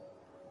false,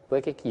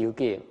 với cái dữ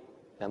kiện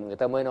là người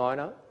ta mới nói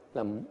đó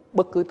là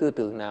bất cứ tư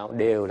tưởng nào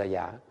đều là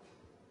giả.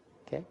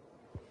 Okay?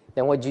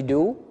 Then what you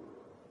do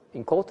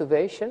in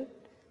cultivation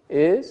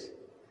is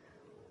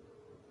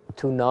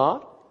to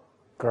not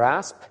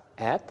grasp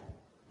at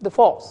the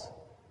false.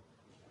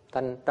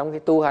 Trong cái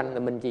tu hành là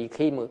mình chỉ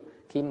khi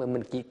mà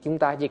chúng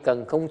ta chỉ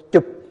cần không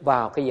chụp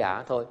vào cái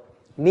giả thôi.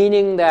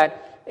 Meaning that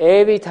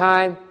every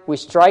time we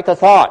strike a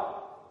thought,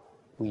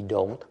 we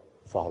don't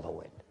follow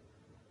it.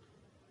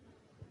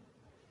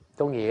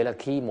 Có nghĩa là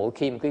mỗi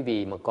khi quý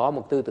vị mà có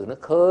một tư tưởng nó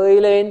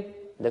khơi lên,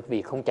 là quý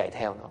vị không chạy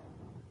theo nó.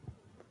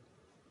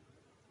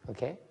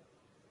 Okay?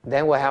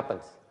 Then what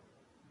happens?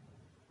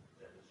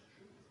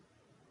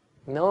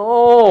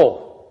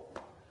 No.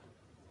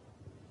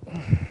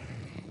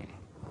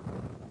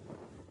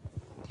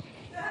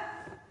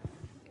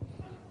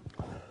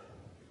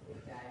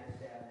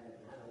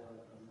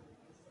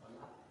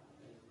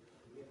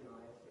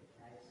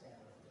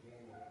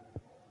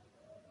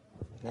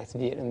 That's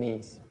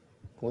Vietnamese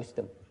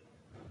wisdom.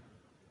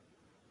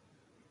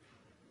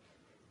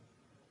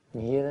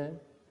 You hear that?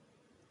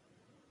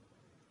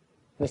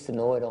 Mr.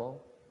 Know-it-all.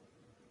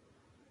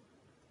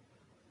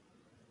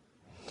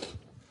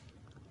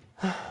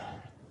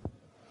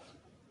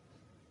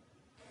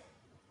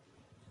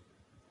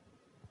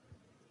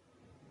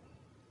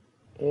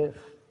 If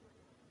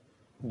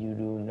you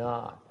do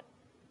not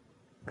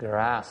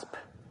grasp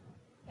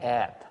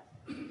at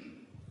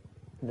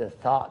the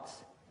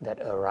thoughts that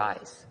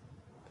arise,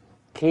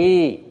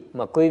 khi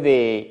mà quý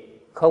vị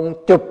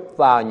không chụp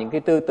vào những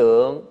cái tư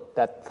tưởng,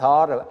 that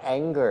thought of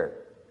anger,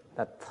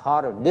 that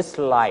thought of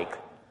dislike,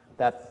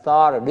 that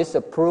thought of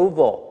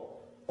disapproval,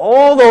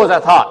 all those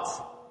are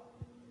thoughts.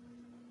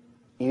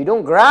 You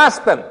don't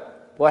grasp them,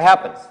 what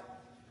happens?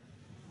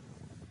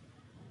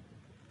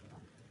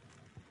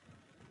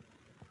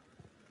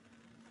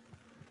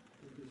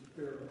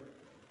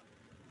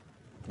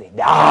 They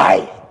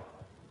die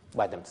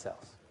by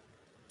themselves.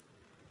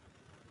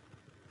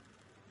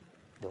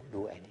 Don't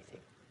do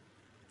anything.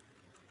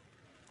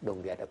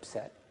 Don't get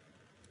upset.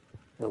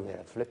 Don't get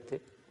afflicted.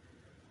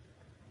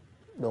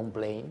 Don't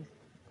blame.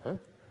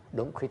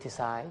 Don't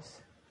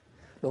criticize.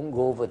 Don't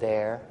go over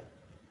there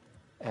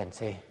and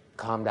say,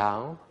 calm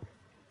down.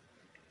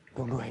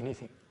 Don't do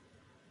anything.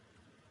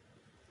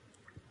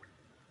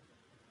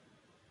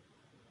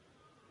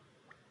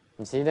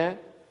 You see that?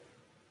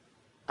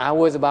 I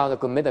was about to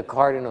commit a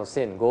cardinal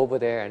sin. Go over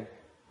there and,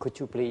 could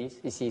you please?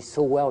 You see,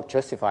 so well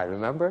justified,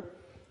 remember?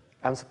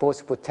 I'm supposed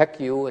to protect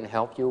you and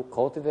help you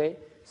cultivate.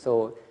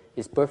 So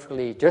it's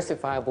perfectly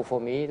justifiable for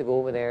me to go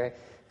over there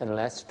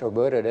unless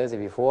Roberta does it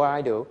before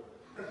I do.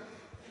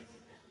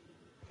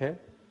 Okay?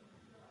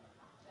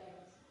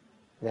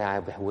 Yeah,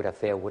 I would have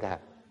failed, would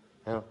have.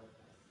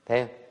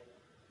 Thấy không?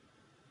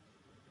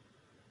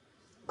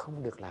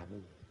 Không được làm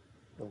gì.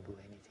 Don't do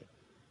anything.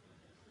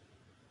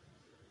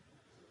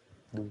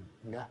 Do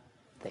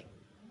nothing.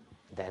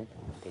 Then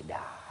they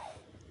die.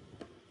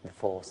 The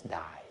force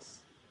dies.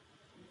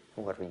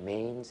 And what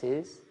remains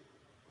is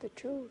the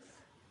truth.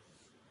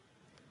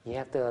 You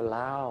have to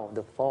allow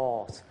the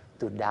false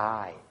to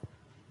die.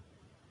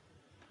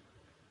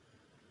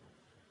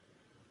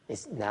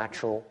 It's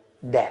natural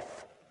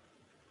death.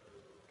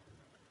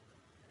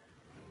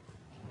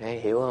 Đấy,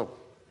 hiểu không?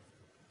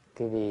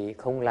 Cái vì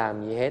không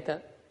làm gì hết á,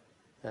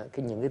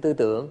 những cái tư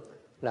tưởng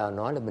là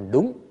nói là mình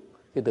đúng,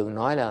 tư tưởng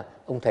nói là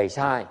ông thầy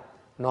sai,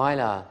 nói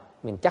là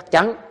mình chắc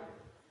chắn.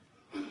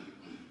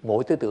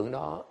 Mỗi tư tưởng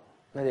đó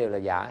nó đều là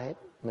giả hết.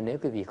 Mà nếu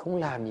cái vị không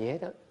làm gì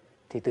hết á,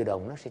 thì tự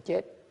động nó sẽ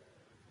chết.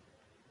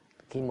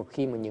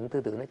 Khi mà những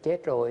tư tưởng nó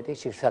chết rồi thì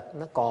sự thật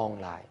nó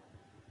còn lại.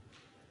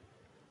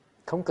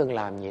 Không cần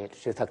làm gì hết,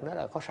 sự thật nó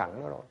đã có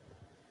sẵn đó rồi.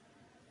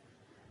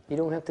 You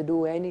don't have to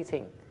do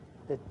anything.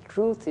 The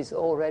truth is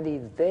already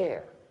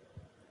there.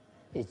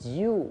 It's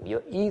you,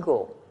 your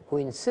ego, who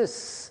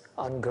insists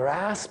on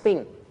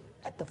grasping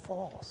at the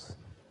false.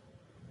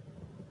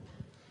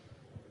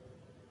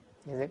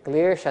 Is it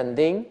clear,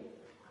 Shanding?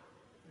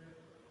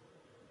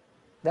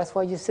 That's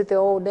why you sit there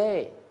all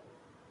day.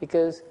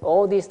 Because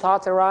all these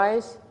thoughts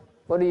arise,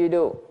 what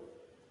do?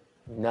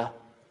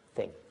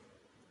 Nothing.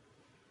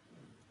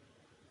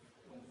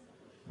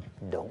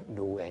 Don't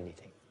do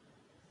anything.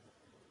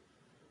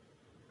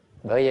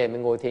 Bởi vậy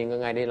mình ngồi thiền cả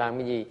ngày để làm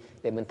cái gì?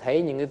 Để mình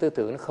thấy những cái tư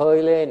tưởng nó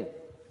khơi lên.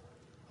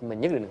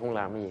 Mình nhất định không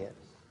làm cái gì hết.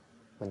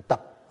 Mình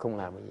tập không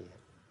làm cái gì hết.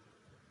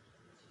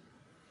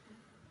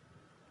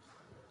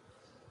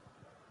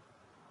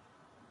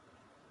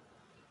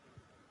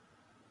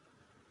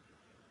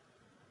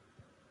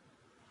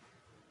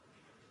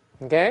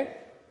 Okay?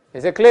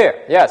 Is it clear?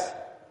 Yes.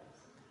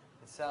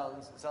 It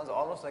sounds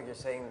almost like you're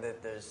saying that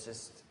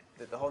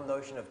that the whole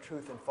notion of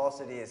truth and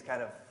falsity is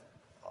kind of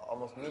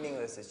almost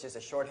meaningless. It's just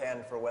a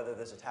shorthand for whether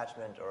there's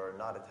attachment or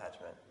not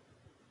attachment.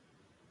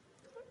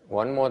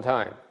 One more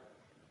time.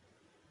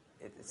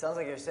 It sounds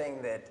like you're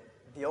saying that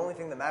the only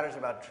thing that matters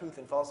about truth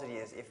and falsity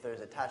is if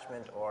there's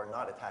attachment or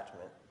not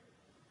attachment.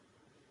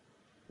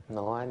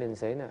 No, I didn't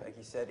say that. Like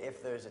you said,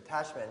 if there's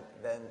attachment,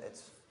 then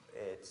it's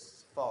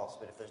false.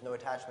 But if there's no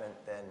attachment,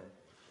 then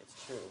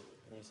it's true.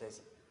 Can you say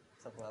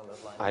something along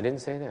those lines? I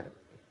didn't say that.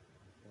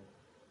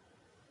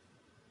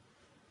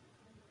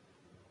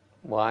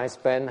 What I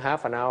spent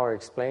half an hour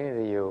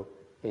explaining to you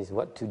is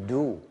what to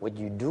do, what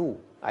you do.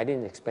 I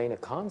didn't explain a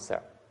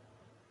concept.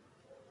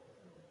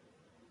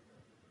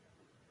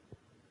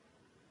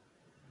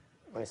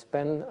 I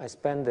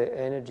spend the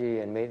energy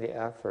and made the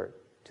effort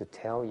to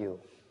tell you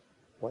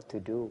what to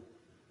do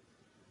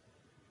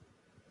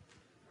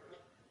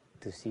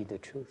to see the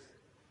truth.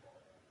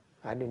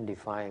 I didn't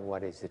define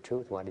what is the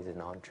truth, what is the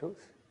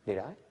non-truth, did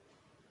I?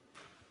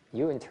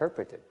 You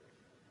interpret it.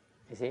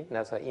 You see,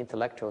 that's what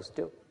intellectuals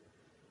do.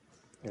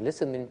 You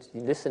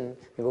listen,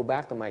 you go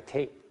back to my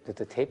tape, to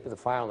the tape of the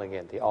file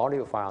again, the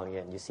audio file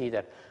again. You see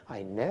that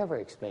I never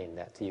explain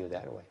that to you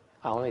that way.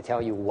 I only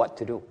tell you what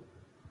to do.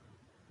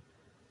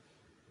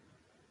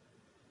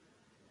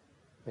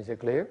 Is it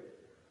clear?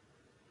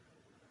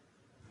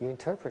 You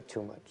interpret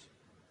too much.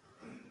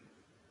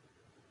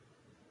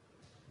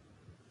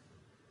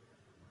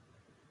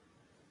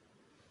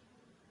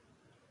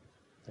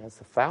 That's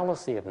the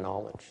fallacy of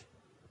knowledge,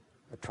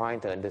 of trying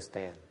to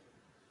understand.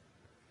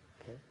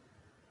 Okay?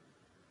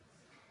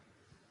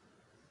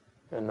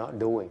 And not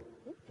doing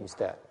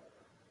instead.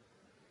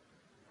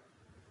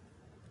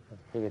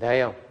 You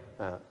thấy không?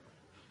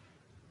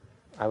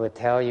 I would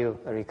tell you,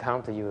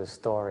 recount to you a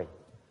story.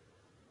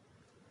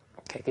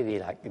 Cái gì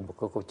lại một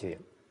câu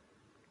chuyện.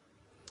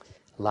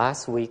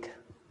 Last week,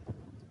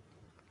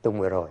 tuần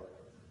vừa rồi,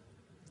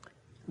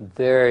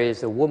 there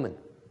is a woman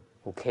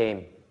who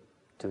came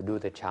to do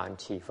the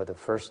Chanchi for the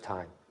first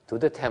time to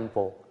the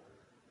temple,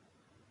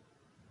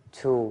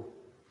 to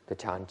the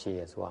Chanchi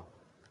as well.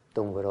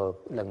 Tuần vừa rồi,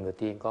 lần đầu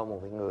tiên có một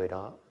cái người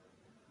đó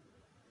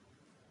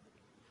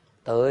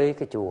tới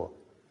cái chùa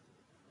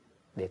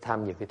để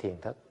tham dự cái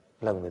thiền thất,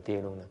 lần đầu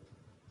tiên luôn nè.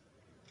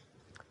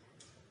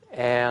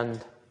 And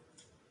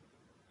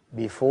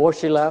before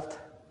she left,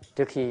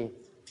 trước khi,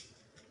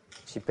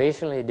 she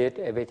patiently did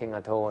everything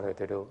I told her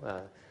to do.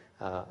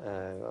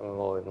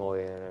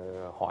 Ngồi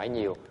hỏi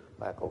nhiều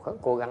và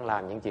cố gắng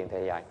làm những chuyện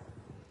thầy dạy.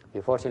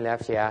 Before she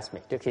left, she asked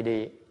me. Trước khi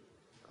đi,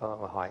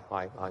 hỏi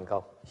một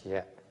câu. She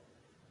said,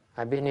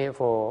 I've been here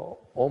for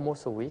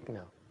almost a week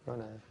now. Nói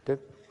là trước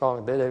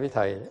con tới đây với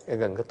thầy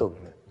gần cái tuần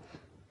rồi.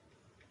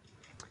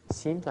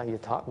 Seems like you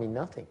taught me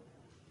nothing.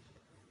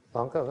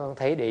 Con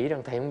thấy để ý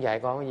rằng thầy không dạy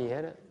con cái gì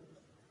hết á.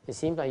 It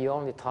seems like you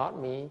only taught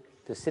me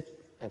to sit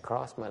and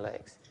cross my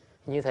legs.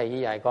 Như thầy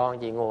chỉ dạy con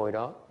chỉ ngồi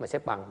đó mà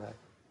xếp bằng thôi.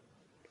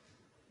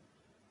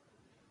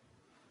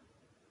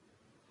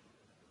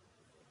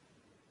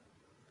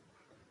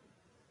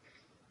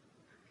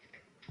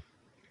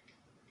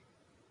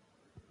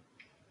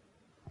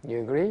 You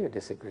agree or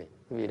disagree?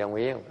 Vì đồng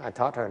ý không? I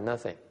taught her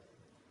nothing.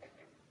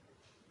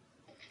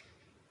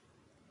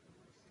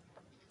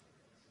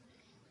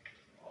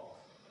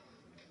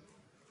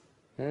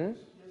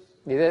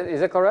 Is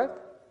that correct?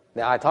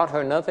 That I taught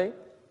her nothing?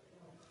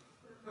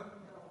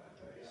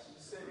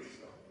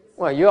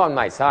 Well, you're on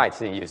my side,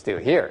 so you're still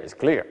here, it's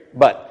clear.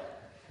 But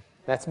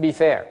let's be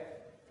fair.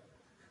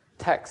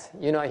 text.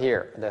 You're not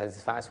here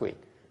this past week.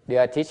 Did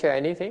I teach her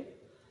anything?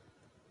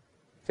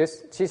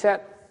 She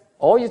said,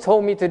 all you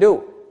told me to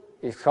do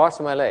is cross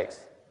my legs.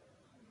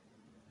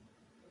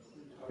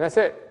 That's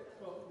it.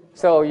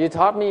 So you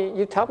taught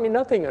me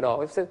nothing at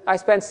all. I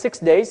spent 6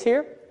 days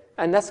here,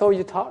 and that's all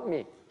you taught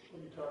me.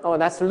 Oh,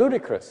 that's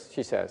ludicrous,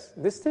 she says.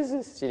 This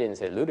is, she didn't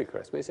say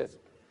ludicrous, but she says,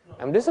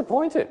 I'm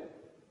disappointed.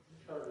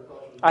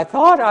 I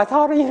thought,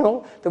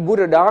 the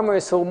Buddha Dharma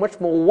is so much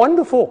more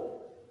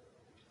wonderful.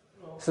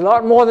 It's a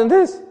lot more than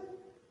this.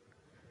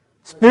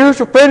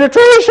 Spiritual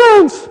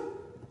penetrations!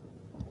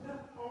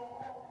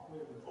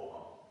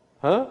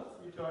 Huh?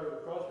 You taught her to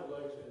cross her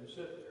legs and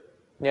sit there.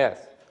 Yes.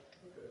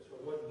 Okay, so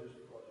it wasn't just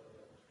cross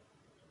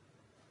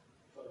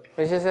her legs.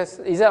 And she says,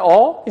 is that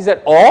all? Is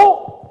that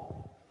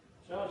all?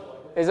 Sounds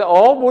like it. Is it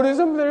all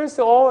Buddhism there is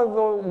to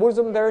all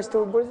Buddhism there is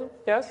to Buddhism?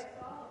 Yes? It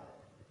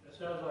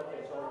sounds like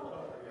that's all you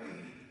taught her. Yeah.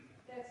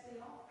 That's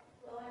the all.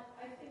 Well,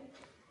 I think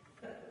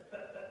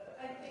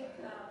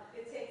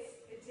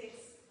it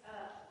takes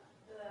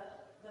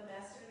the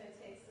master and it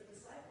takes the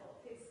disciple.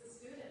 It takes the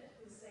student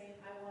who's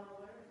saying, I want to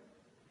learn,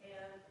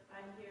 and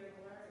I'm here to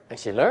learn. And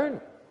she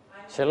learned.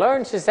 She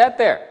learned. She sat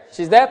there.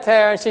 She sat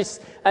there, and she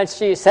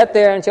sat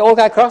there, and she,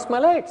 okay, I crossed my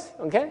legs.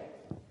 Okay,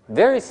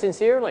 very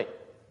sincerely.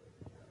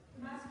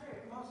 Master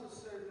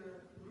said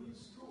read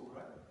school,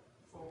 right?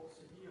 Folks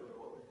here,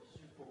 or she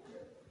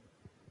forget.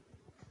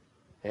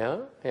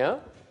 Yeah.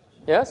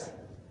 Yes.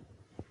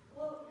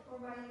 Well,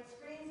 from my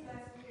experience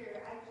last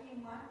year, I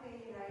came one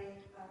day and I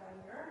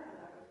learned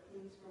a lot of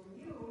things from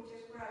you,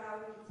 just for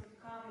allowing me to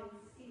come and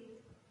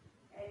sit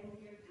and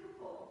hear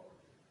people.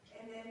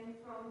 And then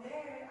from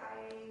there,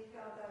 I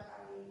felt that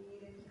I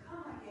needed to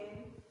come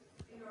again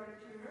in order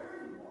to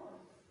learn more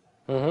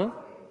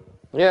about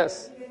it.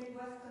 Yes. Even it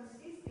was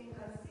consistent,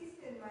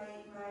 my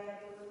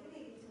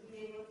availability to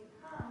be able to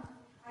come,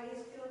 I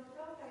still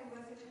felt that it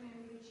was such an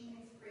enriching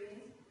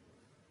experience.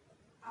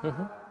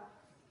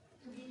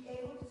 To be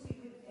able to sit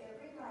with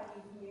everybody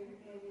here,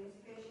 and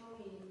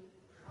especially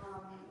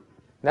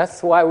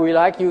That's why we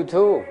like you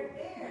too.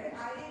 there.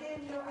 I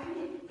didn't know. I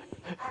mean,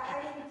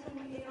 for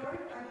me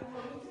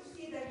to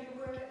see that you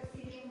were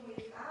sitting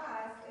with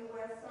us, it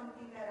was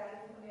something that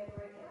I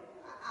never.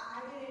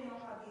 I didn't know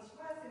how this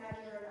was, and I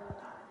learned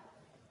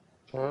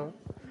a lot.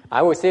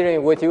 I was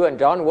sitting with you, and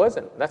John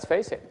wasn't. Let's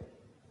face it.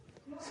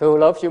 So who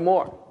loves you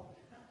more?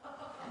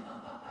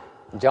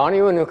 John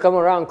even will come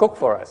around and cook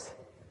for us.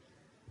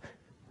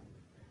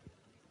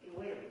 Wait a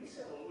minute, you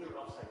said when we were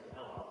upside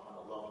down on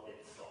the love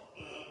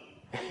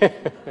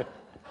itself.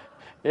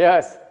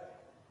 Yes.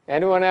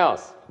 Anyone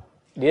else?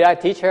 Did I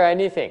teach her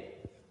anything?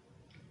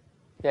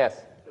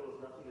 Yes. There was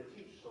nothing to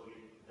teach, so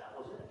that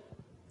was it.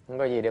 Không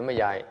có gì để mà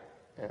dạy.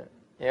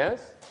 Yes.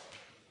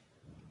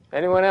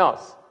 Anyone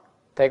else?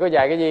 Thầy có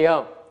dạy cái gì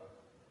không?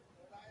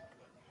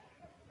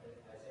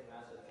 I say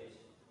Master teach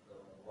the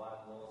one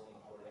most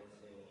important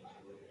thing in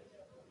Buddhism.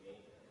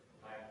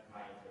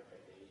 My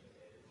interpretation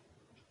is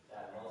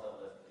that most of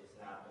us is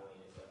not doing,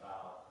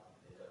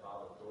 it's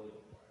about the doing.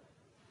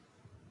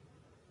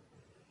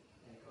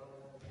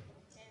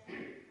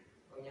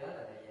 Con nhớ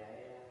là thầy dạy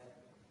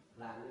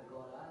làm như cô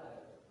đó là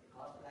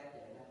có slide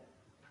vậy đó.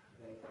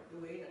 Rồi chú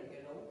ý lên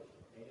cái đúng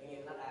thì tự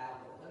nhiên nó đa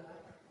một hết đó.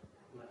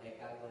 Mà thầy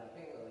cần là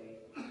cái người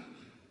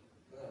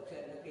học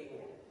sinh nó kiên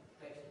nhẫn.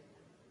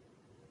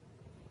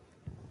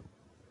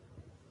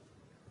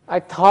 I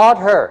taught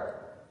her,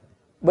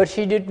 but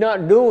she did not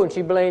do and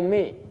she blamed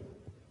me.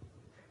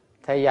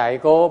 Thầy dạy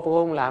cô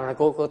không làm là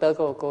cô tới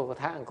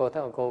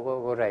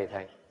cô rầy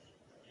thầy.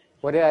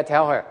 What did I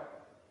tell her?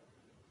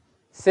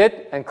 Sit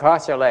and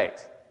cross your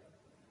legs.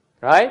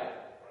 Right?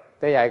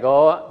 Thầy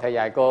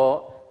dạy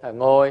cô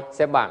ngồi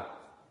xếp bằng.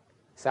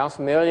 Sounds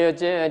familiar,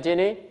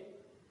 Ginny?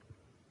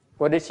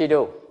 What did she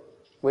do?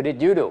 What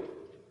did you do?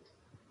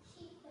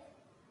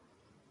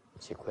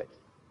 She quit.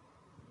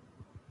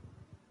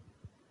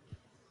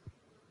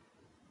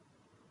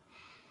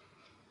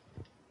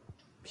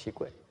 She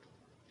quit.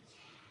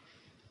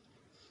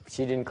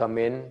 She didn't come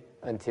in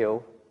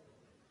until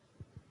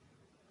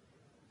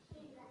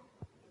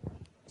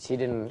she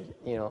didn't,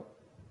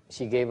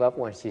 she gave up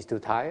when she's too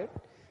tired.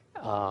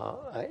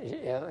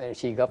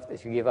 She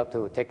gave up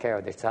to take care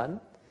of the son.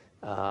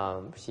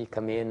 She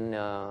come in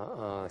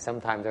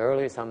sometimes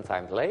early,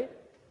 sometimes late.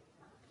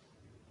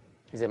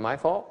 Is it my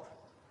fault?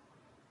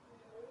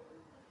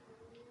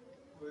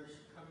 Will she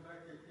come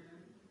back again?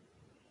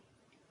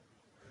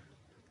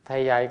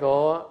 Thầy dạy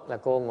cô là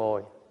cô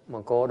ngồi, mà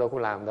cô đâu có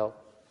làm đâu.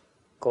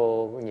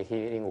 Cô nhiều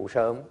khi đi ngủ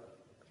sớm,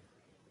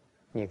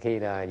 nhiều khi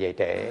là dậy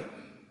trễ,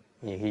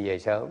 nhiều khi dậy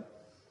sớm,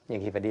 nhiều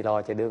khi phải đi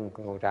lo cho đứa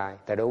con trai.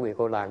 Thầy đâu bị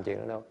cô làm chuyện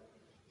đó đâu.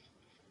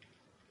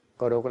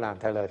 Cô đâu có làm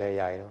theo lời thầy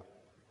dạy đâu.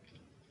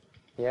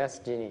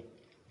 Yes, Ginny.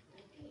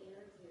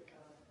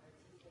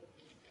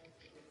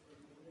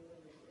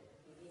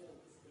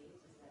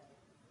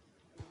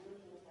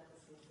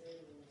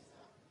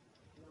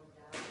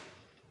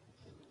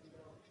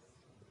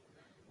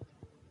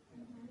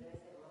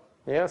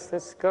 Yes,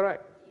 that's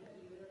correct.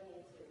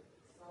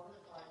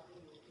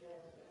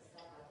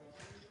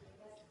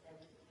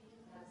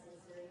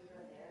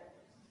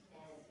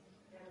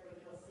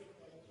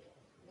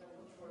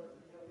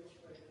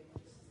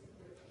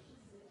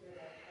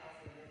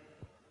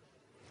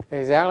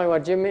 Exactly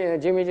what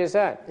Jimmy just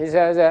said. He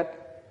says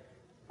that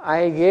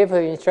I gave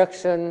her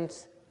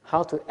instructions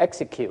how to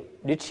execute.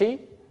 Did she?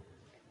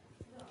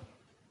 No.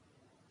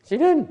 She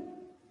didn't.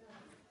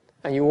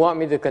 And you want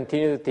me to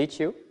continue to teach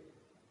you?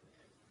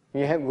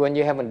 When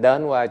you haven't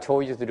done what I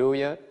told you to do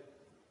yet?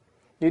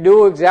 You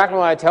do exactly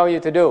what I tell you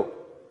to do.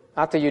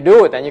 After you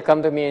do it, then you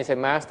come to me and say,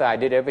 Master, I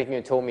did everything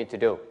you told me to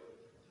do.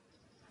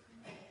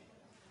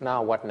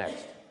 Now what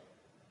next?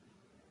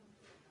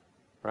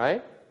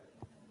 Right?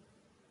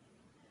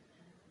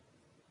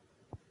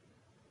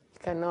 You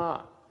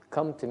cannot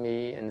come to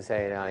me and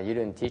say, no, you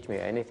didn't teach me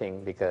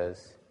anything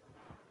because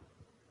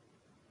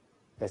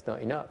that's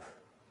not enough.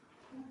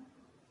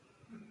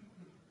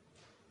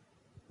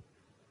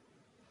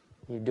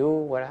 You do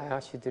what I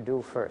asked you to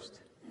do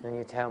first, then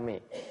you tell me.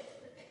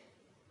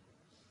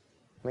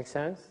 Make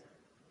sense?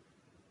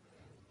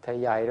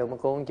 Thầy dạy rồi mà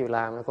cô không chịu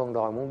làm, con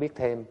đòi muốn biết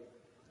thêm.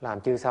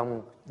 Làm chưa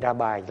xong ra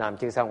bài, làm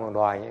chưa xong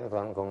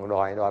còn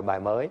đòi bài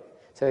mới.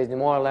 So it's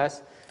more or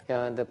less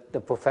the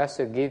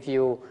professor gives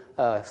you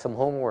some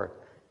homework.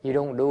 You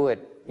don't do it.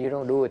 You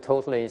don't do it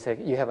totally. You say,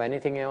 you have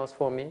anything else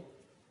for me?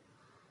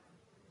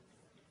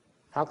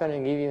 How can I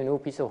give you a new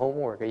piece of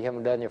homework if you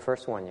haven't done your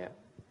first one yet?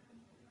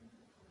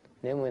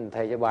 Nếu mình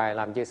thầy cho bài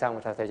làm chưa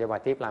xong, sao thầy cho bài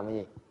tiếp làm cái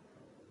gì?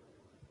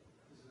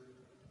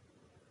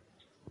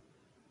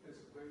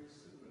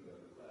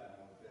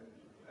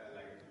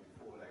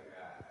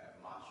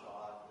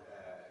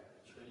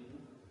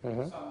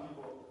 Mm-hmm. Some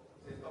people,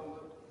 they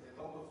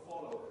don't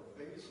follow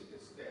the basic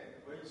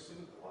step, very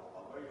simple one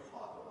or very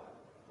hard one.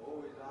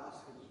 Always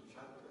ask you to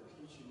try to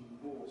teach you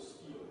more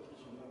skill.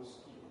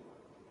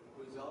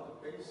 Without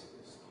the basic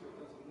skill,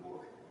 it doesn't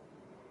work.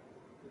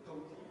 They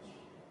don't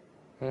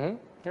teach. Mm-hmm.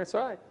 That's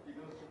right.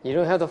 You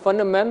don't have the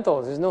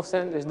fundamentals. There's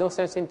no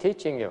sense in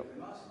teaching you.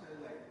 They must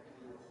like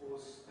the whole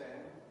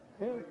stand,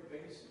 very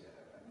basic.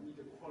 Need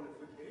the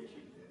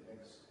qualification.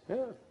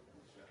 Yeah.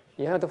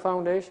 You have the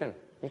foundation.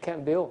 You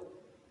can't build.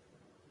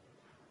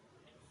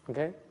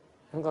 Okay?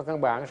 Không có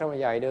căn bản sao mà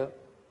dạy được?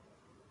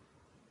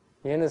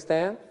 You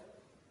understand?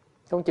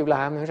 Không chịu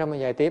làm sao mà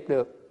dạy tiếp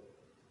được?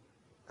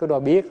 Cứ đòi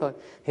biết thôi.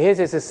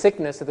 Here's the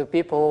sickness of the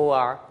people who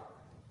are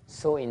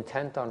so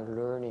intent on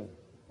learning,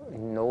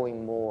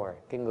 knowing more.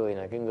 Cái người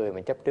này, cái người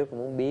mà chấp trước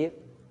muốn biết.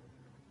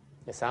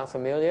 It sounds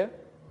familiar?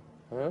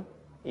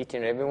 Each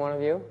and every one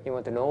of you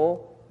want to know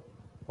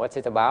what's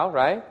it about,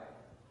 right?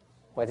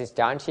 What is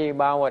Chanchi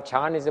about? What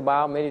Chan is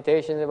about?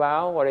 Meditation is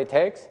about? What it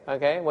takes?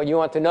 Okay? What you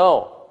want to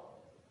know?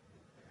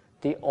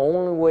 The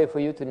only way for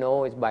you to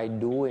know is by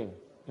doing,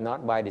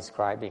 not by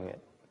describing it.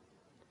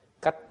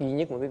 Cách duy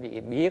nhất mà quý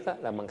vị biết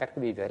là bằng cách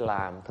quý vị phải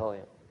làm thôi.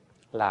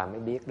 Làm mới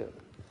biết được.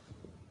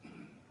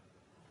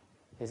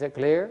 Is that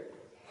clear?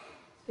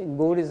 In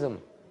Buddhism,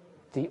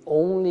 the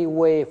only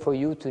way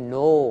for you to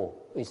know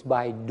is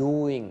by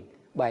doing,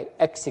 by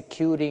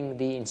executing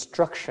the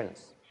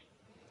instructions.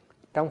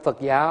 Trong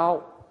Phật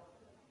giáo,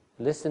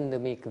 listen to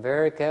me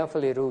very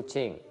carefully,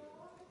 Ruching.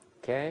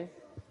 Okay?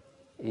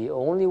 The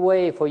only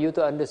way for you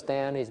to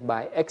understand is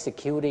by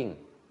executing.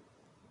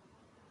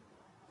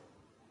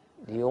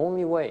 The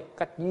only way,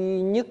 cách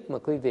duy nhất mà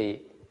quý vị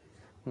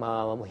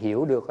mà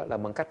hiểu được là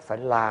bằng cách phải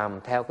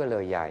làm theo cái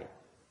lời dạy.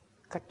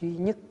 Cách duy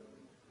nhất.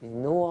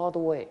 No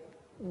other way.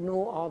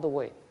 No other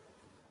way.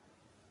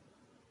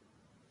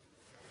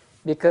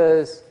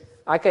 Because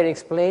I can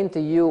explain to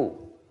you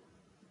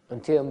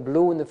until I'm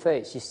blue in the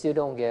face, you still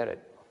don't get it.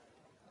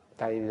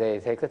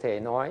 Thầy có thể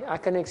nói, I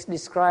can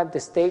describe the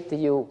state to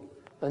you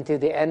until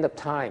the end of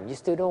time, you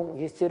still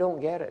don't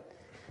get it.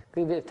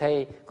 Quý vị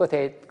thầy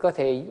có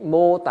thể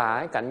mô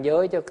tả cảnh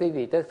giới cho quý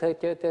vị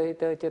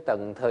tới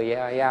tận thời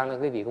gian là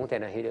quý vị cũng thể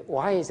nào hiểu được.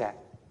 Why is that?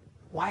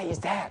 Why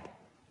is that?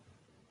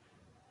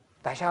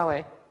 Tại sao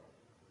vậy?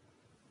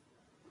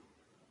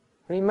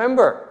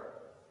 Remember,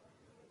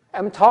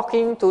 I'm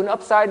talking to an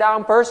upside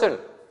down person.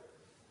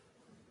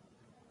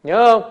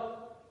 Nhớ không?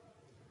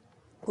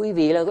 Quý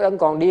vị là đang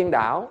còn điên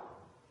đảo.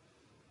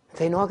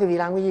 Thầy nói quý vị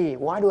làm cái gì?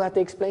 Why do I have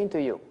to explain to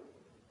you?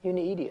 You're an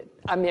idiot.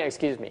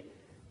 Excuse me.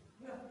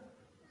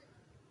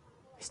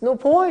 It's no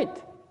point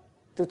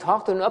to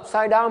talk to an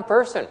upside down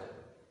person.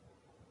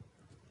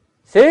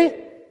 See?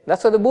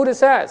 That's what the Buddha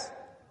says.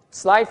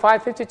 Slide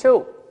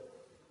 552.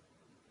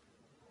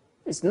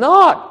 It's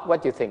not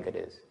what you think it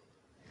is.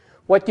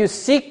 What you're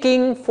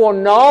seeking for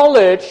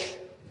knowledge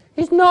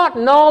is not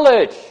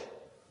knowledge.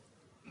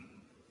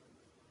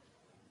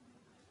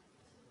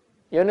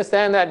 You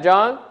understand that,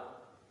 John?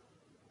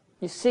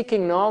 You're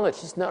seeking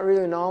knowledge. It's not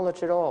really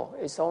knowledge at all.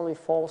 It's only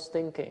false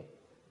thinking.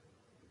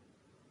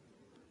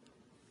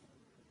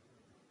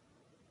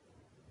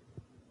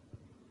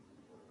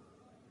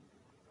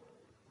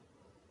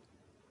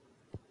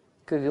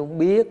 Cứ không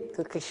biết,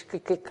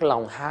 cái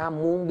lòng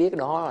ham muốn biết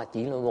đó là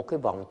chỉ là một cái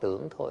vọng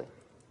tưởng thôi.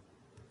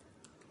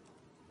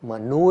 Mà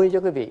nuôi cho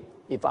quý vị.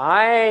 If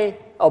I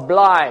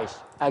oblige,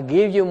 I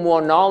give you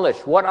more knowledge,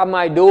 what am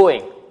I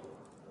doing?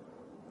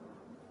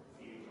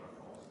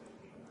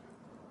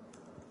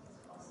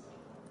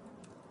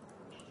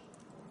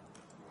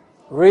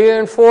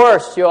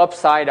 Reinforce your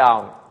upside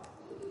down.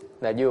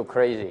 that you're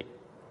crazy.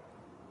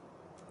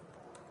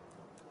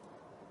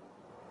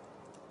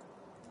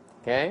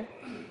 Okay?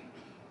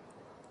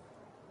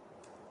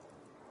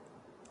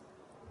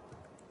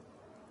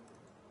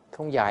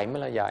 Không dạy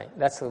mới là dạy.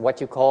 That's what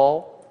you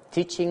call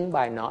teaching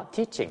by not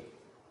teaching.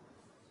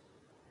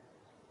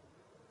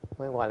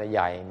 Mới gọi là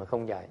dạy mà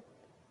không dạy.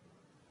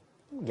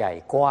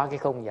 Dạy qua cái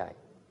không dạy.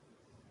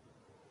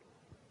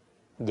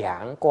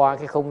 Giảng qua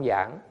cái không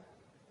giảng.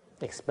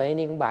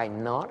 Explaining by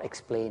not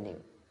explaining.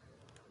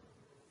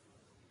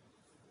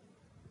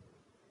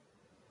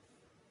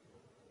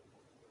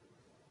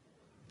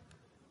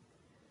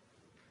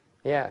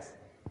 Yes.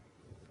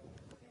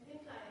 I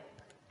think I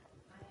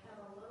have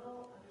a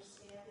little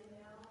understanding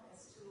now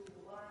as to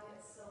why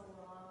it's so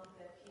wrong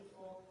that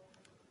people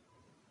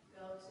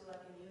go to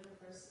like a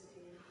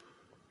university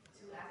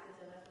to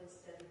academically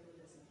study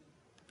Buddhism.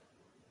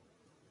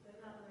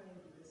 They're not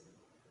learning Buddhism.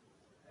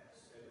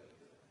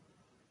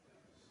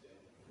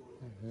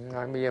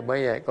 Nói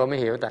bây giờ cô mới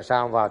hiểu tại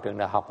sao vào trường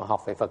đại học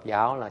học về Phật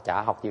giáo là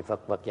chả học gì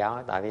Phật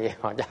giáo, tại vì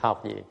họ chả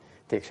học gì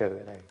thiệt sự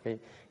này,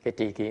 cái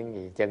tri kiến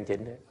gì chân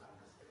chính đấy.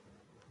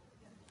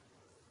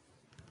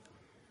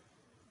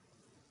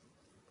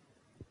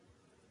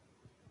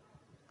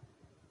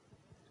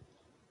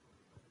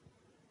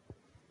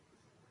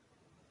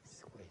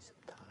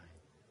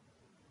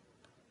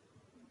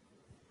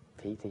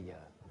 Phí thì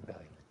giờ đời.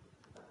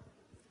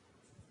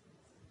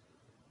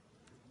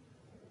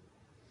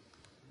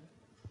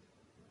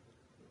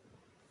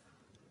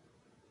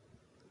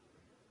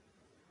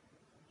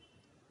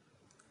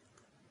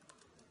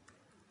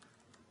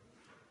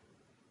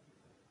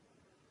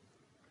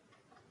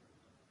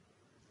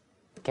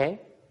 Okay,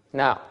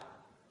 now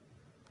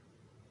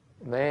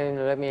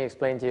let me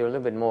explain to you a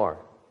little bit more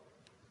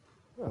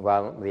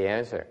about the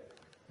answer.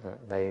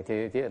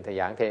 Thầy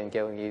giảng thêm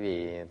cho quý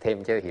vị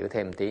thêm cho hiểu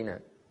thêm tí nữa.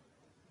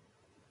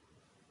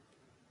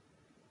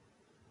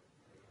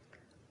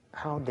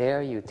 How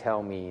dare you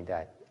tell me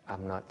that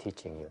I'm not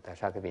teaching you? Tại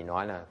sao quý vị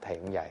nói là thầy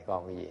không dạy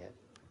con cái gì hết?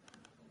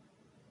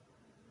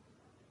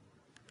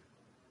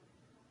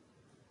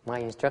 My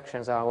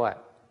instructions are what?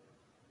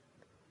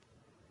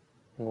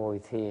 Ngồi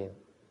thiền.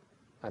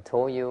 I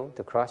told you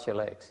to cross your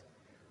legs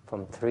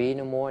from 3 in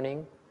the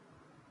morning,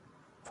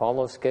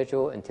 follow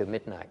schedule until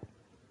midnight.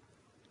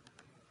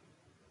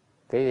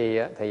 Cái gì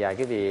á, thầy dạy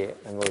cái gì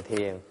ngồi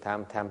thiền,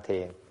 tham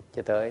thiền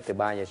cho tới từ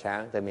 3 giờ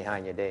sáng tới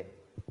 12 giờ đêm.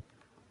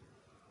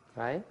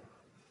 Right?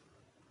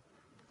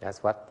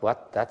 That's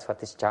what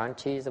this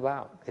chanchi is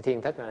about. Cái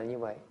thiền thất là như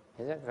vậy.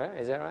 Is that right?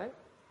 Is that right?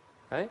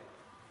 Right?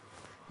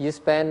 You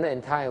spend the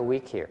entire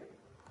week here.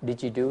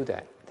 Did you do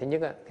that? Thứ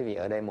nhất á, quý vị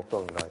ở đây một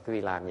tuần rồi, quý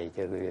vị làm gì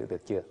chưa? Quý vị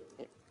được chưa?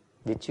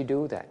 Did you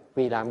do that?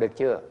 Quý vị làm được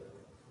chưa?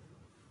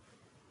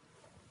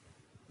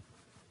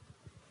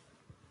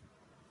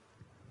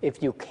 If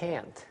you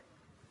can't,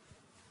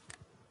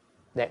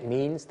 that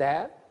means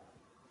that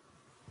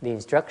the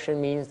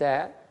instruction means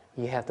that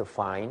you have to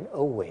find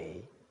a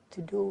way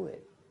to do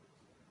it.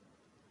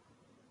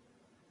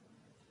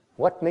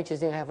 What makes you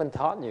think I haven't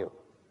taught you?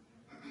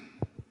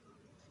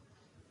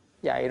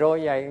 Dạy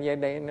rồi, dạy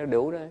đây nó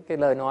đủ đó. Cái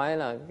lời nói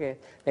là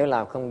nếu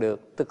làm không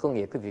được, tức có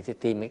nghĩa quý vị phải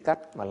tìm cái cách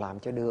mà làm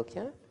cho được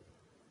chứ.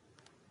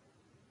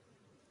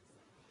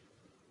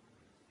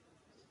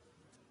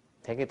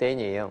 Thấy cái tế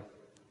nhị không?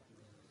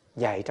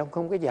 Dạy trong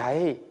không có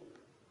dạy.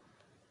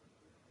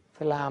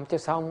 Phải làm cho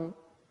xong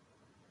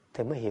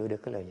thì mới hiểu được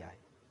cái lời dạy.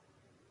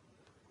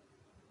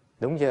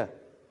 Đúng chưa?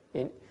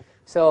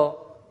 So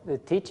the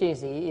teaching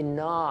is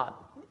not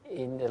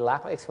in the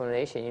lack of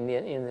explanation,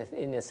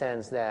 in the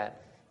sense that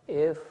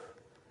if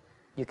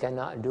you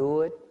cannot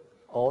do it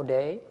all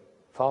day,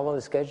 follow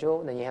the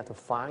schedule, then you have to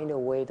find a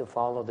way to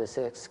follow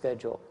the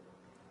schedule.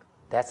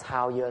 That's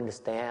how you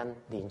understand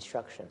the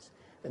instructions.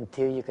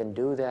 Until you can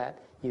do that,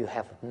 you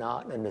have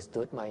not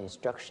understood my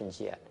instructions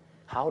yet.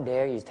 How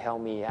dare you tell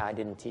me I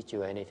didn't teach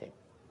you anything?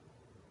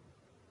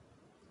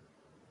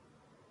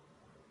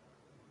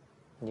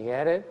 You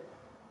get it?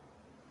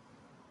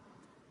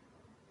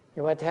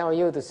 If I tell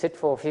you to sit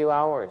for a few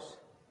hours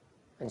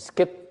and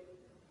skip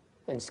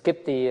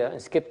the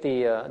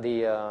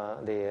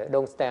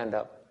don't stand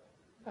up,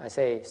 I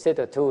say sit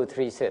or 2 or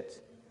 3 sits.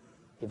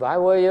 If I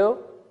were you,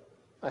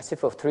 I sit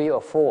for 3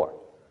 or 4,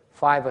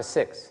 5 or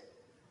 6.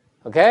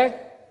 Okay?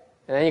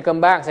 And then you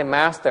come back and say,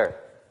 Master,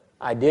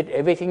 I did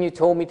everything you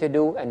told me to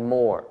do and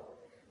more.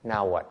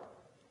 Now what?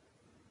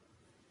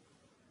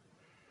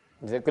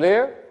 Is it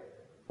clear?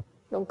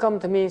 Don't come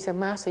to me and say,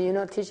 Master, you're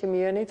not teaching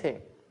me anything.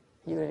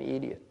 You're an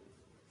idiot.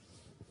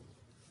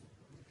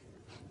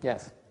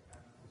 Yes?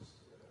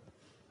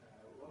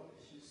 What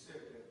she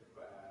said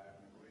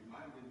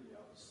reminded me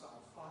of some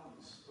funny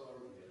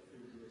story a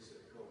few years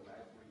ago,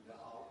 like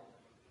without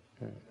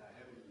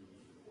having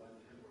one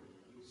temple in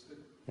Houston.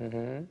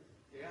 Mm-hmm.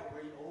 They are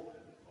very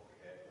open.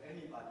 Okay,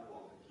 anybody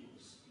want to give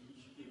a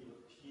speech,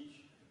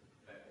 teach,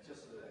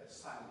 just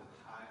assign the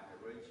time,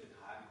 arrange the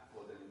time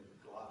for them to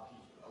go out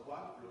teach.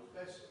 One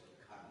professor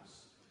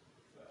comes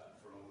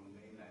from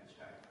mainland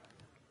China,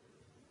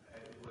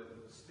 and when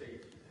the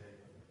stage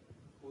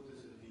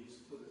Buddhism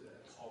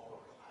talk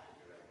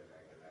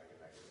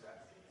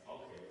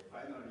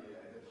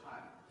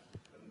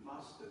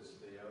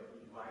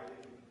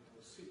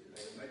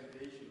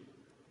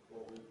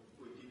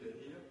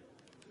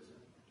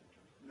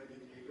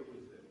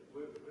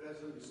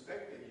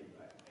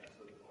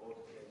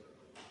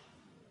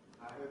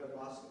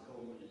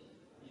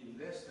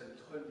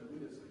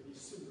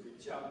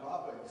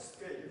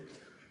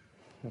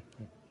That's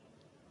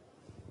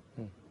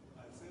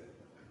it.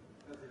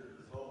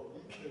 So we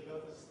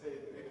cannot stay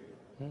there.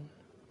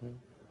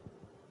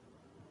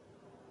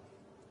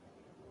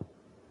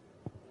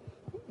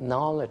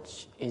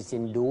 Knowledge is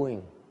in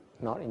doing,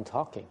 not in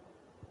talking.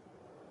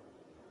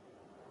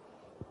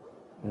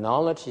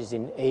 Knowledge is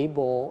in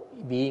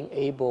being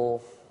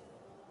able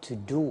to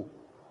do,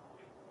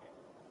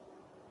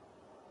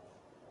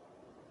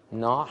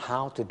 not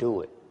how to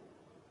do it.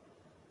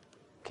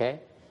 Okay?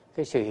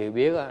 Cái sự hiểu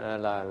biết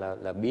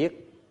là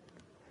biết,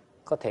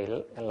 có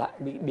thể là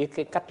biết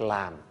cái cách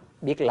làm,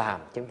 biết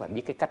làm chứ không phải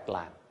biết cái cách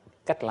làm.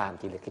 Cách làm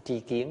chỉ là cái tri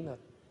kiến thôi.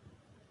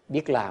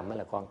 Biết làm mới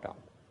là quan trọng.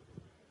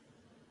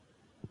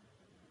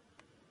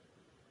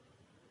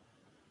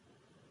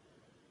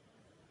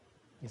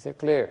 Is it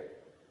clear?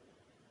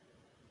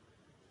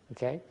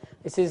 Okay,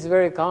 this is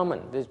very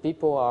common. These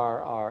people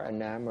are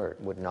enamored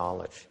with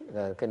knowledge.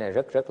 Cái này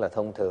rất là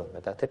thông thường.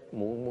 Người ta thích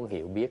muốn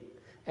hiểu biết.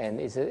 And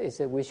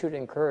we should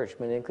encourage.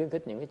 Mình nên khuyến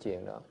khích những cái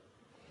chuyện đó.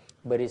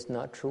 But it's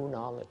not true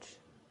knowledge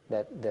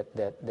that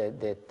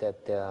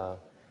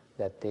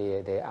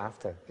they're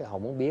after. Họ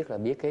muốn biết là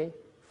biết cái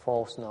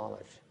false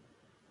knowledge.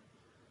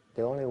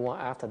 They only want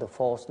after the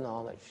false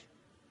knowledge.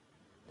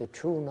 The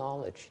true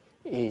knowledge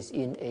is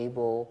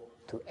able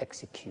to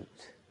execute.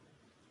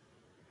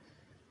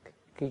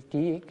 Cái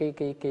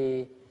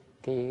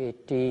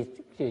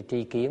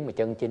tri kiến mà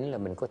chân chính là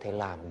mình có thể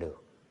làm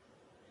được.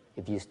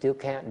 If you still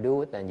can't do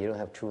it, then you don't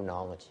have true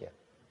knowledge yet.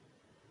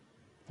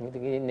 Nếu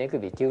quý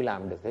vị chưa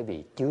làm được, quý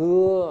vị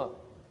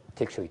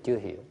thực sự chưa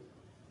hiểu.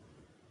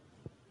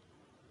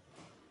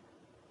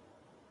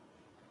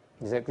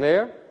 Is that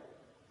clear?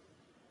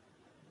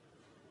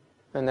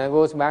 And that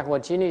goes back to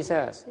what Ginny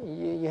says.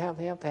 You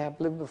have to have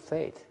live with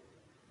faith.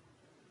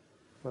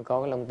 Mình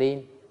có cái lòng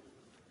tin.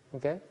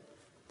 Okay?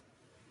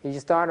 You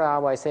start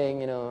out by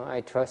saying,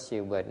 I trust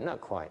you, but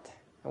not quite.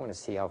 I want to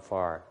see how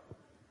far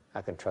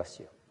I can trust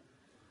you.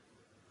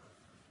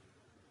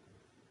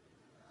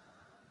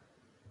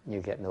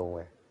 You get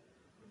nowhere.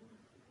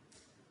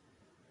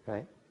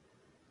 Right?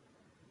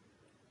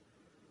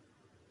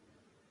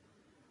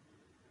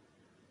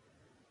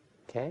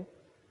 Okay?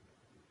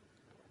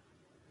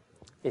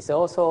 It's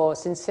also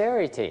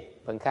sincerity.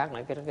 Phần khác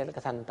là cái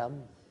thành tâm.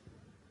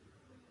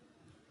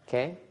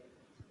 Okay?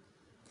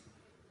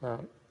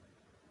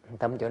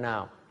 Tâm chỗ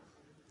nào?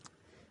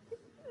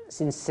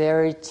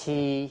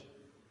 Sincerity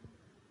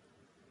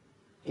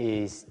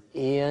is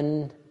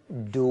in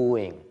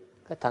doing.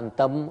 Cái thành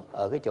tâm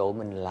ở cái chỗ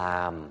mình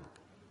làm.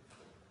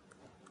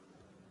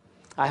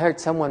 I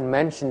heard someone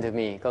mention to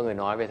me, có người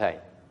nói với thầy.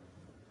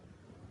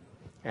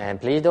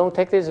 And please don't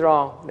take this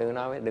wrong.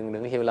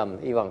 Đừng hiểu lầm.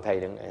 Hy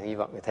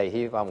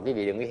vọng quý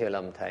vị đừng hiểu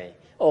lầm thầy.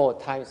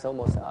 Oh, time's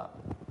almost up.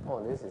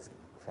 Oh, this is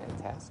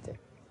fantastic.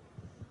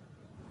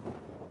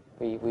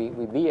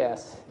 We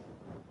BS,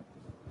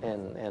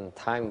 and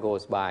time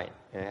goes by.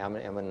 I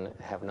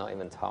have not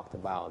even talked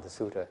about the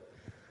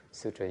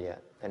sutra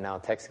yet, and now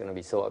Tech's going to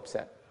be so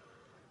upset.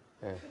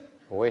 A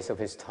waste of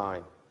his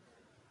time.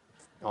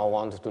 I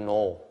wanted to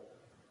know,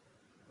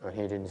 and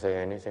he didn't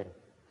say anything.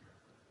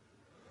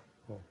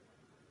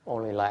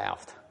 Only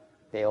laughed.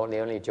 They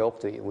only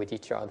joked with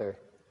each other.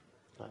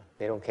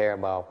 They don't care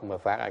about the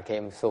fact I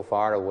came so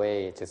far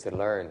away just to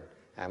learn.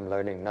 I'm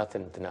learning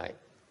nothing tonight.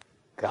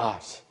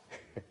 Gosh.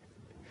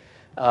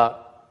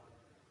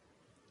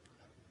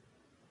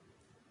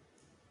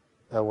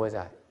 Where was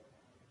I?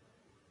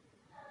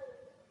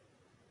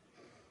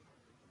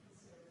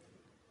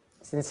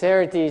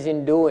 Sincerity is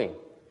in doing.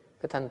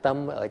 Cái thành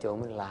tâm ở chỗ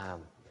mình làm.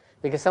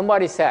 Because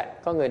somebody said,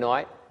 có người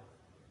nói,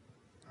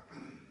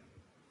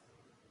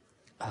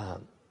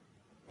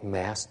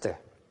 Master,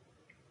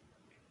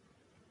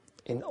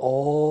 in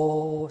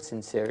all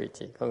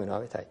sincerity, có người nói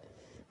với thầy,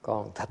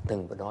 con thật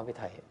tình và nói với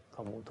thầy,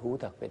 con muốn thú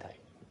thật với thầy.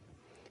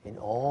 In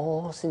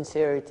all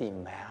sincerity,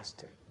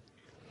 Master,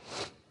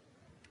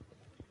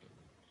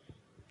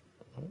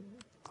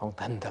 con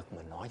thành thật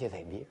mà nói cho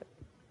thầy biết.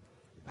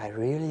 I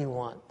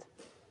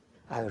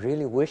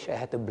really wish I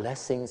had the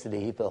blessings to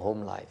live a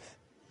home life.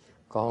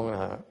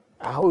 Con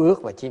áo ước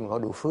và chi mà có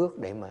đủ phước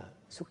để mà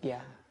xuất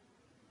gia.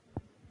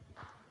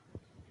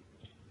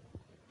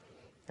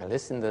 I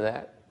listen to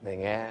that. They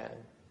nghe,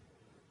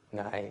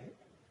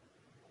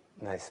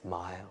 I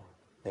smile.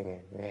 They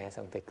nghe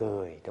xong they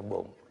cười trong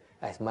bụng.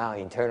 I smile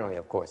internally,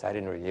 of course. I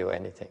didn't reveal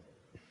anything.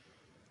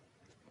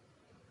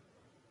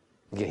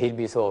 He'd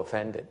be so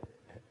offended.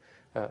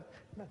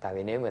 Tại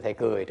vì nếu mà thầy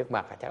cười trước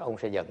mặt chắc ông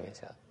sẽ giận hay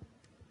sao?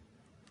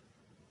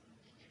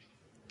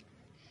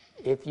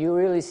 If you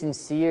really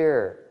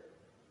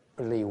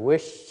sincerely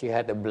wish you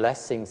had the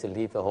blessings to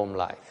live a home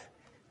life,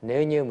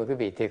 nếu như mà quý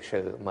vị thiệt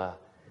sự mà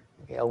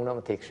cái ông đó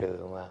mà thiệt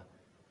sự mà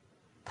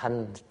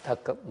thành thật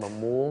mà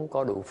muốn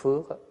có đủ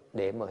phước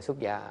để mà xuất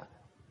gia,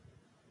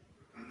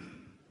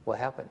 what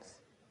happens?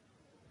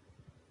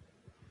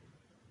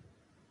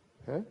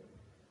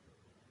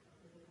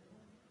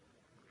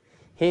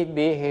 He'd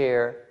be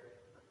here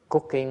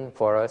cooking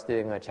for us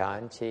during a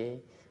chanchi,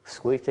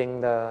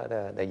 sweeping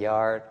the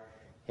yard,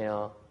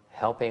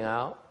 helping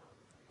out.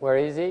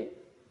 Where is he?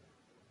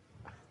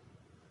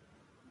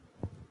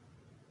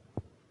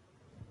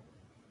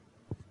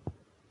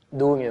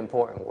 doing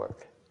important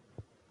work.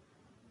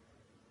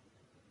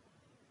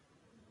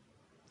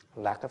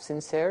 Lack of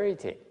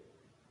sincerity.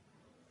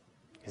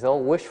 It's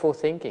all wishful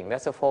thinking.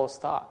 That's a false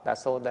thought.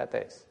 That's all that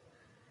is.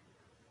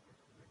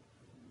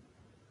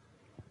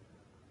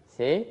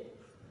 See?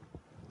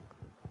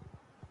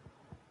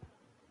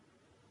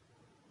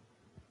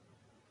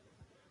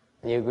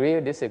 You agree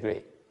or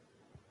disagree?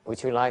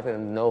 Would you like to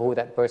know who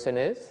that person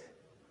is?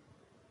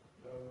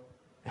 No.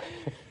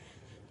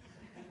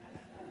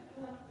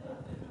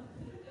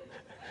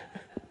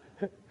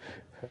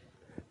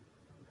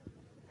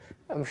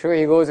 I'm sure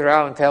he goes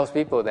around and tells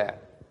people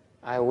that.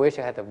 I wish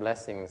I had the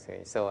blessings.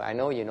 So I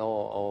know you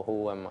know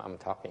who I'm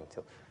talking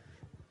to.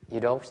 You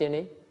don't,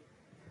 Jenny?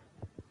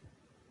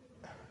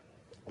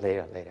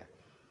 Later.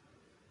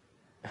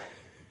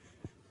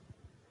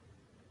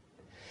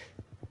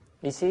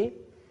 You see,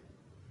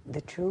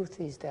 the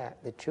truth is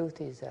that the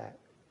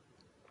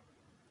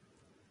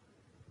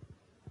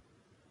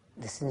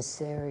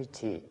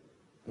sincerity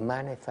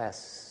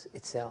manifests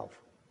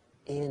itself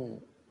in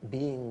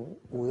being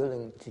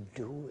willing to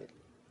do it,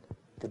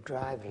 to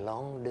drive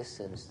long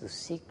distance, to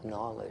seek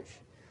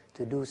knowledge,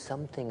 to do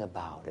something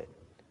about it,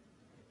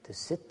 to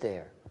sit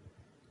there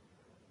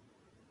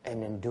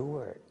and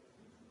endure it.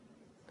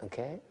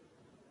 Okay?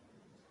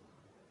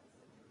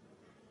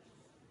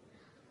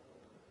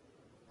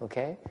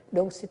 Okay?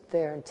 Don't sit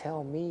there and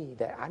tell me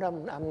that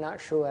I'm not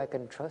sure I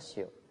can trust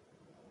you.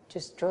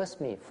 Just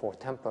trust me for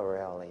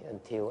temporarily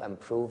until I'm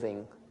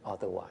proving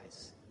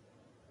otherwise.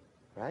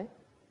 Right?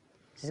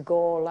 Just go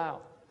all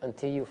out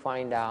until you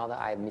find out that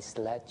I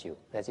misled you.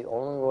 That's the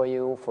only way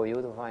for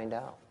you to find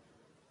out.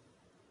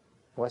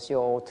 What's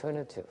your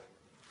alternative?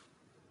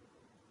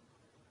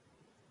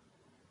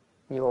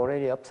 You're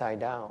already upside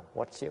down.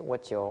 What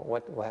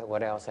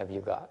else have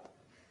you got?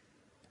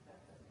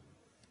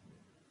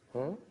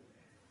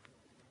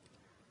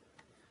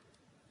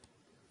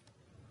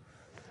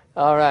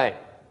 All right.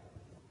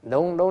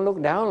 Don't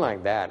look down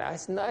like that.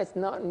 It's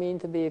not mean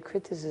to be a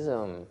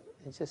criticism.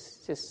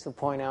 It's just to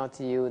point out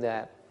to you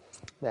that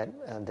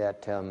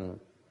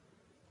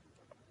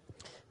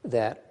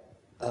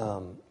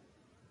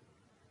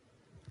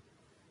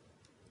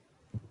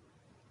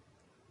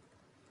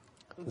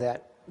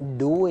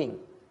doing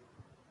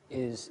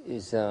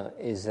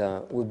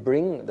will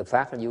bring, the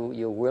fact that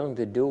you're willing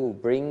to do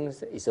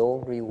brings its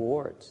own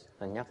rewards.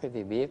 Nhắc cái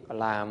việc biết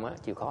làm á,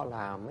 chịu khó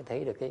làm mới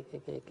thấy được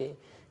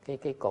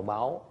cái quả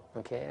báo.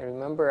 Okay, I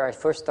remember I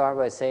first started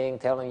by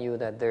telling you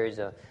that there's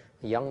a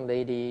young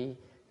lady,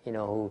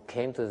 who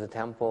came to the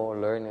temple,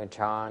 learned a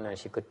chant, and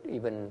she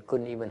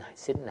couldn't even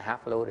sit in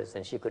half lotus,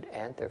 and she could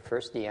enter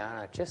first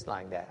dhyana just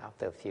like that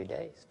after a few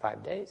days,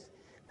 5 days.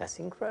 That's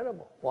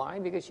incredible. Why?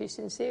 Because she's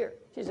sincere.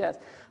 She says,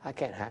 I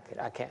can't hack it.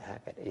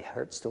 It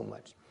hurts too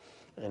much.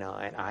 And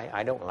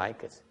I don't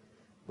like it.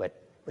 But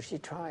she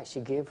tried. She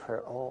gave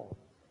her all.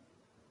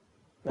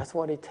 That's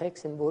what it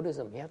takes in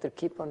Buddhism. You have to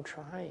keep on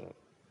trying.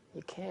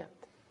 You can't.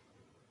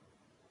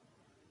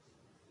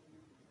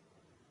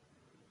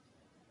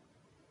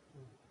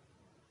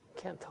 You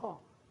can't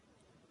talk.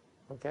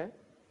 Okay?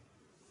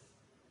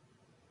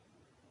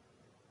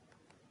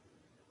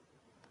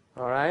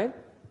 All right?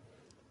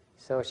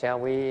 So shall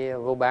we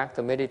go back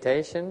to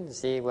meditation to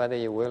see whether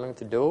you're willing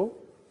to do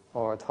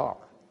or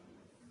talk?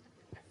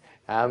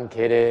 I'm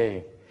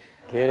kidding.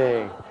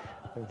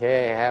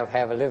 Okay,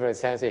 have a little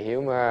sense of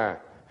humor.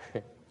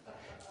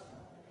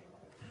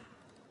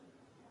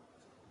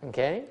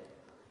 Okay?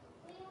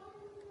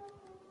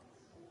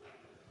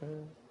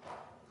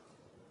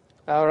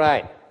 All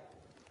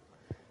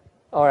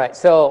right,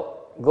 so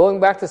going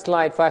back to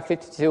slide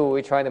 552,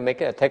 we try to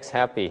make a text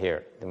happy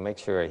here to make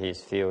sure he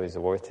feels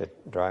worth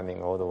it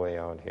driving all the way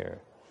out here.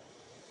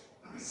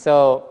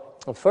 So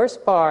the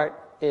first part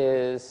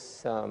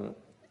is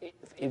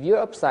if you're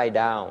upside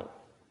down,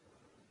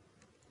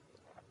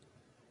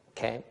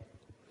 okay,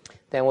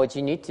 then what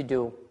you need to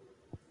do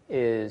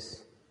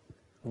is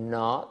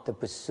not to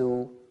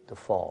pursue the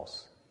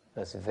false.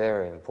 That's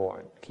very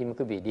important. Khi mà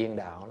quý vị điên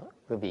đảo đó,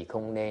 quý vị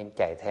không nên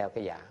chạy theo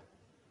cái giả.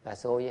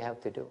 That's all you have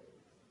to do.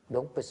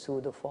 Don't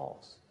pursue the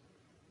false.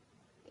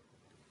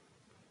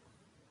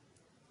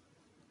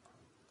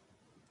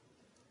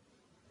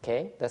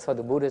 Okay, that's what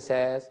the Buddha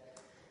says.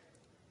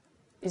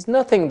 It's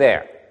nothing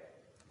there.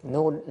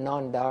 No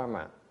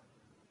non-dharma.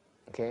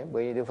 Okay,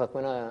 bởi Đức Phật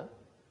mới nói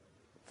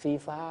phi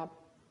pháp.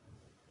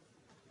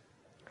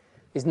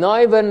 It's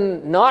not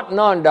even not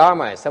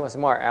non-dharma. Someone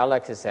smart,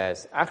 Alex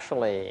says.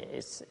 Actually,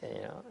 it's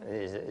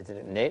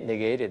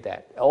negated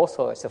that.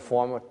 Also, it's a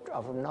form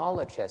of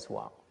knowledge as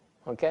well.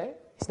 Okay,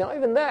 it's not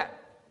even that.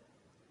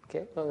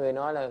 Okay, có người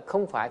nói là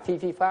không phải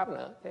phi pháp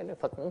nữa. Thế Đức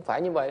Phật cũng không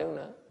phải như vậy đâu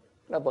nữa.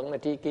 Nó vẫn là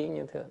tri kiến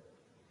như thường.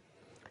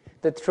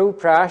 The true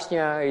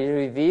prajna is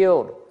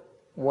revealed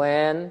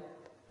when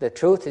the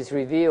truth is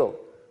revealed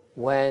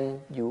when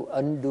you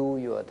undo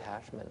your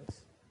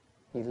attachments.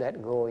 You let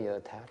go your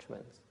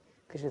attachments.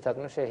 Cái sự thật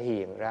nó sẽ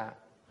hiện ra,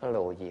 nó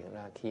lộ diện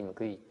ra khi mà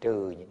quý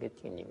trừ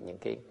những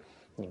cái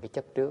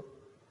chấp trước.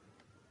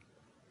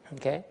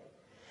 Okay?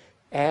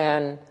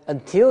 And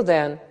until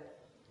then,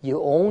 You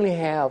only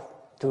have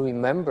to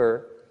remember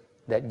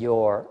that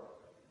your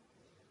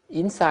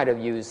inside of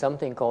you is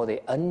something called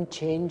the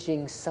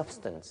unchanging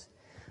substance.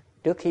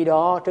 Trước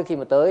khi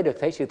mà tới được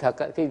thấy sự thật,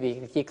 quý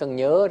vị chỉ cần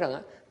nhớ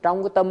rằng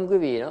trong cái tâm quý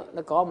vị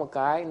nó có một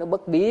cái nó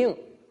bất biến.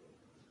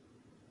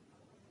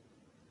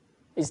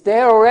 It's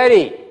there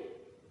already.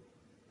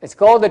 It's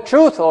called the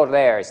truth over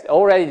there. It's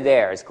already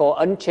there. It's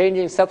called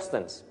unchanging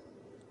substance.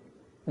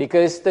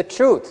 Because the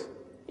truth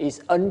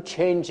is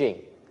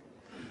unchanging.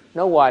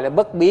 Nó gọi là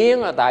bất biến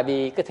là tại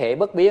vì cái thể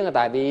bất biến là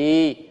tại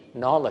vì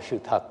nó là sự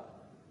thật.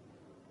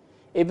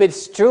 If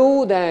it's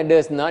true, then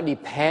it does not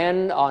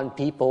depend on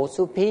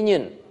people's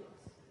opinion.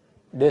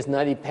 It does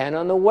not depend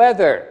on the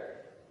weather.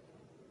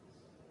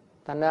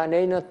 Thành ra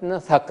nếu nó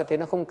thật thì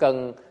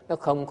nó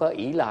không có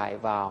ỷ lại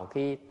vào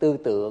cái tư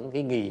tưởng,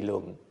 cái nghị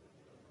luận,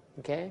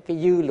 cái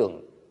dư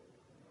luận.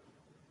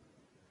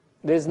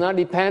 It does not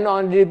depend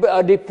on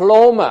a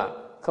diploma.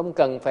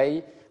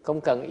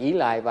 Không cần ỷ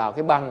lại vào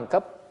cái bằng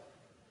cấp.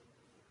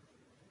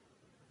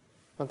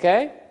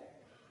 Okay?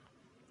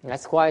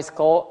 That's why it's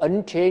called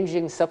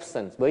unchanging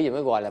substance. Bởi vì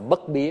mới gọi là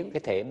bất biến, cái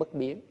thể bất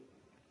biến.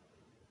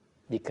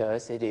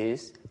 Because it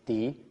is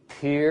the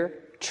pure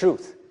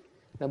truth.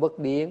 Nó bất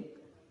biến,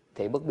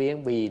 thể bất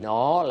biến vì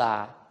nó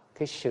là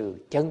cái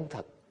sự chân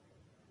thật.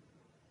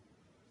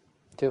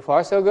 So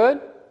far so good?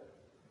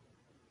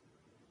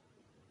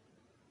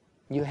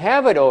 You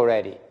have it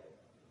already.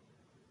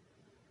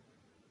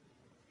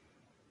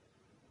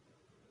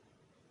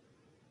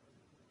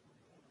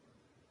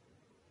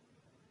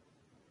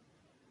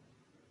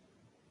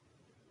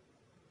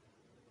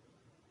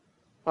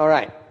 All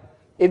right.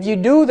 If you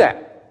do that,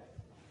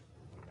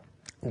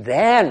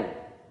 then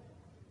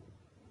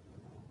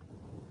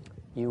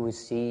you will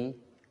see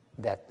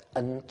that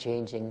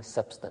unchanging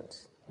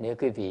substance. Nếu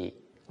quý vị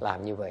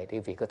làm như vậy thì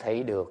quý vị có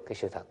thấy được cái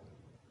sự thật.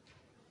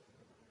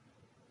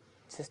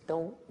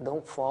 Just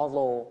don't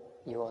follow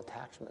your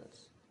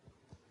attachments.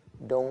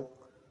 Don't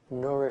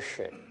nourish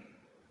it.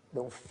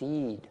 Don't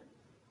feed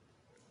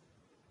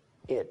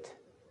it.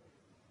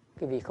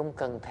 Quý vị không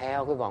cần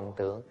theo cái vọng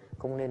tưởng,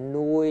 không nên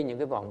nuôi những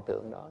cái vọng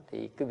tưởng đó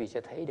thì quý vị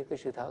sẽ thấy được cái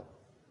sự thật.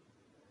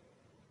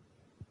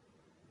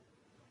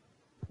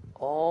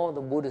 All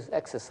the Buddha's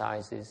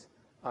exercises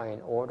are in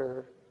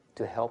order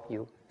to help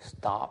you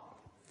stop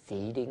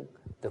feeding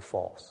the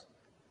false.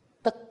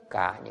 Tất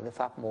cả những cái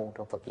pháp môn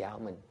trong Phật giáo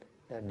mình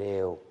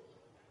đều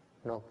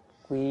nó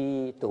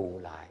quy tụ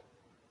lại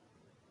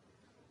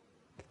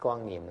cái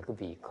quan niệm là quý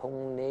vị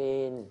không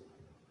nên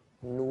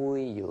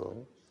nuôi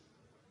dưỡng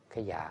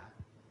cái giả.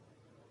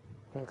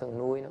 Không cần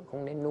nuôi nó,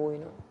 không nên nuôi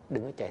nó,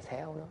 đừng có chạy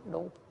theo nó,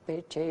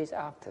 don't chase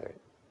after it.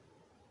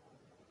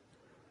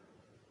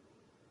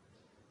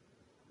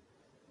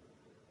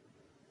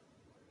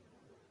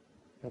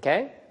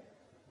 Okay?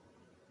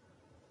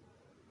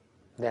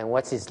 Then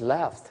what is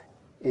left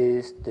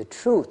is the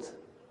truth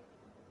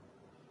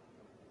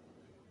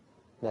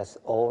that's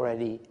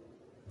already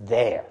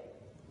there.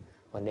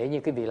 Và nếu như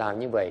quý vị làm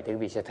như vậy thì quý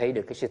vị sẽ thấy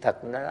được cái sự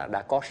thật nó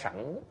đã có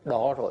sẵn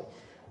đó rồi.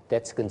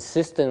 That's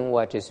consistent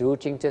with what Ru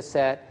Ching just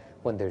said.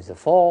 When there's a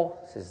false,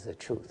 there's the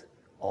truth.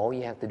 All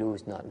you have to do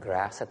is not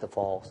grasp at the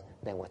false.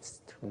 Then what's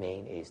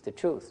remain is the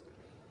truth.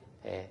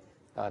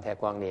 Theo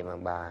quan niệm mà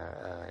bà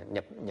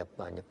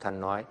Nhập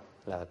Thanh nói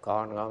là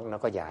nó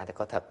có giả thì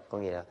có thật. Có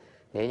nghĩa là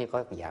nếu như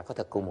có giả có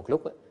thật cùng một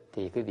lúc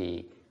thì quý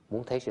vị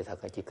muốn thấy sự thật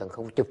chỉ cần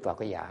không chụp vào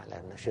cái giả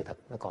là sự thật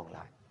nó còn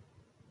lại.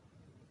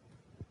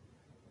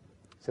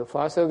 So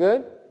far so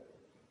good?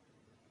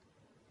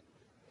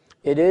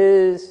 It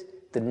is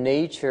the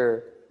nature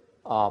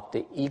of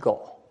the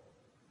ego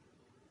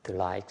to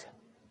like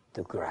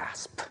to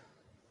grasp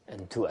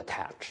and to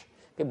attach.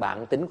 Cái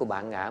bản tính của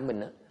bản ngã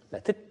mình là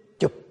thích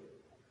chụp.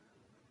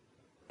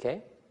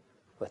 Okay?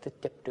 Và thích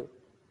chấp trước.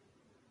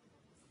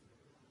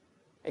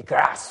 It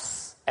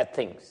grasps at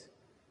things.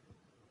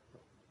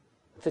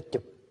 Thích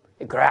chụp.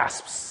 It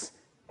grasps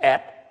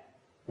at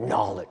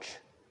knowledge.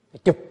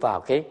 Chụp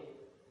vào cái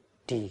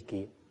tri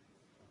kiến.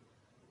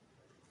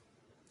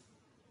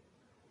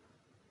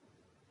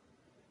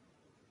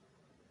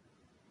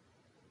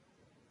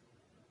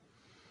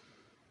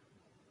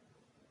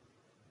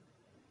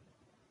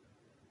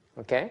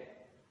 Okay?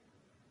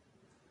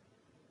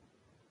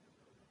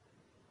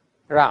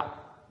 Now,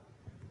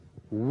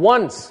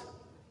 once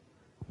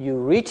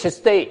you reach a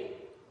state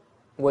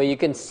where you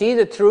can see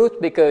the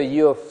truth because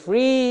you're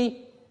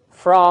free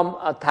from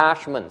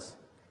attachments.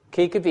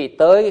 Khi quý vị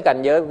tới cái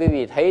cảnh giới, quý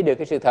vị thấy được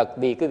cái sự thật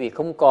vì quý vị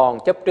không còn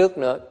chấp trước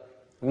nữa.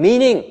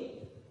 Meaning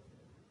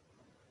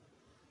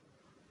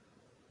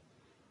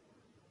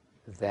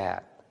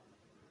that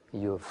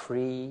you're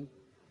free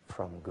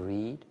from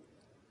greed,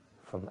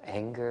 from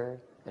anger,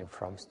 and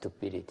from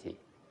stupidity.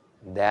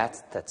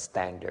 That's the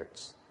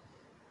standards.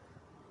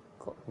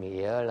 Có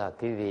nghĩa là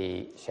quý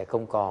vị sẽ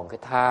không còn cái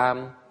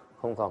tham,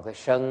 không còn cái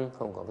sân,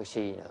 không còn cái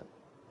si nữa.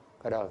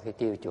 Cái đó là cái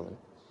tiêu chuẩn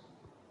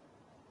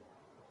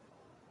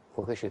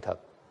của cái sự thật.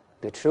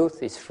 The truth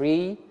is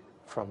free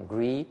from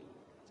greed,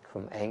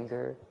 from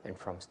anger, and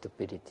from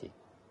stupidity.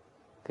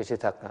 Cái sự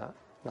thật đó,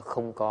 nó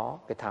không có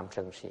cái tham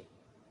sân si.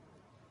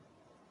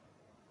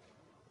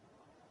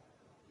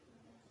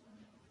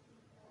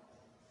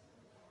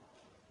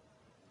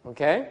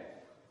 Okay?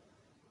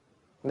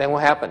 Then what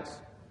happens?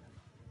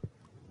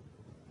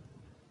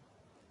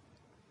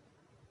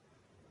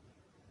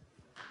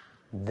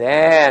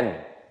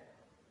 Then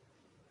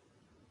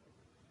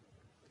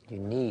you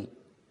need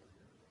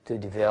to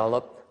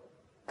develop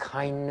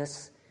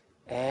kindness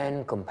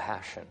and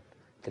compassion.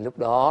 Thì lúc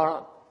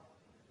đó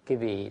quý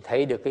vị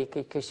thấy được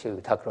cái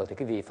sự thật rồi thì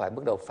quý vị phải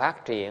bắt đầu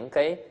phát triển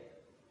cái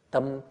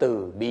tâm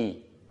từ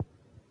bi.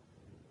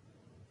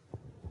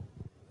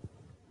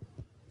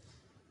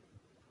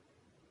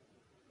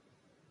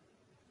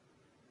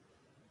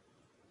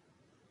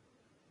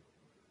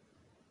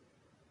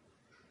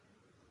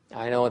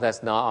 I know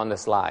that's not on the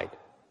slide,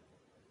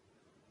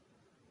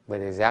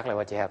 but exactly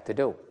what you have to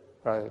do.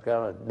 Rồi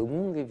đó là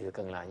đúng cái việc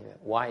cần làm như vậy.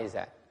 Why is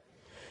that?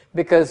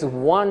 Because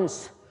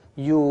once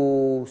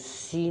you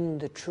seen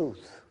the truth,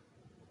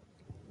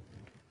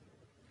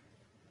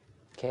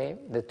 okay,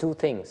 the two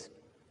things.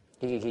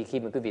 Khi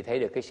mà quý vị thấy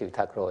được cái sự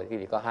thật rồi, quý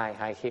vị có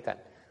hai khía cạnh.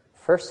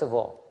 First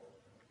of all,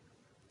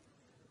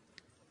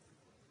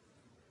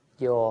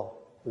 your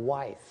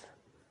wife,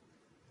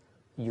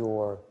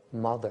 your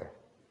mother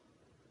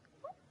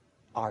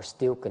are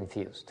still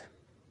confused.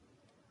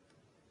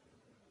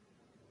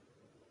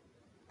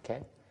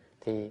 Okay?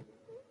 Thì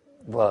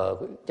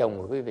vợ, chồng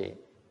của quý vị,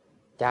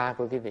 cha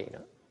của quý vị đó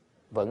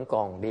vẫn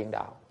còn điên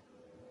đảo.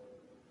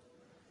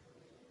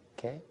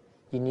 Okay?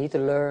 You need to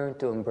learn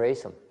to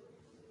embrace them.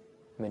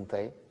 Mình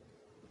phải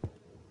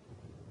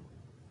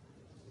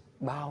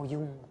bao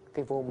dung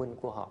cái vô minh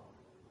của họ.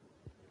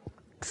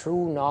 True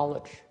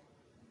knowledge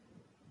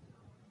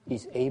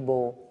is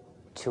able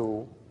to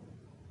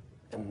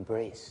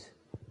embrace.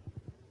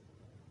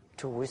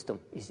 True wisdom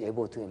is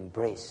able to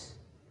embrace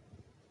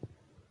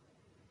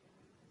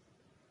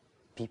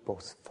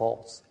people's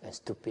faults and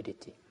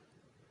stupidity.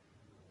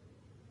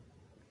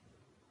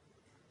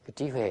 Cái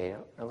trí huệ đó,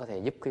 nó có thể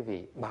giúp quý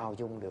vị bao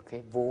dung được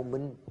cái vô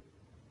minh.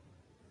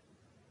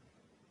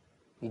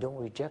 You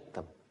don't reject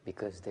them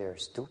because they are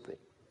stupid.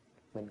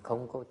 Mình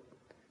không có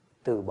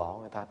từ bỏ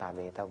người ta tại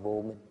vì người ta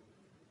vô minh.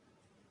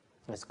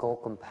 It's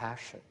called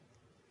compassion.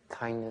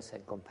 Kindness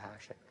and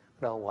compassion.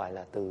 Đó gọi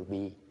là từ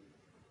bi.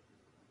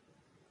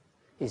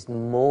 Is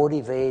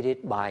motivated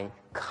by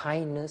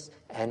kindness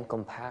and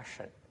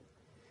compassion.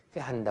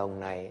 Cái hành động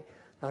này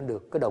nó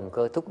được, cái động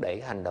cơ thúc đẩy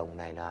cái hành động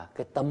này là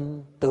cái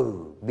tâm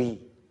từ bi.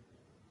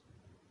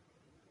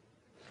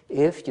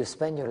 If you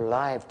spend your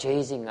life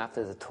chasing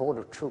after the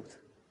total truth,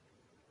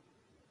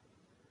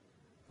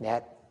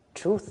 that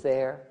truth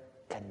there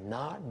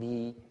cannot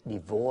be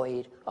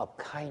devoid of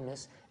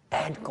kindness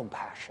and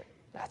compassion.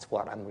 That's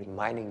what I'm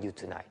reminding you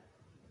tonight.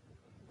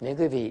 Nếu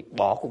quý vị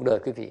bỏ cuộc đời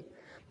quý vị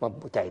mà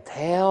chạy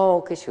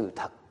theo cái sự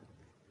thật,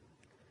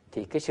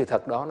 thì cái sự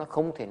thật đó nó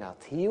không thể nào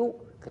thiếu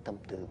cái tâm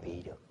từ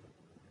bi được.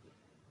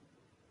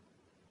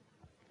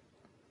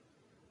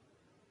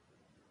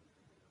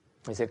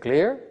 Is it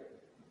clear?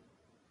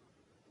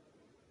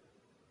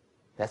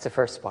 That's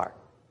the first part.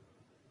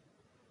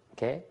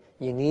 Okay?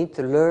 You need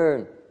to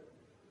learn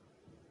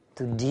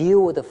to deal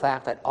with the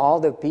fact that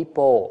other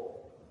people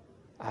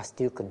are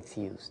still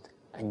confused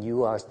and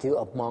you are still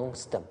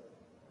amongst them.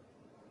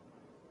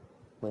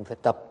 Mình phải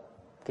tập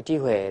cái trí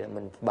huệ,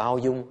 mình bao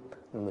dung,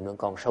 mình vẫn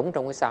còn sống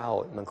trong cái xã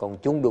hội, mình còn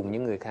chung đụng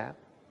những người khác.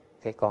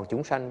 Cái còn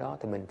chúng sanh đó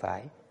thì mình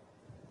phải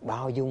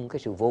bao dung cái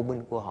sự vô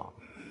minh của họ.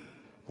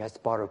 That's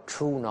part of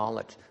true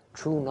knowledge.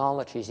 True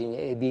knowledge is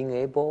in being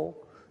able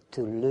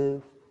to live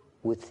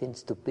within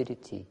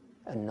stupidity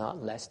and not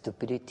let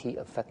stupidity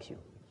affect you.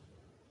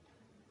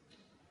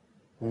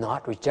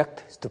 Not reject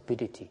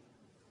stupidity.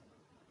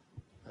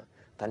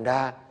 Thành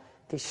ra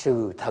cái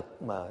sự thật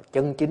mà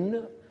chân chính đó,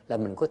 là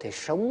mình có thể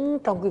sống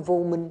trong cái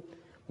vô minh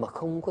mà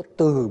không có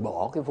từ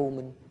bỏ cái vô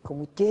minh,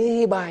 không có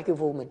chê bai cái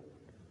vô minh,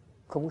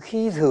 không có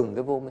khinh thường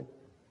cái vô minh.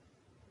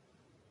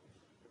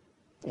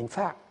 In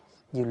fact,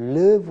 you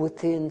live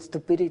within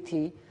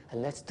stupidity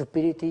and let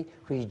stupidity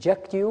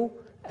reject you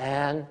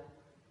and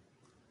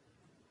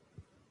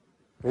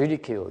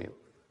ridicule you.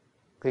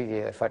 Cái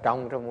gì phải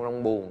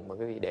trong buồn mà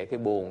cái gì để cái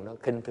buồn nó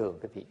khinh thường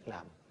cái vị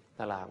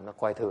làm, nó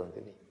coi thường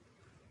cái vị.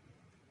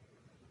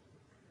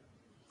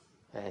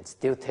 And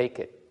still take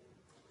it.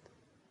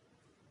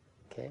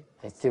 Okay?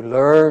 And still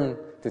learn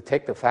to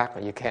take the fact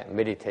that you can't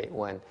meditate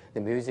when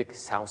the music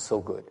sounds so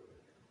good.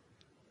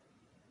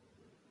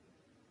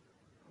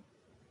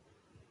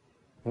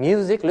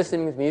 Music,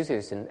 listening to music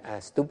is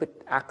a stupid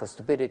act of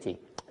stupidity,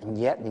 and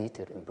yet you need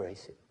to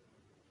embrace it.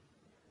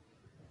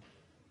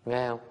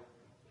 Nghe không?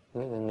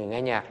 Người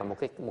nghe nhạc là một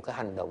cái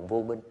hành động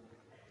vô minh.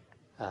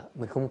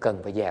 Mình không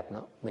cần phải dẹp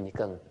nó, mình chỉ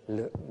cần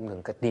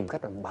tìm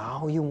cách làm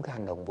bao dung cái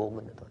hành động vô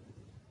minh đó thôi.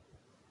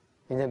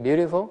 Isn't that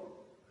beautiful?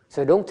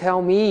 So don't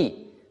tell me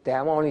that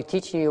I'm only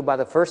teaching you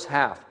about the first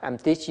half. I'm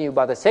teaching you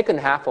about the second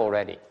half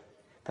already.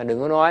 Thầy đừng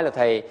có nói là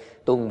thầy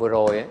tuần vừa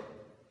rồi ấy.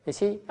 You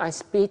see,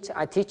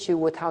 I teach you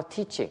without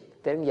teaching.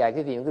 Thầy dạy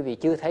quý vị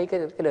chưa thấy cái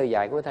lời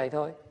dạy của thầy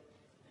thôi.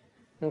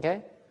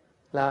 Okay?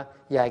 Là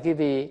dạy quý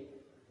vị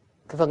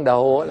cái phần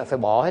đầu là phải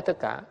bỏ hết tất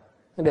cả.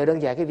 Để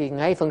đơn dạy quý vị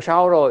ngay phần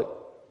sau rồi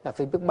là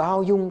phải biết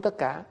bao dung tất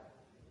cả.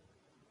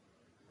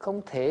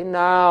 không thể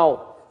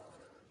nào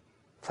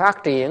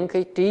phát triển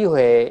cái trí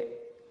huệ,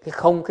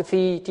 cái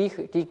phi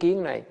trí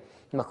kiến này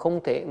mà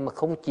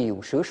không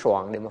chịu sửa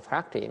soạn để mà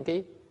phát triển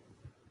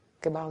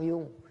cái bao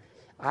dung.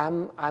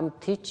 I'm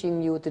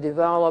teaching you to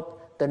develop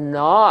the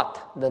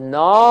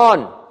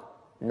non-knowledge.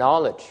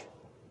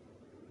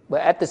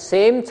 But at the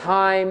same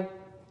time,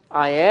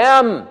 I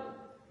am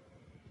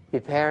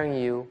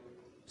preparing you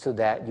so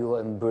that you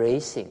are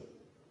embracing.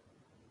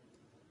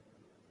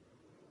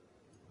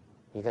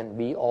 You can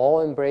be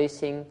all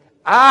embracing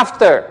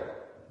after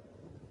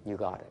you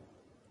got it.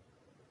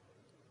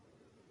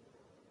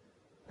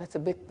 That's a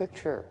big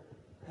picture.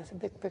 That's a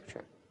big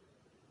picture.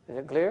 Is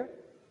it clear?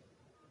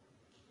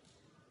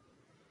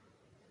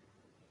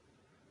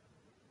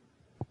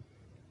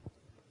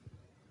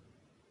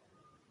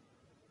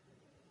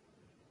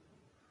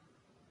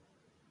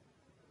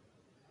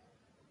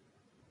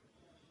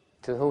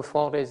 So whose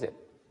fault is it?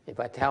 If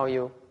I tell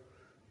you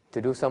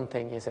to do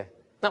something, you say,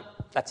 no,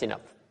 that's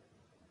enough.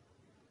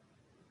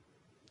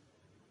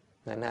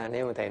 Nên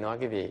nếu mà thầy nói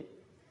cái vị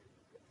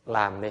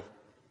làm đi,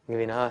 cái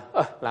vị nói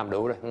làm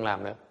đủ rồi, không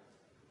làm nữa,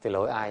 thì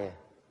lỗi ai vậy?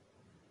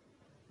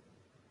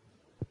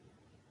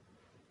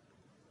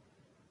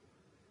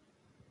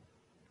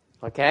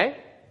 Okay?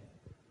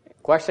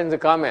 Questions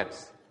or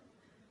comments?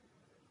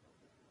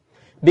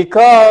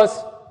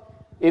 Because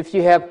if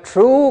you have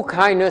true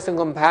kindness and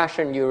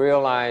compassion, you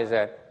realize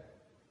that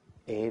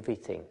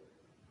everything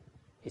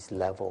is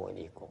level and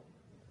equal.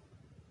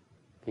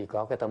 Khi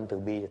có cái tâm từ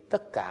bi,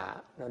 tất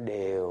cả nó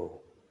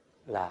đều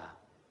là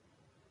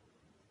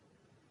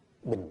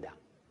bình đẳng.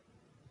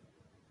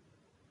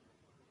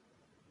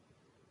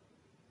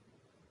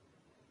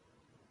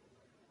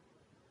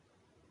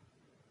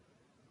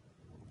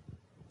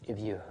 If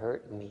you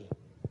hurt me,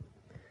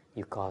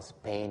 you cause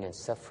pain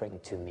and suffering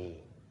to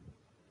me.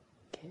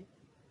 Okay?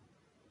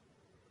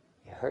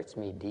 It hurts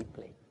me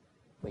deeply.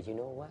 But you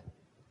know what?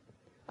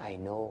 I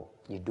know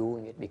you're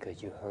doing it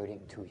because you're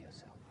hurting to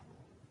yourself.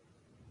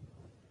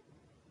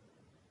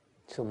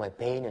 So my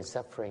pain and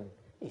suffering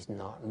is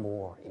not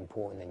more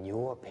important than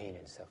your pain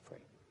and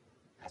suffering.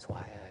 That's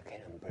why I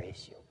can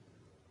embrace you.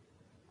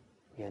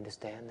 You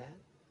understand that?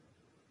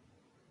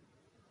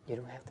 You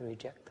don't have to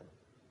reject them.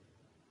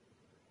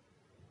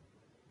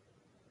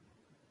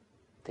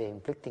 They're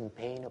inflicting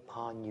pain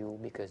upon you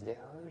because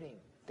they're hurting.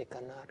 They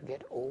cannot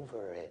get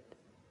over it.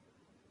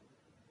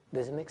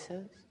 Does it make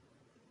sense?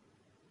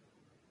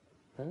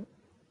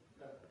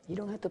 You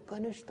don't have to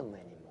punish them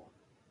anymore.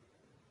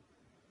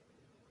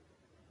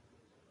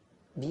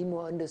 Be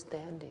more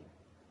understanding.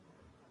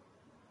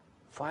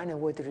 Find a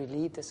way to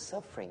relieve the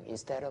suffering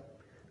instead of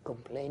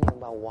complaining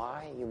about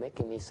why you're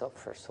making me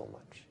suffer so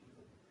much.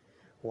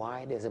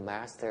 Why does the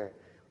master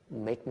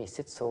make me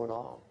sit so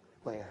long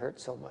when I hurt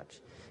so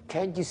much?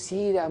 Can't you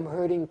see that I'm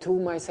hurting too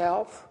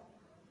myself?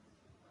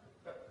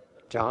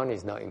 John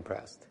is not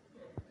impressed.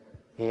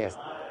 He has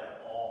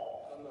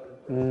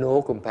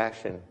no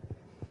compassion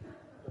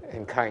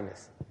and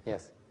kindness.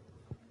 Yes.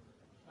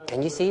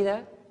 Can you see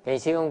that? Can you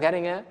see what I'm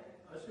getting at?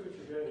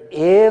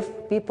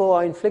 If people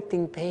are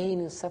inflicting pain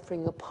and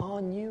suffering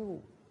upon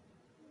you,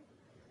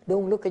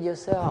 don't look at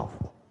yourself.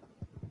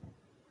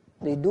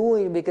 They're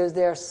doing it because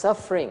they are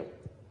suffering.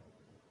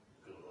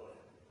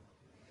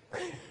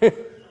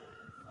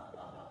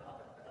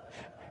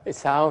 It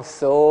sounds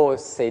so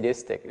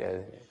sadistic,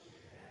 doesn't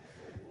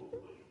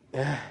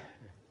it?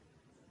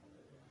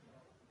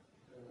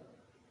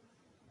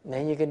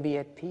 Then you can be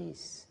at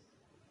peace.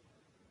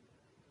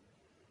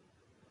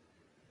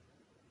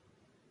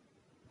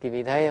 Quý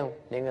vị thấy không?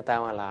 Nếu người ta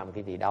mà làm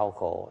cái gì đau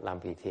khổ, làm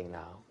cái gì phiền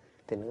não,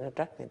 thì nó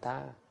trách người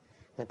ta.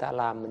 Người ta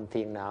làm mình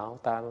phiền não,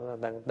 ta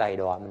đang đầy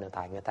đọa mình là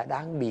tại người ta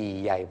đáng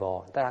bị dày vò,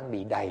 người ta đang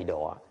bị đầy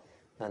đọa,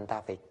 nên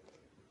ta phải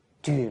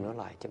truyền nó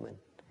lại cho mình.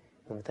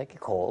 Mình thấy cái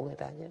khổ người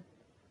ta chứ.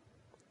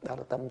 Đó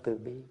là tâm từ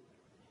bi.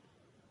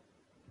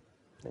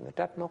 Đừng có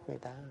trách móc người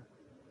ta.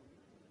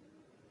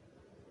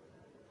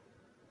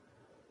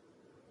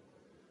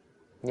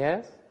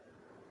 Yes?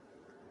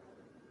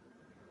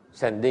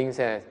 Sanding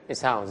says, it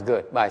sounds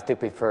good, but I still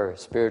prefer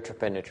spiritual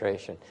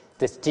penetration.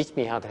 Just teach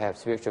me how to have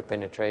spiritual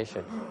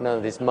penetration. None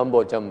of this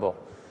mumbo jumbo.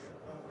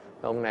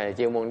 Ông này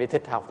chuyên môn đi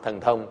thích học thần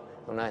thông.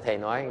 Hôm nay thầy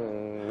nói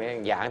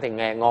giảng thì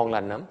nghe ngon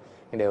lành lắm.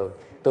 Điều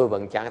tôi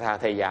vẫn chẳng thà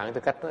thầy giảng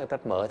tôi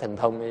cách mở thần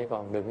thông chứ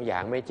còn đừng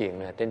giảng mấy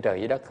chuyện là trên trời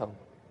dưới đất không.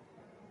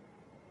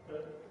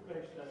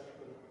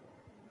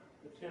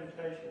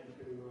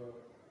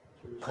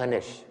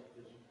 Punish,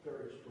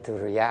 to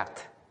react,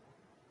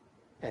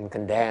 and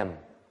condemn,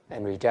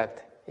 and reject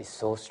is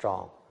so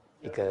strong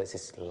because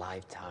it's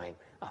lifetime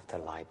after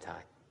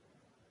lifetime.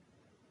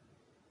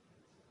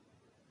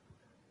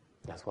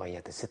 That's why you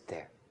have to sit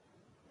there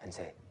and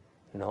say,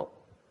 no,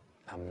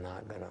 I'm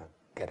not going to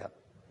get up.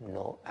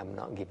 No, I'm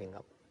not giving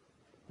up,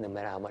 no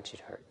matter how much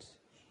it hurts.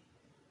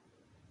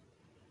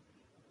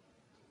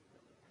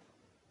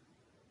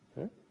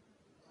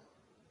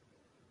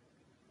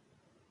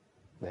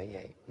 Bởi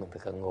vậy, mình phải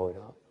cần ngồi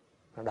đó.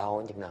 Nó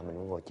đau chừng nào mình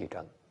mới ngồi chịu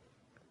trận.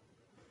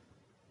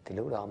 Thì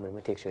lúc đó mình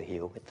mới thiệt sự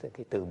hiểu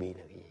cái từ bi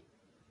là cái gì.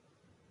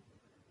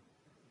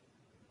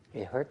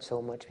 It hurts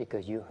so much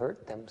because you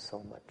hurt them so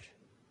much.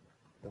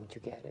 Don't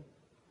you get it?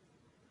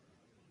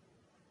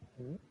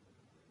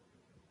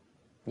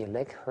 Your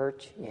leg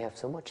hurts, you have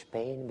so much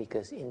pain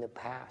because in the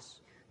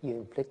past you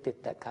inflicted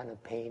that kind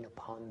of pain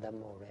upon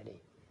them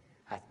already.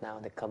 And now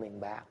they're coming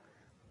back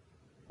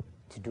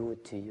to do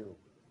it to you.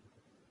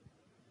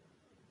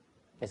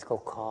 It's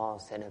called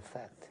cause and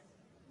effect.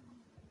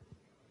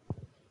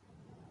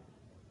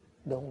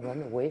 Don't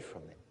run away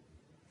from it.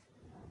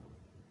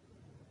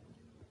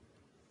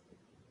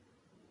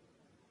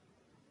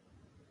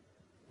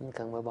 Không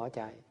cần phải bỏ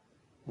chạy.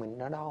 Mình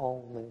nó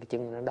đau, mình cái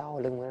chân nó đau,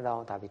 lưng nó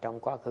đau, tại vì trong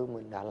quá khứ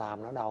mình đã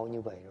làm nó đau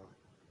như vậy rồi.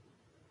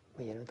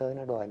 Bây giờ nó tới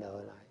nó đòi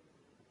nợ lại,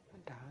 nó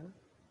trả nó.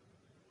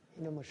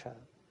 Nó mà sợ.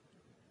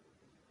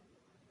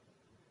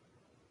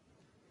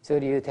 So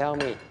do you tell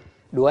me,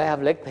 do I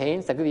have leg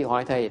pains? Tại quý vị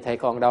hỏi thầy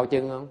còn đau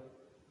chân không?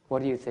 What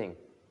do you think?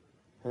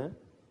 Huh?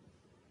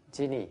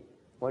 Ginny,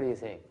 what do you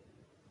think?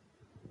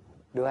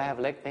 Do I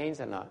have leg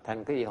pains or not?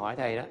 Thành quý vị hỏi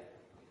thầy đó,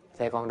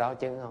 thầy còn đau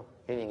chân không?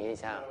 Quý vị nghĩ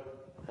sao?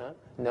 Huh?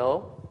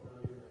 No?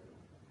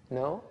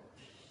 No?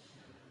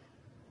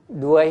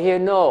 Do I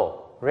hear no?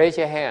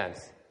 Raise your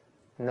hands.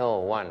 No,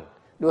 one.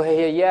 Do I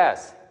hear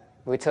yes?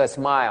 With a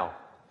smile.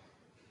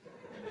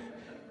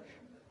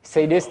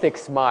 Sadistic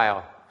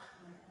smile.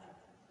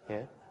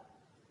 Yeah?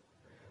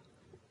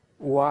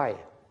 Why?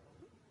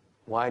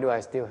 Why do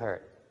I still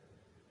hurt?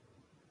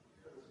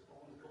 Because it's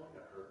always going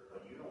to hurt,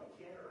 but you don't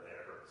care that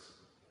it hurts.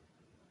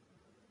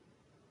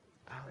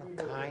 Out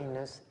of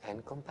kindness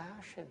and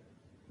compassion.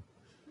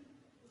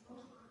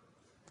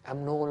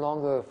 I'm no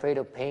longer afraid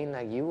of pain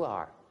like you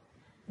are,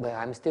 but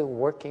I'm still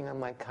working on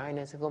my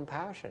kindness and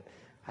compassion.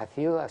 I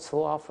feel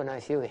so often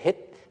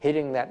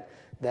hitting that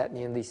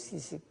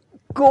this,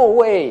 go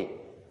away,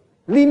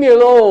 leave me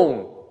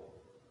alone.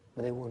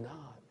 But they will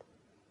not.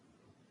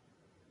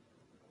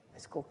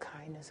 It's called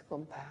kindness and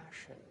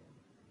compassion.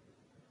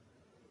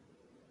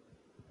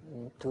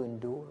 To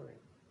endure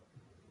it.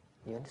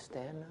 You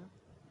understand now?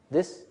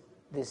 This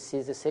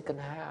is the second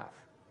half.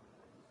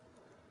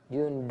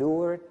 You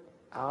endure it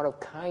out of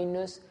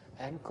kindness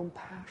and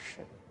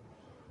compassion.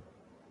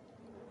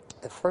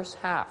 The first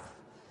half,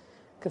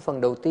 cái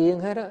phần đầu tiên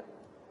hết á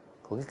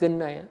của cái kinh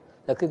này á,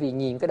 là quý vị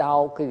nhìn cái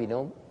đau, quý vị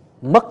nó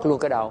mất luôn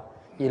cái đau.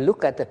 You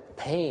look at the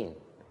pain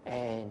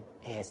and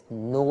it's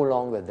no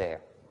longer there.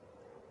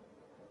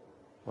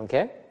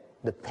 Okay?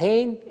 The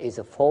pain is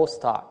a false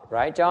thought,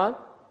 right, John?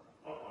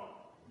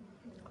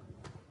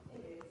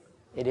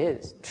 It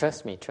is.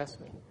 Trust me. But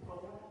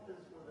what happens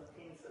when the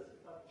pain says,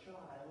 "But John,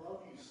 I love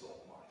you so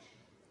much"?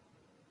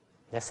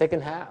 The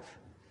second half.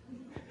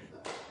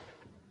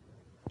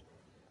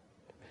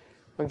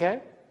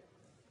 Okay?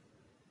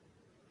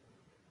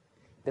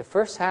 The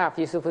first half,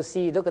 you're supposed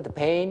to look at the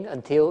pain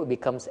until it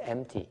becomes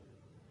empty.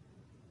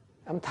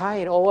 I'm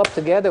tying it all up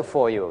together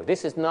for you.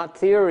 This is not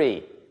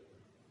theory.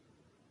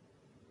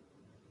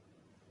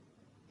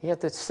 You have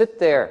to sit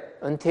there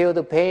until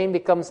the pain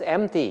becomes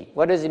empty.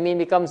 What does it mean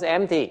becomes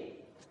empty?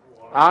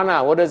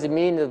 Anna, what does it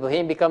mean that the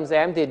pain becomes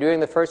empty during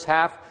the first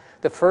half,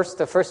 the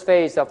first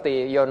phase of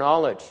your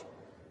knowledge?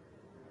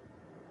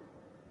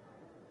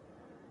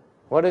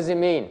 What does it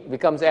mean?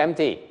 Becomes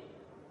empty.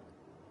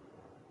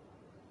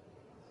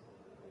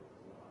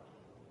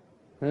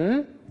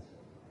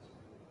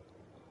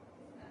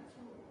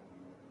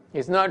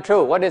 It's not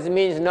true. What does it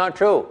mean it's not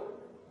true?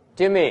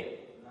 Jimmy?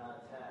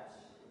 Not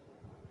attached.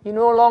 You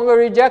no longer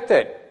reject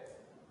it.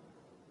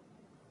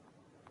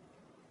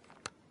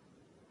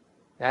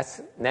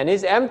 Then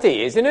it's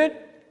empty, isn't it?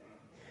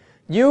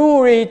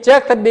 You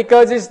reject it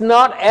because it's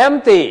not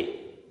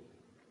empty.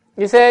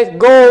 You say,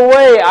 go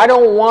away, I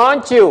don't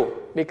want you,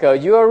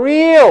 because you are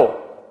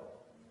real.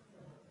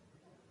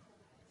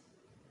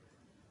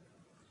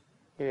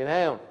 Chị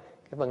thấy không?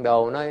 Cái phần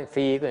đầu nó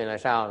phi cái này là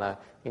sao? Là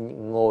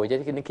ngồi cho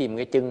đến khi mà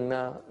cái chân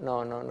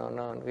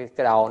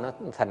cái đầu nó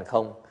thành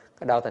không.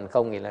 Cái đau thành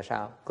không nghĩa là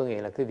sao? Có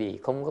nghĩa là quý vị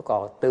không có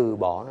còn từ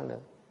bỏ nó nữa.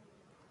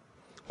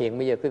 Hiện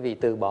bây giờ quý vị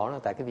từ bỏ nó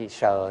tại quý vị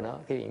sợ nó,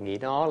 quý vị nghĩ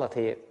nó là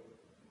thiệt.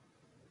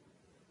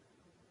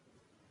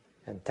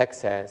 And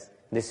text says,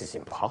 this is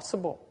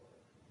impossible.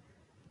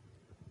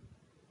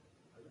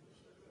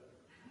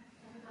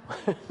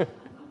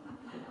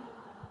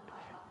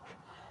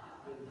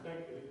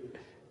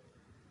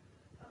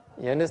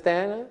 You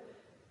understand?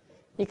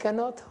 You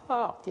cannot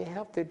talk. You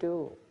have to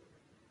do.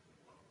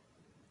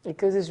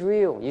 Because it's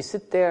real. You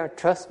sit there,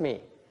 trust me.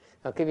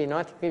 Quý vị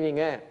nói, quý vị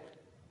nghe.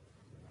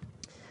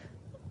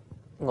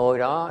 Ngồi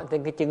đó,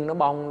 cái chân nó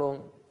bong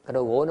luôn, cái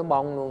đầu gối nó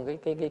bong luôn,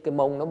 cái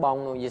mông nó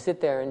bong luôn. You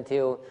sit there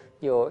until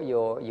your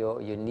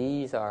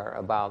knees are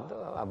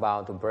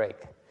about to break,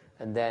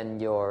 and then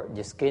your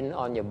skin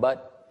on your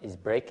butt is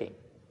breaking,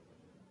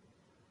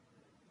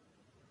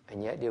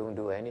 and yet you don't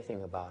do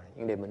anything about it.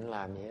 Nhưng để mình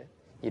làm gì hết.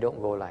 You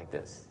don't go like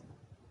this.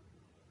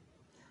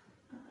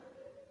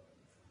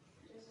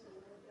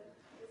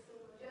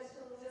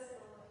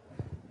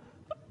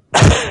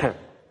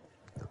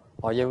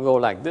 Or you go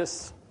like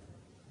this.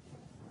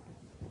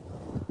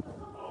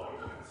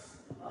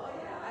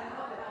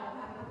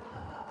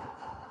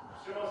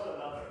 Show us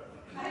another.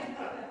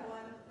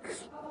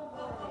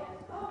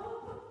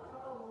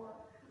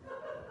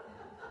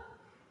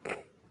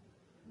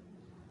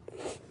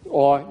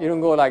 Or you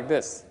don't go like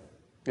this.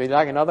 Do you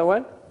like another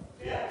one?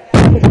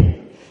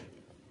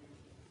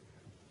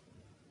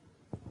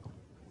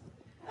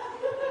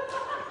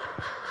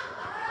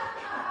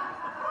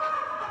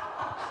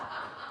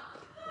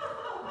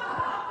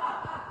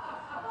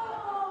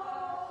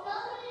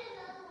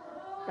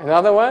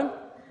 Another one?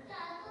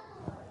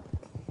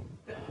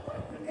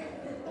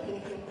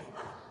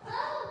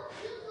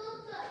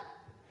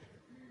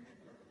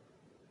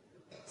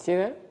 See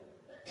that?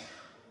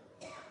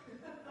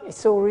 It's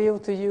so real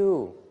to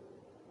you.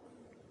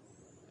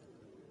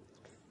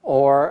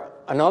 Or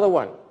another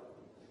one.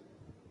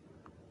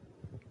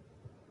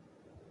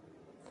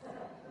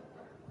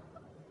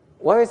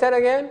 What is that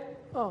again?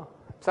 Oh,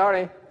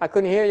 sorry, I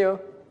couldn't hear you.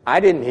 I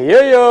didn't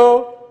hear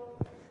you.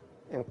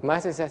 And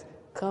Master says,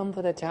 come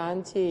for the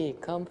chanchi,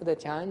 come for the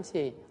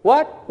chanchi.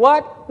 What?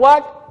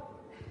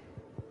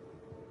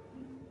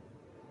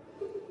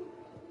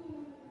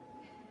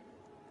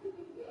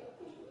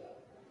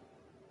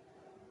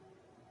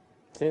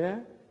 See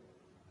that?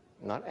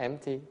 Not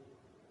empty.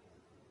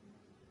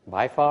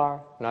 By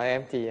far, not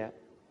empty yet.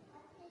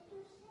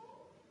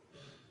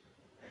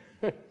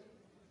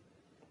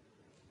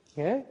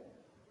 Yeah?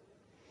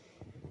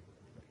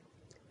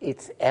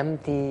 It's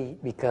empty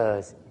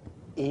because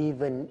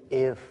even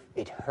if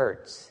it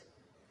hurts,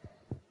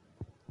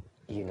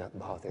 you're not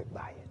bothered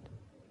by it.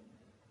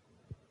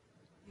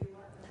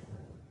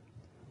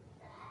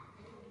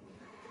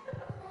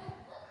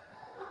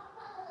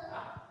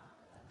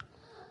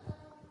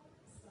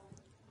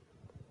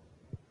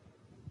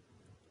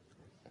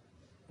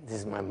 This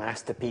is my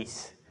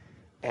masterpiece,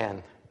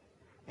 and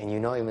you're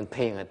not even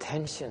paying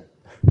attention.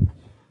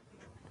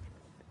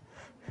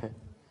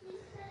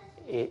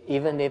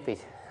 Even if it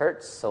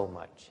hurts so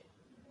much,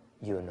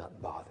 you're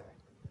not bothered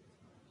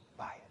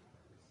by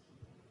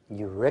it.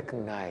 You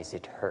recognize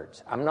it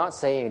hurts. I'm not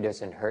saying it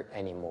doesn't hurt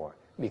anymore,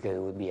 because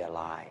it would be a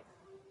lie.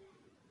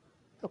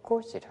 Of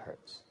course it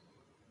hurts.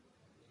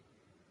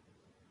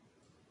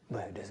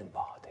 But it doesn't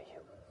bother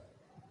you.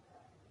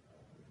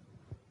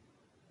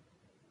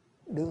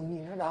 Đương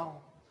nhiên nó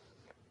đau.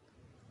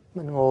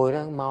 Mình ngồi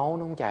đó, máu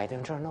nó không chảy thì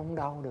sao nó không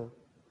đau được.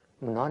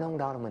 Mình nói nó không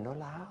đau là mình nói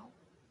láo.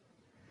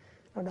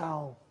 Nó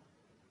đau.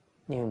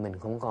 Nhưng mình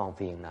không còn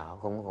phiền não,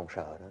 không còn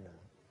sợ nó nữa.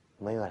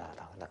 Mới gọi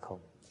là không.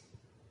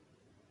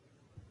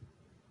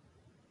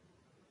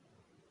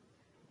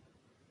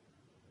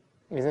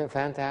 Isn't it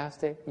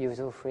fantastic? You're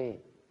so free.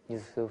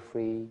 You're so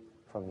free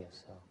from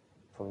yourself,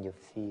 from your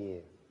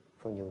fear,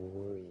 from your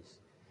worries.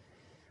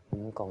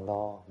 Mình không còn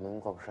lo,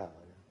 mình không còn sợ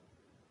nữa.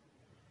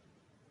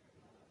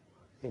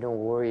 You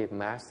don't worry if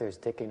Master is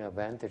taking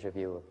advantage of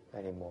you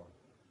anymore.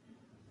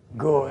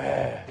 Go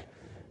ahead,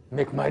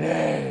 make my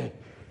day,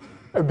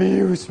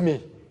 abuse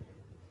me.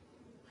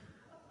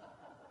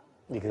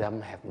 Because I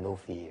have no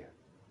fear.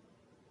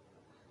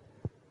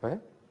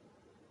 Right?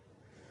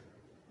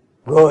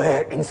 Go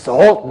ahead,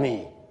 insult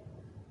me.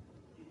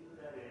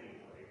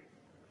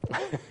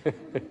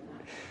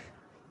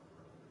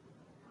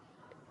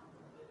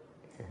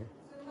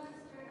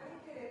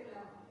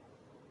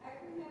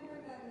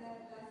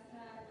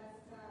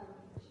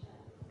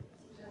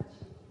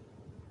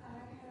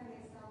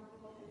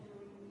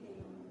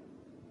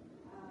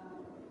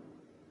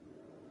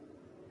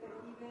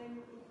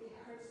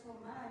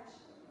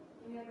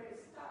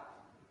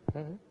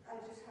 Mm-hmm. I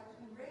just have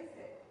to embrace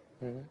it.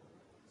 Mm-hmm.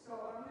 So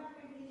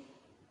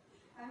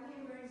I'm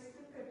being very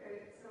stupid at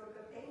it. So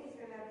the pain is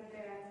going to be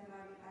there until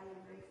I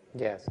embrace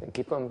it. Yes, and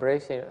keep on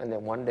embracing it, and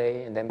then one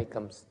day, and then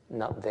becomes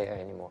not there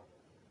anymore.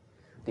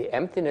 The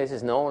emptiness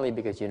is not only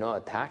because you're not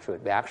attached to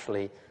it, but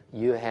actually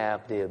you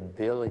have the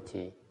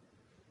ability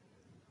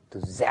to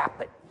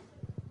zap it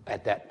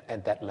at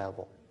that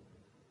level.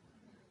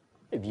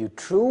 If you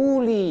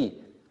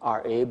truly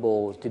are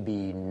able to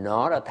be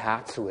not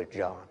attached to it,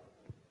 John,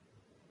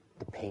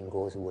 the pain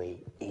goes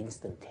away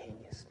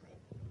instantaneously.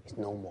 There's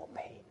no more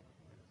pain.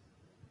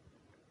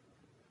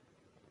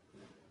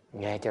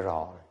 Nghe cho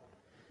rõ.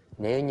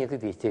 Nếu như cái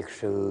vị thiệt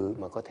sự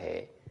mà có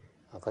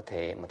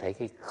thể mà thấy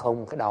cái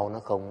đau nó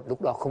không,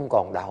 lúc đó không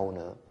còn đau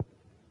nữa.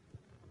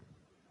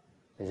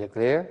 Is it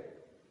clear?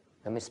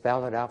 Let me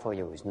spell it out for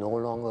you. It's no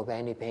longer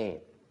any pain.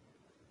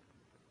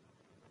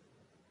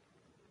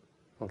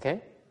 Okay?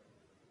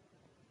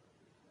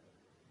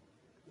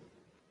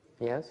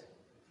 Yes?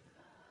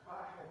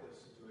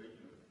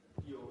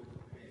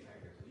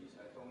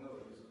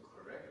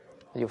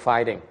 You're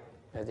fighting.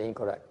 That's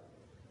incorrect.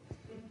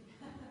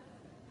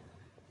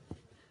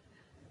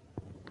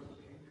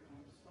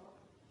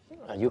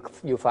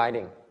 You're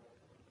fighting.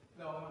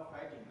 No, I'm not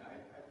fighting.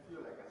 I feel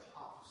like a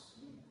half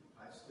asleep.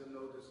 I still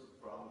know this is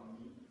from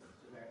me. So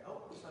like,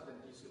 all of a sudden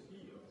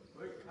disappear.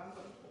 Very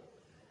comfortable.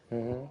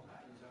 Mm-hmm.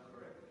 Is that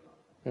correct?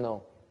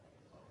 No.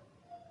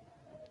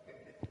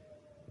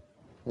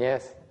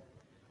 Yes.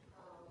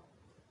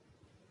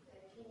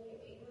 Can you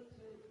able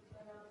to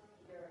turn off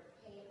your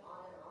pain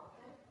on and off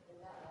then?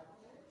 Is that level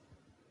then?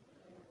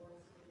 Turn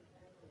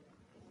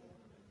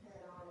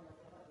it on and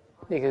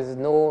off. Because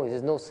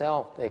there's no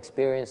self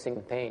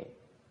experiencing pain.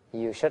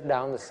 You shut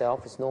down the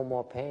self, it's no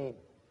more pain.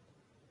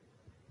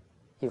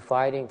 You're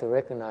fighting to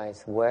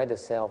recognize where the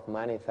self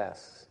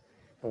manifests.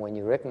 And when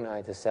you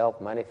recognize the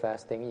self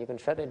manifesting, you can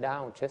shut it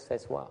down just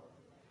as well.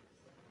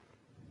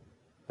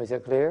 Is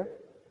that clear?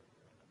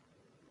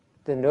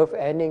 The nerve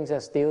endings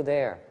are still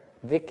there.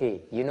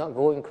 Vicky, you're not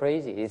going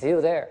crazy. It's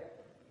still there.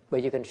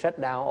 But you can shut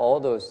down all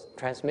those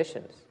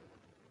transmissions.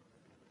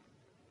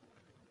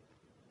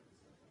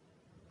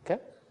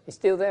 Okay? It's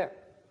still there.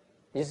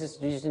 You're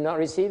just not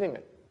receiving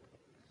it.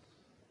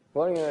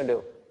 What are you going to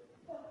do?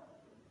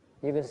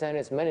 You can send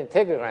as many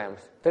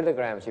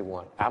telegrams you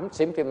want. I'm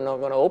simply not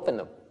going to open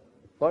them.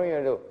 What are you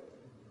going to do?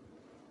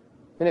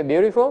 Isn't it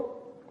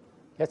beautiful?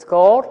 It's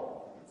called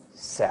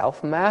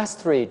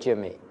self-mastery,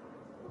 Jimmy.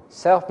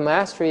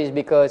 Self-mastery is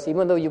because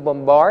even though you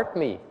bombard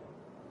me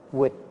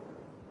with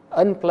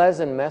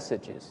unpleasant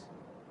messages,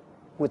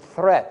 with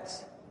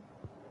threats,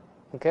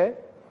 okay,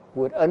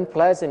 with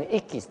unpleasant,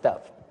 icky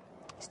stuff,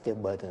 it still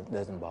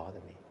doesn't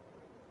bother me.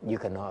 You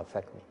cannot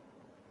affect me.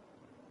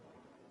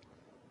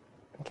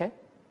 Okay?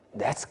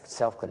 That's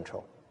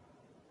self-control.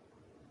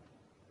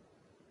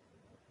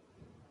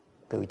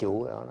 Tự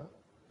chủ đó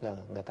là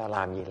người ta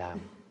làm gì làm,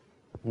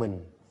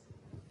 mình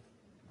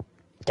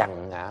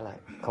chặn ngã lại,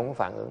 không có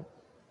phản ứng,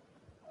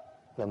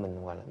 là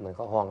mình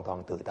có hoàn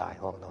toàn tự tại,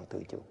 hoàn toàn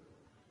tự chủ.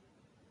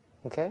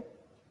 Okay?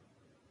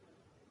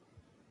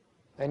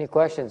 Any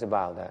questions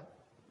about that?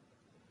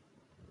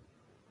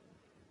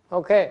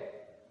 Okay.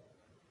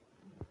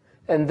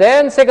 And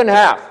then second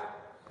half,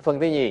 phần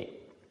thứ nhì.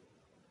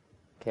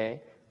 Okay.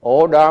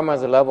 All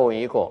dharmas are level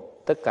and equal.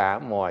 Tất cả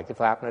mọi cái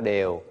pháp nó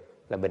đều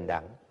là bình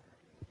đẳng.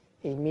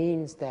 It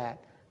means that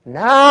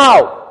now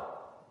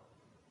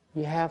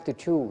you have to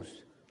choose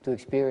to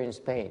experience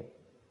pain.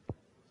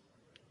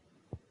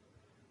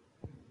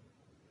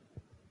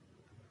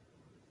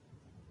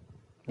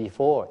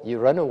 Before, you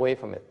run away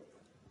from it.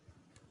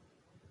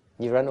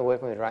 You run away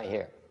from it right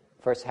here.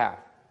 First half.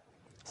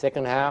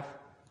 Second half,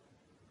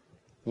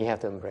 you have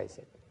to embrace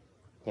it.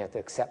 You have to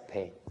accept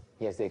pain.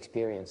 You have to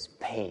experience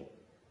pain.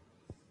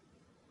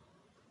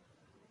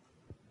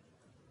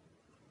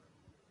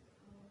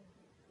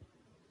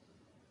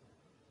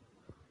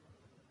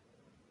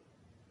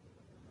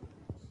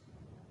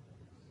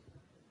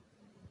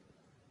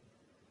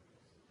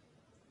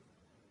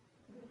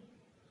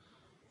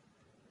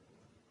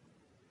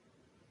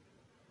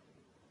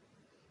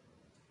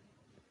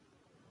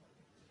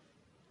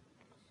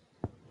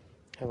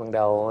 Phần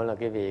đầu là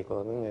cái vị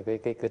của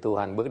cái tu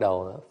hành bước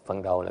đầu đó.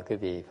 Phần đầu là cái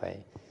vị phải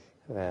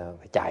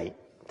chạy,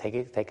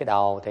 thấy cái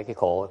đau, thấy cái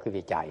khổ, cái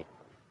vị chạy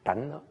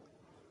tránh nó.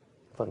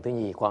 Phần thứ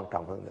nhì quan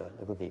trọng hơn nữa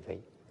là quý vị phải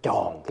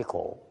chọn cái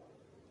khổ,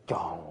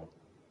 chọn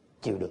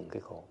chịu đựng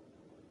cái khổ,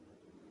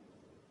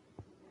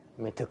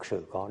 mới thực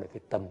sự có được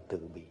cái tâm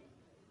từ bi.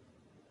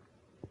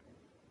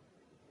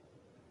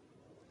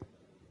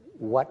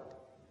 What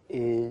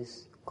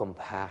is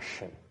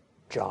compassion,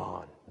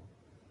 John?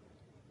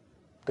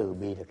 Từ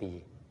bi là cái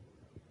gì?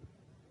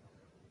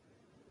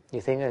 You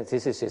think that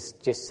this is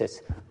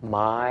just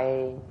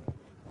my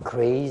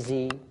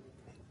craziness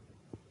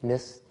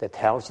that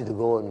tells you to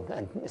go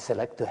and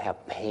select to have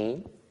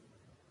pain?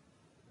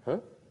 Huh?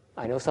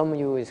 I know some of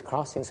you is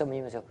crossing, some of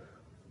you say,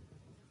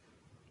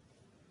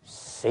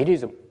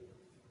 sadism,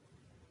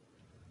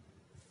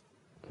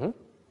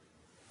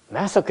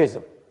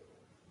 masochism,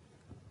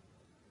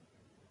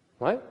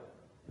 right?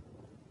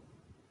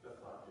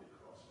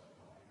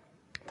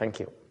 Thank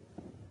you.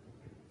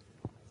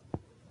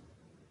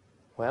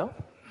 Well,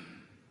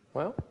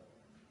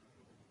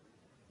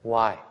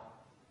 why?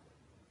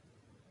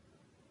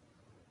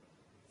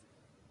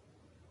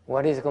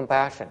 What is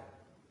compassion?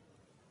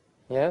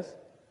 Yes?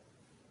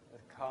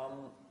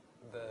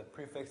 The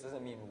prefix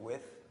doesn't mean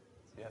with,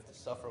 so you have to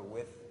suffer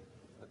with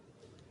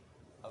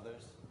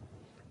others.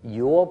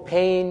 Your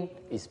pain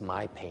is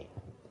my pain.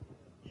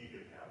 You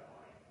can have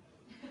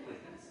mine.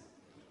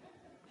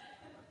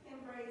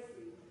 Embrace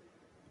it.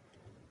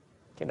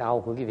 Cái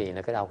đau của quý vị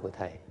là cái đau của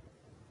thầy.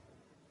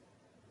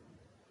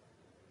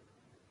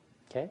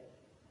 Okay?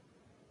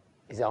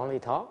 It's only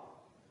talk.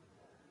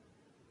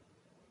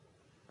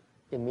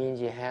 It means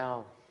you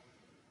have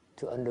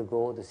to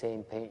undergo the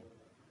same pain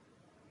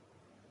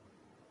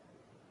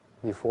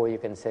before you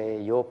can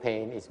say your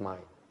pain is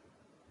mine.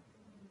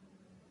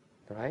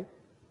 Right?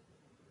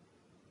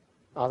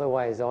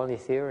 Otherwise, it's only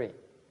theory.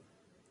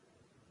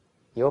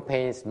 Your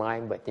pain is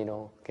mine, but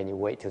can you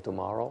wait till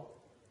tomorrow?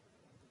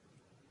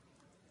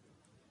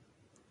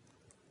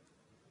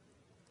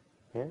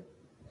 Yeah?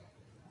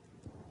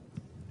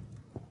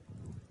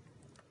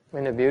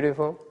 Isn't it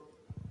beautiful?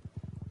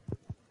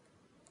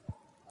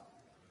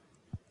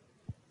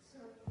 So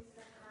is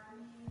the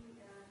calming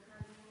the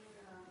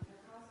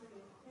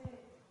positive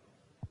effect?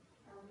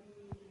 Are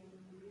we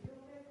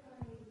little bit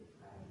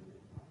by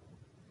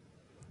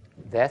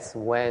That's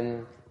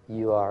when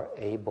you are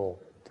able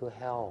to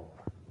help.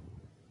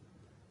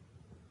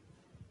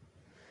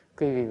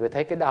 Quý vị phải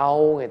thấy cái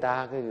đau người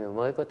ta, quý vị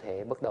mới có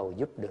thể bắt đầu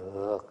giúp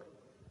được.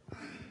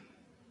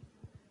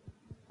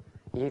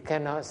 You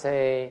cannot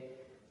say,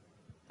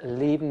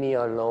 leave me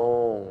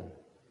alone.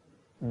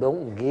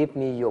 Don't give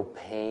me your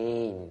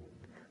pain.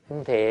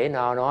 Không thể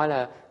nào nói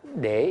là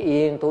để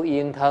yên tôi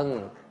yên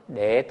thân,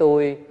 để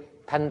tôi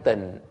thanh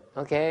tịnh.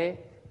 Okay?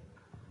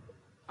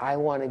 I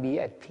want to be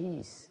at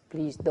peace.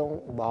 Please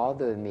don't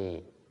bother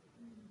me.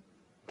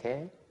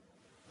 Okay?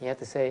 You have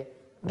to say,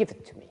 give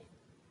it to me.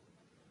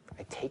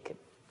 I take it.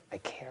 I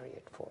carry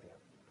it for you.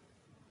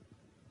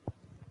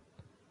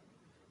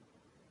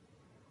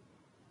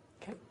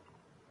 Okay?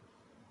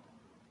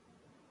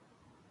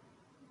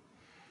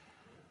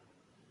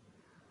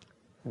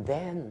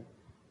 Then,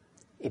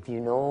 if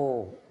you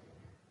know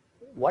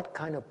what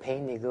kind of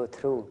pain they go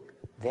through,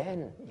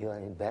 then you're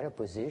in a better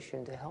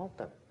position to help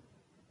them.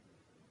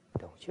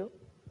 Don't you?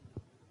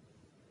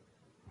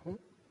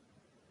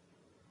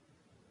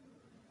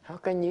 How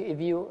can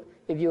you,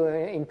 if you are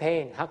in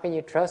pain, how can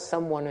you trust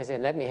someone and say,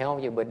 let me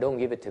help you, but don't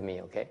give it to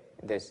me, okay?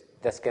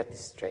 Let's get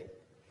this straight.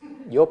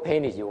 Your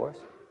pain is yours,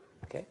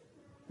 okay?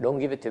 Don't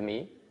give it to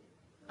me.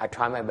 I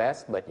try my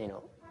best, but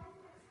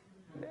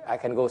I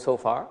can go so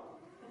far.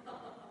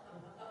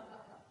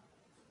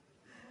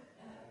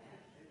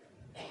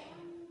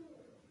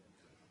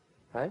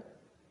 Right?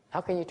 How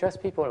can you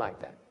trust people like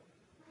that?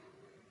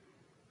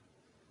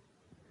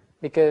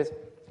 Because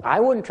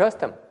I wouldn't trust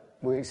them.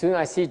 As soon as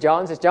I see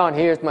John, says, John,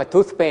 here's my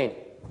tooth pain.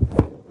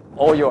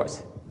 All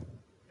yours.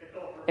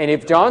 And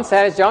if John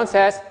says,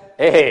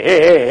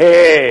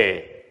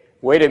 hey,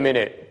 wait a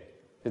minute.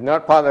 It's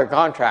not part of the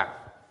contract.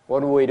 What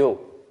do?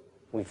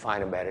 We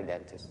find a better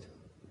dentist.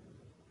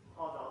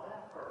 Oh, no,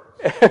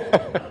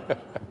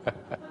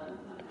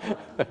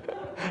 that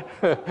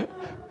hurts.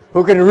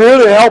 Who can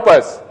really help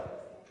us?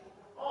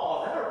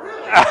 Oh, that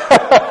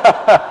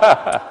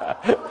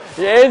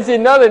really You ain't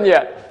seen nothing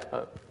yet.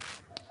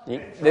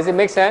 Does it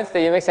make sense?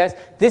 Does it make sense?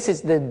 This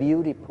is the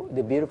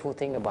beautiful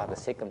thing about the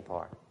second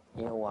part.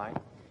 You know why?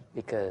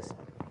 Because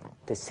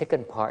the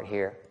second part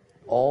here,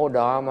 all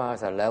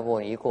dharmas are level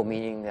and equal,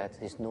 meaning that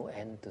there's no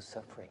end to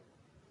suffering.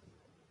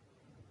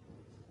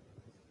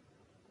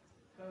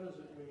 How does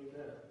it mean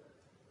that?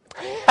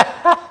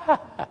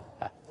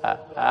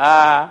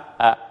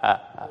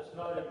 It's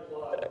not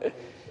implied when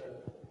you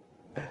said.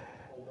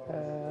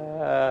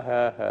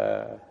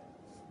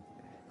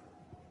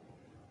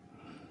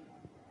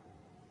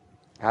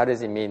 How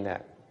does it mean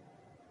that?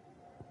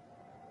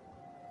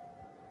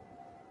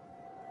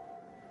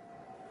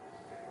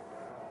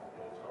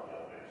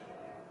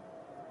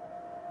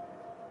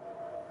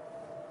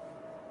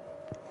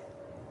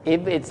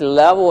 If it's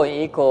level and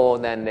equal,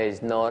 then there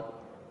is not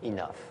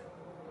enough.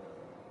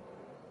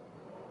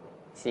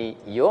 See,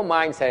 your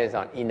mindset is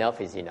on enough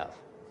is enough.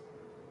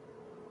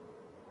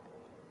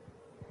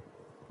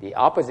 The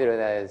opposite of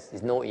that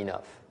is no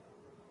enough.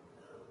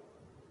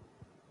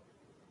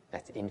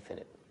 That's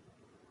infinite.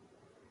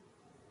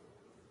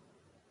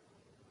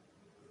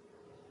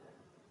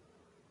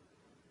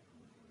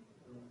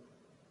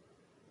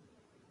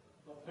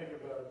 Think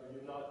about it,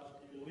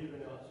 you're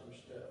leaving out some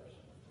steps.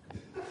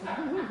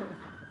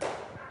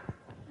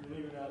 You're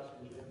leaving out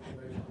some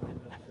information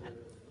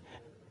that's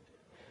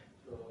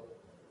so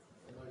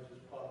it might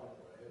just pop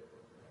into my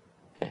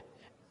head.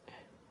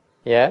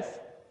 Yes?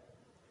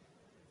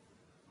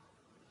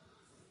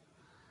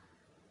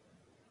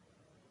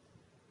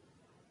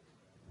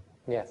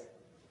 Yes.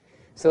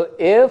 So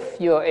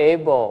if you're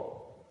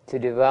able to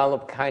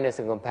develop kindness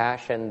and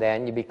compassion,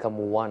 then you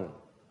become one.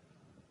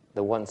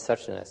 The one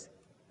suchness.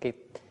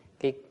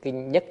 Cái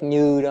nhất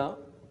như đó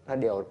nó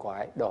đòi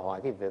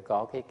hỏi cái việc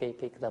có cái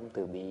tâm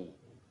từ bi.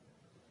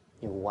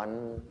 You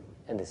one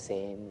and the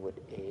same with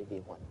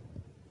everyone.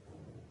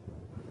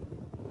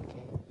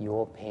 Okay?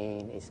 Your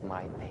pain is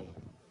my pain.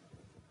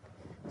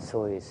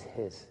 So is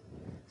his.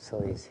 So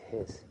is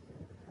his.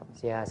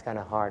 So yeah, it's kind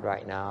of hard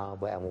right now,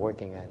 but I'm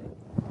working at it.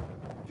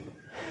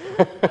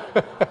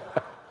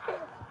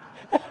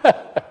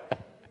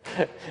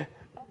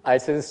 I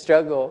still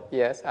struggle,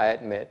 yes, I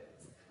admit.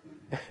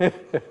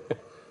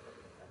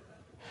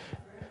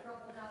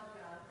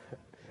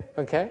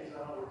 Okay?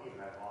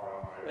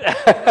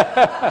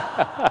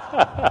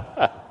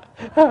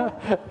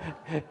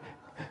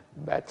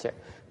 Betcha.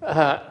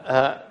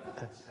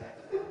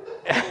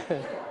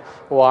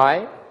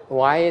 Why?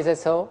 Why is it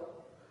so?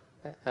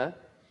 Huh?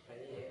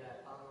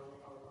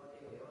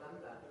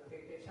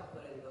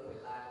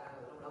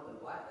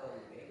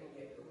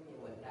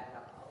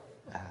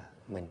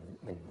 Mình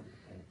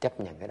chấp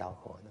nhận cái đau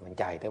khổ, mình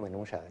chạy tới mình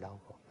không sợ đau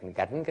khổ, mình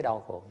gánh cái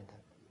đau khổ người ta.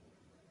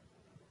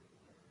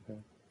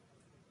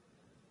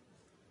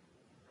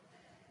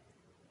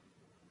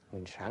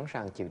 Mình sẵn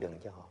sàng chịu đựng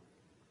cho họ,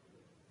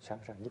 sẵn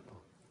sàng giúp họ.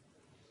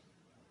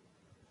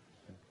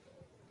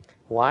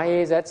 Why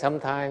is that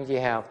sometimes you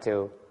have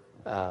to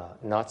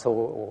not so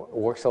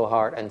work so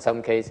hard in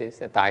some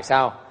cases? Tại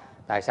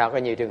sao có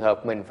nhiều trường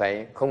hợp mình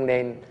phải không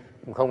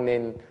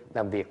nên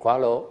làm việc quá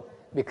lỗ?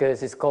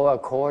 Because it's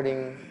called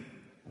according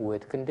with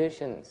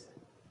conditions.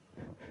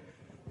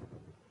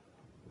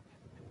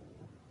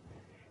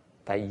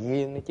 Tại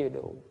duyên nó chưa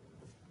đủ.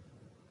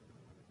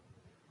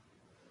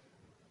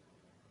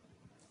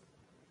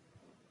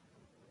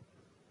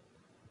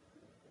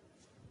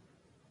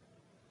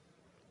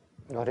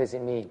 What does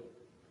it mean?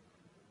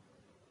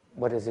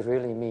 What does it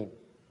really mean?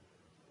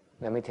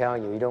 Let me tell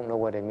you, you don't know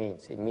what it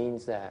means. It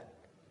means that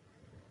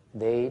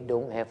they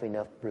don't have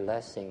enough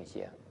blessings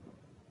yet.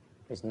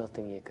 There's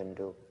nothing you can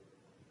do.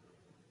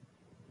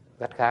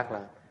 Cách khác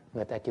là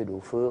người ta chưa đủ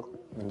phước,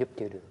 mình giúp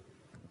chưa được.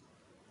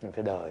 Mình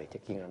phải đợi cho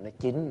khi nào nó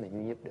chín mình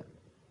mới giúp được.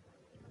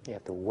 You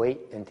have to wait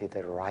until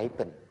they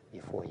ripen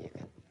before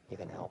you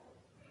can help.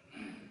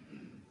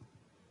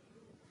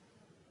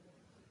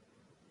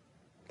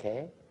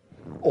 Okay?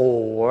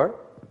 Or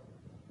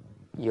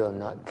you're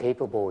not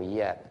capable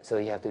yet, so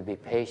you have to be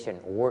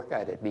patient, work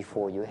at it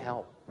before you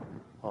help.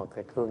 Hoặc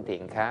cái phương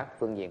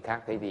diện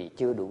khác, bởi vì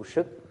chưa đủ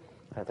sức,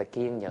 phải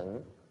kiên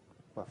nhẫn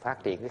và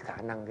phát triển cái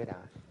khả năng cái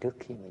đã trước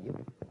khi mà giúp.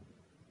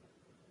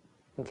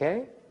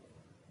 Okay?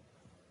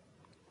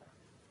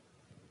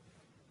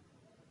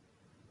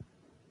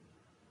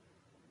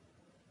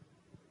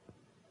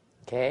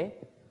 Okay?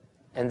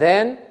 And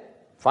then,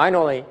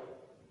 finally,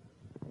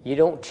 you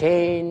don't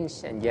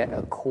change and yet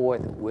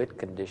accord with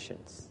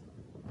conditions.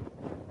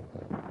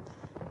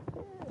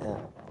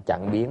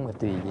 Chẳng biến mà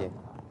tùy duyên.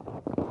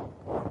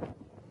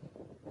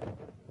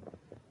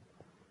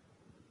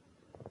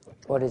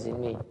 What does it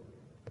mean?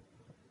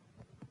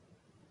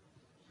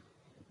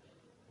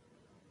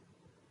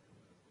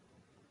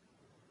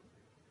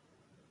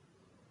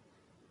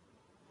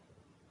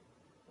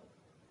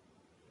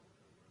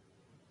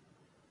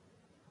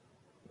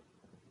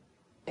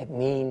 It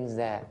means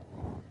that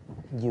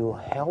you're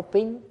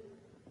helping.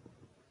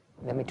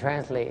 Let me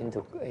translate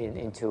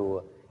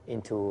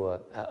into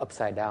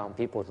upside down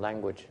people's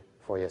language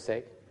for your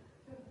sake.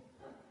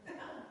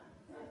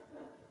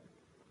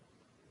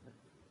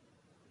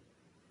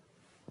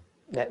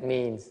 That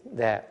means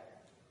that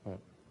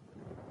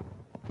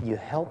you're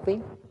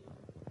helping,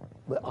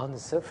 but on the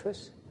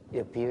surface, it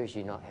appears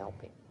you're not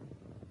helping.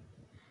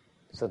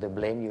 So they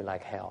blame you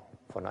like hell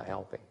for not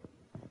helping.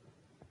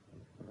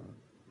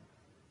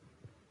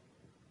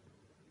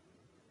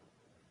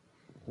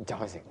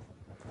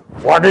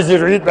 Why does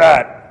it read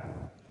that?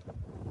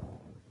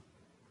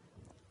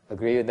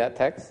 Agree with that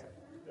text?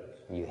 Yes.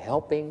 You're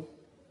helping,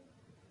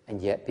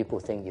 and yet people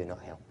think you're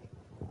not helping.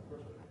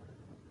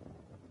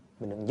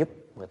 Mình không giúp,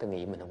 người ta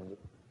nghĩ mình không giúp.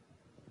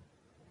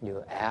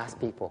 You ask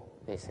people,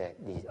 they say,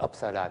 these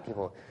upside down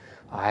people,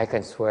 I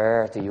can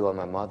swear to you on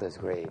my mother's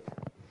grave,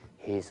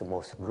 he's the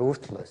most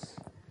ruthless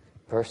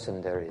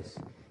person there is.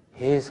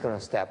 He's going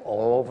to step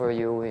all over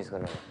you, he's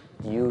going to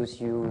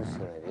use you, he's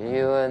going to do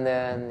you, and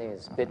then he'll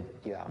spit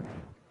you out.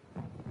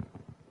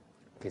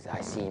 Because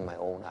I see in my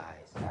own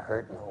eyes, I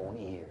heard in my own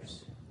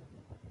ears.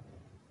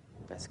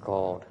 That's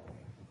called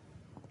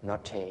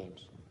not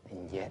change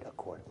and yet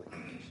accord with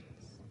conditions.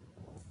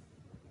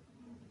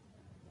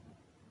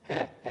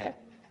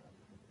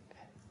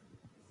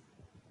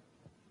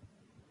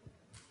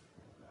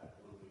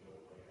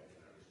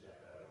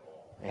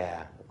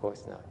 Yeah, of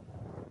course not.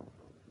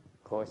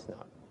 Of course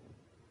not.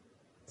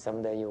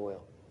 Someday you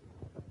will.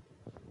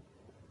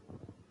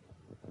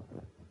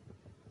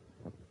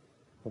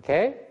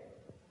 Okay?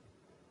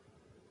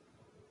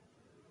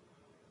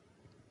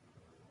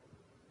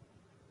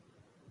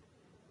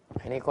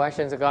 Any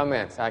questions or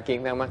comments? Ai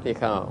kiến thắc mắc gì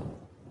không?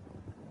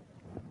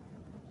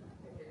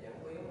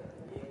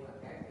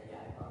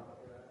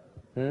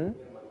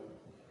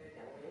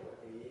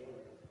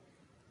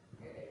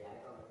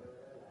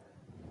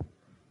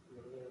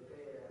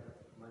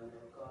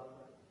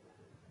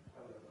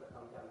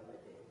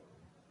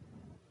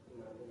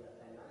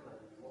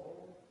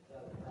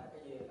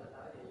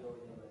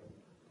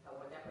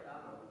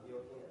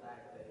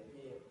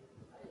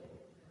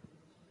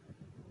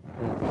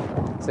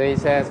 So he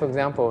says, for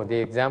example,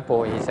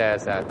 he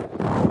says that,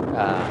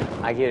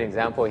 I give an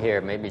example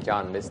here, maybe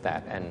John missed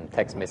that and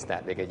Tex missed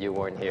that because you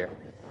weren't here.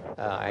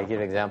 I give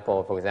an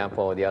example, for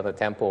example, the other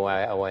temple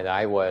when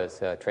I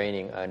was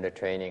under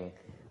training,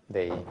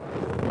 they,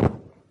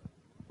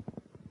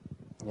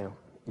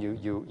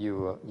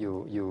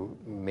 you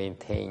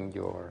maintain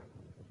your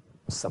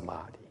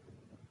samadhi.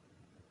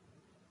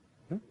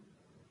 You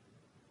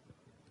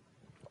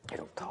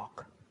don't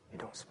talk, you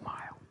don't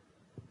smile,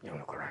 you don't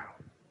look around.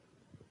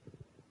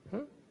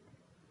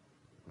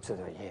 So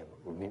that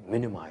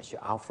minimize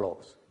your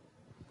outflows.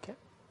 Okay.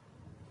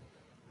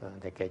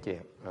 Thầy kể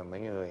chuyện, mấy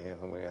người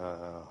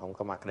không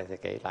có mặt đây thầy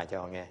kể lại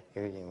cho họ nghe.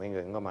 Mấy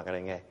người không có mặt ở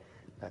đây nghe.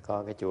 Là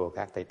có cái chùa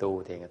các thầy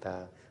tu thì người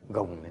ta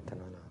gồng, người ta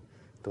nói là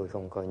tôi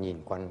không có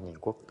nhìn quanh nhìn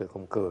quốc, tôi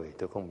không cười,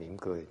 tôi không mỉm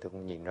cười, tôi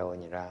không nhìn đâu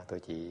nhìn ra, tôi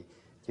chỉ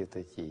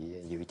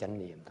giữ chánh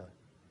niệm thôi.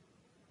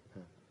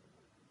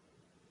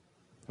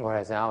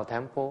 Whereas our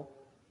temple,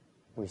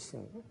 we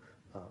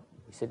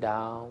sit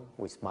down,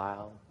 we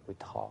smile, we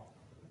talk.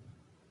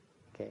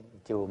 Okay.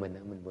 Chùa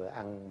mình vừa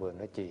ăn, vừa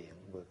nói chuyện,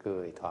 vừa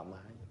cười thoải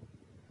mái.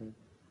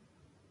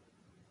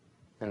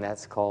 And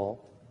that's called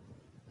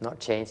not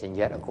change and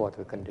yet accord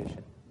with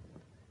condition.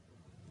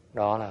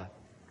 Đó là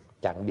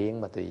chẳng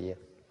biến mà tùy duyên.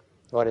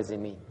 What does it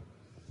mean?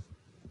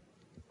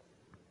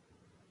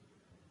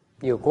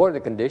 You accord the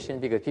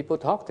condition because people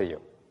talk to you.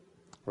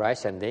 Right,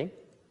 Shanding?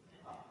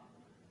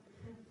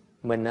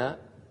 Mình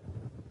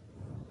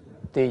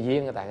Tùy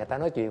duyên, tại người ta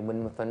nói chuyện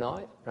mình phải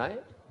nói,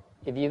 right?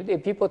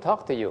 If people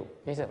talk to you,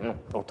 you say,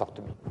 don't talk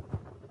to me.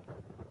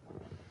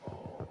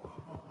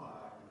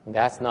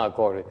 That's not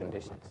according to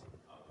conditions.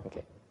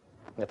 Okay.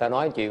 Người ta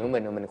nói chuyện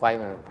với mình quay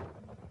mà.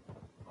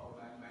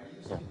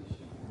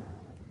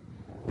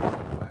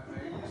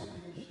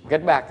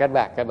 Get back.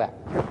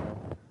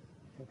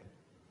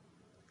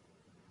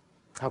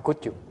 How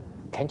could you?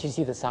 Can't you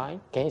see the sign?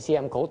 Can't you see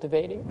I'm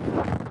cultivating?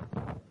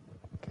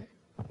 Okay.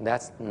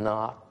 That's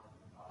not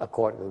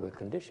according to the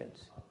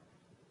conditions.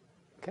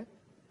 Okay?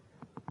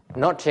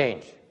 Not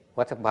change.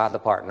 What's about the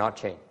part? Not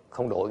change.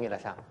 Không đổi nghĩa là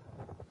sao?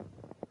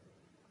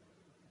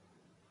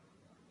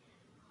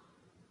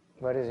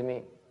 What does it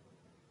mean?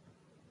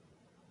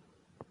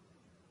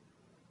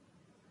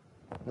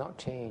 Not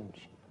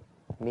change,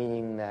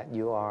 meaning that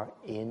you are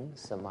in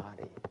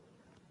samadhi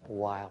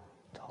while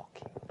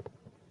talking.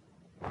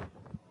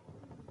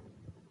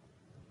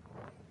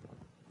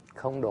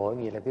 Không đổi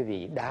nghĩa là quý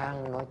vị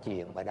đang nói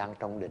chuyện và đang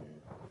trong định.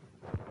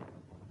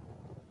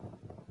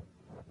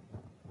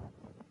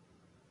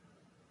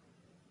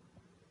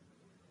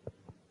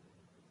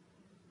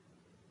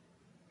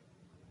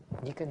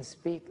 You can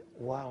speak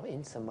while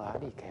in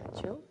samadhi,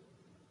 can't you?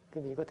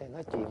 Quý vị có thể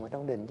nói chuyện mà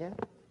trong định chứ.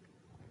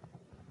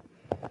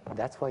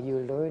 That's why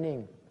you're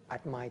learning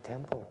at my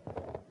temple.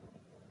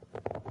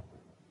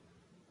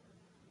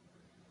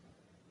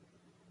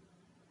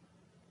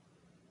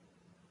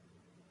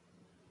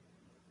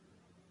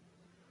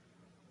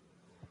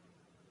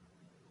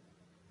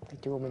 Cái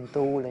chùa mình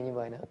tu là như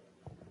vậy đó.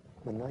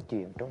 Mình nói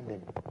chuyện trong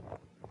định.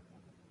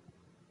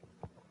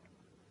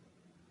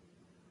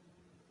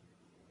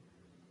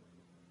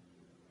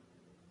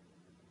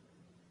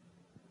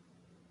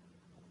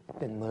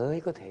 Định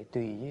mới có thể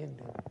tùy duyên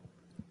được.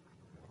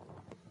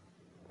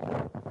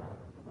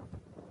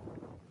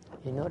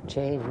 You not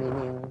change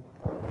meaning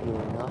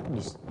you're not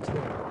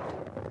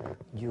disturbed,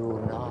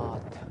 you're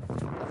not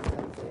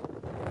affected.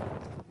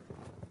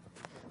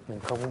 Mình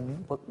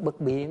không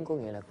bất biến có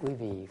nghĩa là quý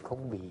vị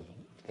không bị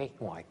cái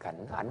ngoại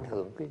cảnh ảnh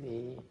hưởng quý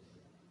vị.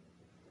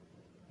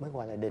 Mới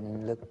gọi là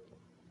định lực.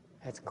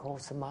 It's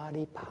called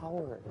samadhi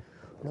power.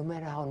 No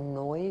matter how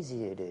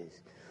noisy it is,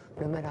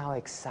 no matter how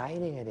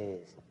exciting it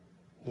is,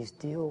 you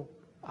still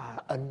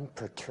are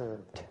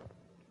unperturbed.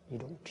 You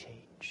don't change.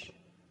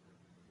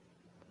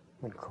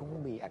 Mình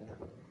không bị ảnh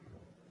hưởng.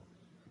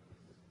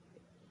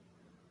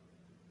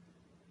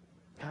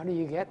 How do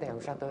you get there?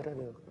 Làm sao tới đó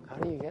được? How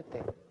do you get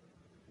there?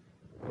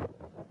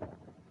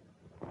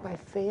 By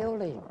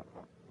failing.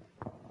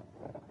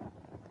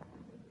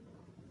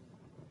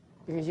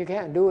 Because you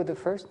can't do it the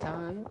first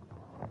time.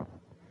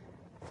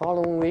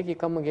 Following week you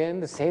come again,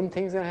 the same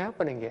thing's going to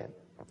happen again.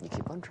 You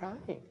keep on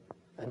trying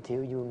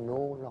until you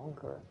no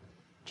longer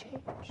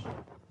change.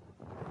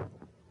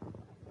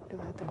 You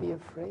don't have to be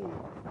afraid.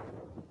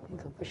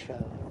 Không phải sợ.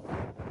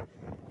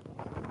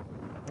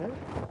 Right?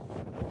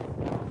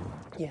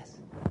 Yes.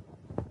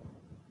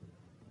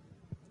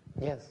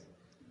 Yes.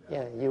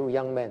 Yeah, you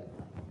young man.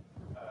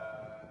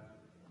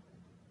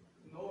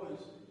 Noise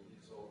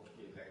is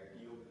okay, like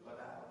you, but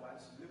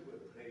once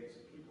liquid place,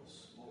 people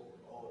smoke.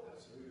 Oh,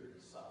 that's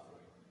really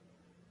suffering.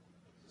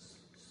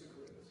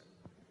 Cigarettes.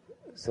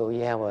 So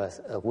you have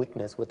a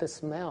weakness with the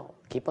smell.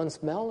 Keep on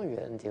smelling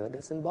it until it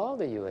doesn't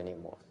bother you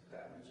anymore.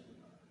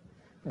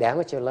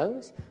 Damage your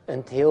lungs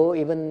until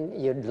even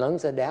your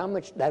lungs are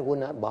damaged, that will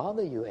not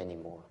bother you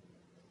anymore.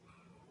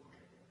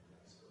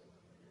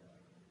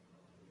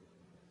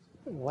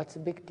 What's the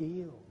big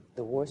deal?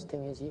 The worst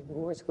thing is, the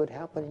worst could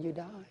happen, you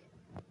die.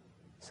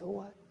 So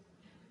what?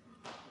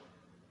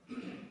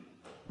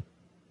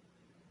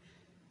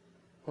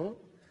 Huh?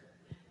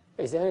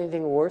 Is there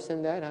anything worse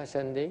than that,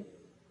 Hashanding?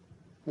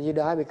 You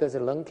die because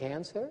of lung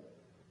cancer?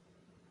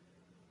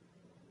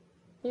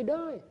 You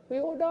die. We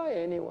all die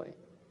anyway.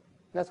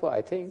 That's what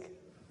I think.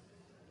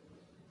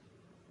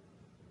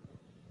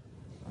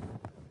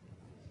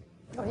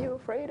 What are you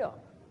afraid of?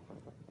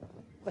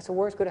 What's the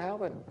worst could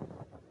happen?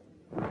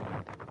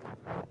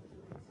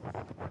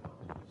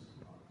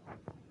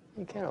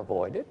 You can't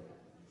avoid it.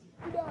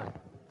 You die.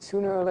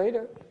 Sooner or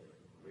later.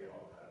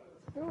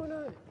 You will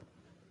die.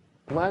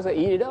 You might as well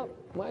eat it up.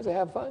 Might as well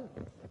have fun.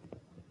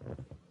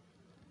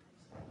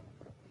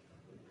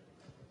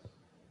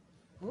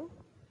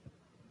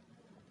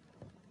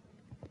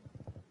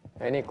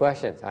 Any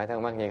questions? Ai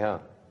thắc mắc gì không?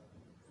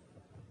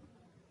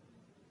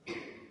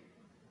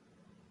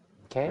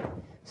 Okay,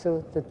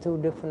 so the two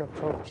different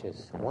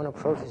approaches. One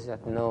approach is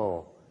that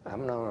no,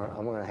 I'm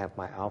going to have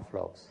my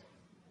outflows.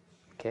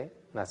 Okay,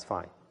 that's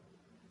fine.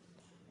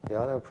 The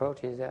other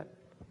approach is that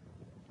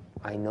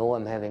I know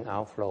I'm having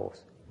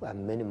outflows, but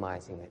I'm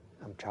minimizing it.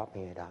 I'm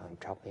chopping it out. I'm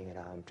chopping it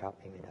out. I'm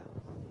chopping it out.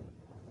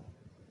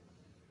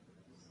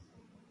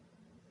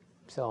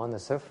 So on the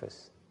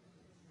surface,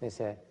 they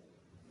say,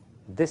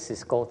 this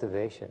is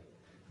cultivation.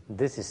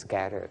 This is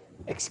scattered.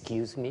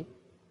 Excuse me?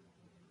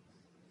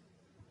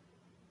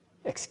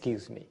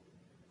 Excuse me.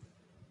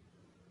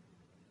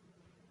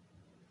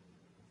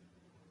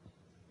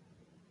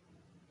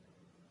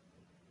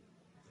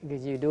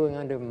 Because you're doing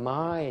under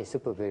my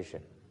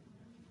supervision.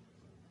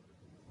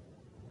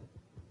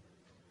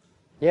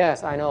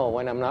 Yes, I know.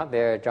 When I'm not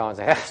there, John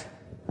says,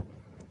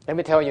 let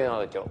me tell you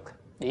another joke.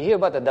 You hear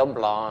about the dumb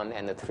blonde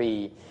and the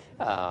three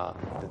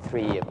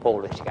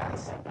Polish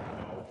guys.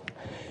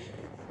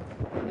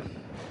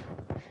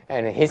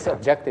 And his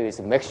objective is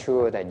to make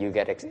sure that you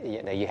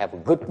have a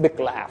good big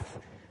laugh.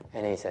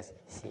 And he says,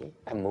 see,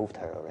 I moved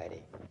her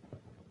already.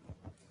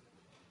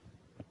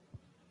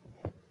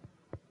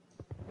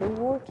 We're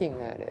working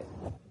at it.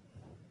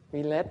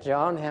 We let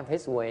John have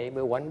his way,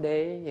 but one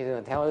day he's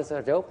going to tell us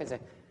a joke and say,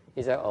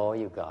 oh,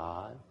 you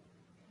God.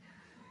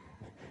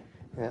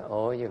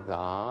 Oh, you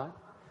God.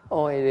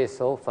 Oh, it is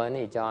so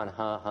funny, John.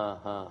 Ha, ha,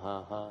 ha,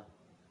 ha, ha.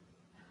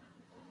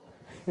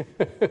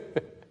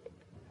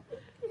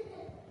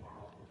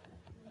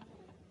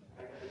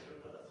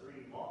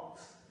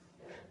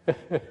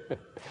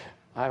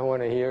 I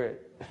want to hear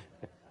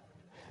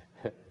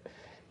it.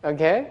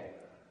 Okay?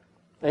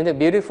 Isn't it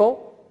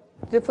beautiful?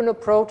 Different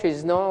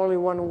approaches, not only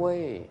one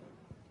way.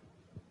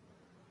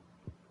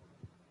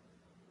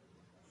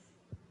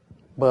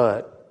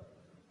 But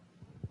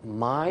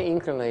my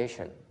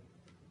inclination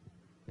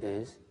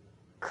is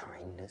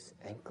kindness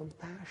and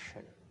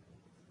compassion.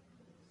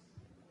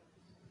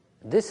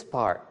 This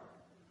part,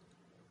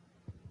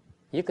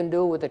 you can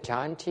do with the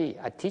Chan Chi.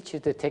 I teach you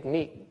the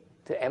technique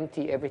to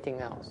empty everything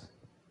else.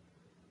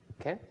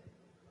 Okay?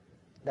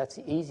 That's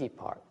the easy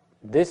part.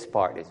 This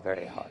part is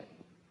very hard.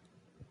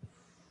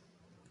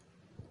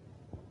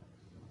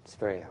 It's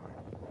very hard.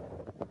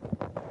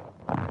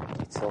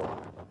 It's so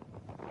hard.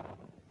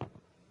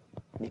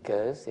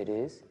 Because it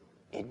is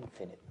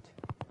infinite.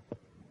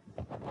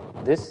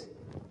 This,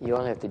 you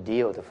only have to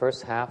deal, the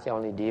first half you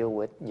only deal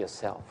with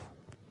yourself.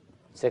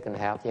 Second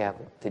half you have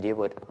to deal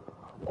with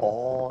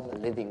all the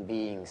living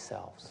being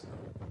selves.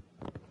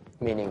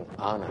 Meaning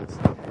Anand,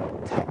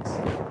 Tex,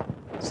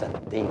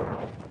 Sandine,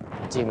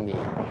 Jimmy,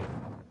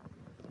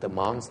 the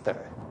monster,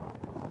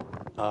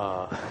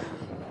 the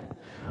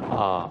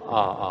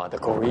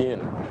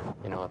Korean,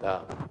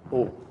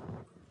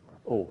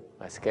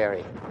 that's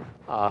scary.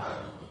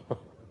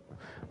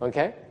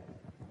 Okay?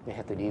 You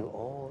have to deal with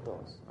all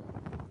those.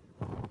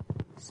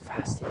 It's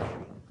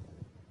fascinating.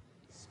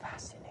 It's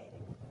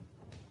fascinating.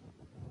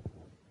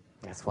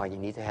 That's why you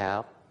need to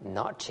have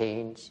not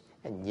change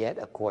and yet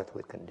accord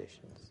with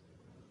conditions.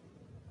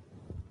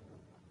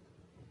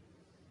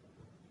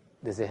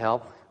 Does it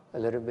help a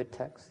little bit,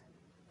 Tex?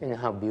 You know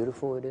how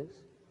beautiful it is?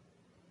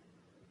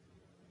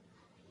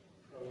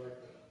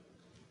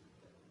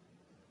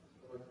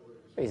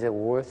 Is it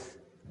worth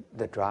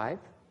the drive?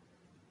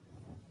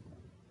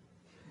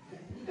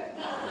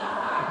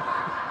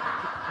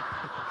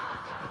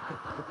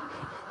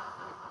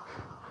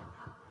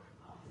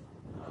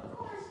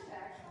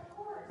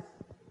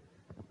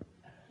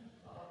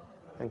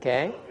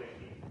 Okay?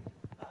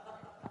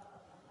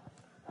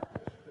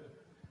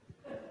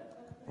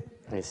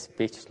 He's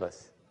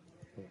speechless.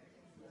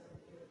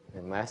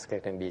 The master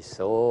can be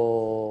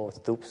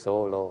stoop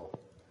so low.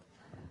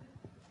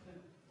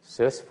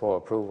 Search for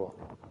approval.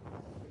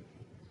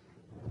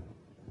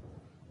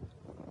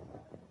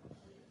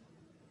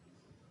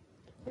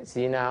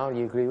 See now,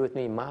 you agree with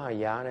me,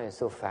 Mahayana is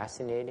so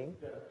fascinating.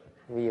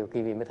 Ví dụ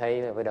khi mới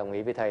thấy, phải đồng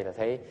ý với thầy là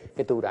thấy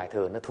cái tu đại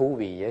thừa nó thú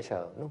vị dễ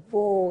sợ, nó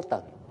vô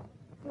tận.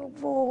 Nó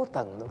vô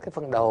tận. Cái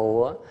phần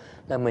đầu á,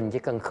 là mình chỉ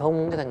cần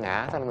không cái thằng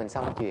ngã thôi là mình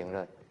xong chuyện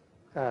rồi.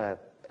 Đó là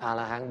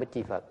A-la-hán Bích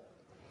Chi Phật.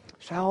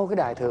 Sau cái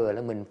đại thừa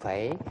là mình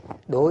phải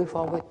đối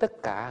phó với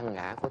tất cả hàng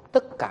ngã của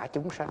tất cả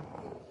chúng sanh.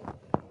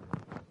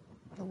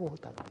 Nó vô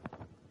tận.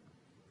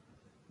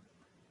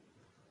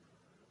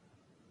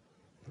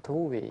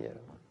 Thú vị vậy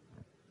đó.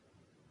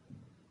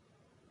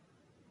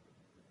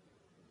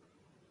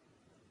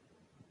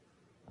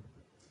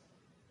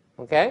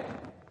 Okay?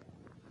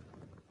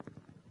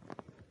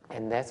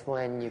 And that's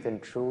when you can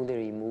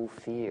truly remove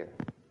fear.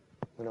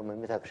 Lúc đó mình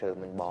mới thật sự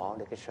mình bỏ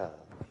được cái sợ.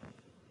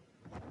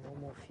 No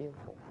more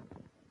fearful.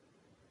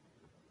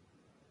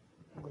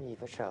 Không có gì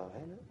phải sợ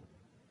hết đó.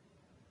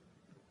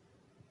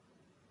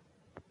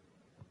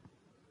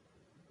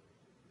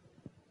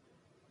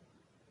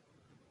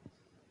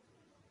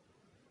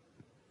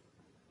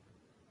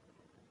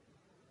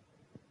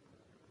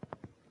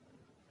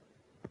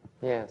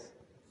 Yes.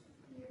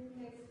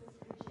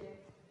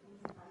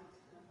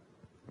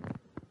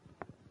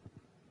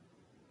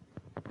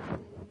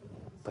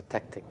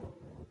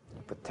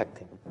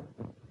 Protecting.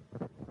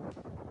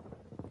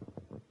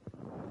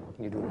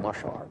 You do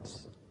martial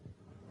arts.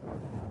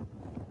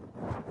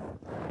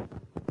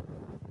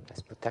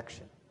 That's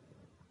protection.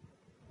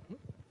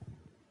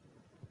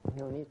 You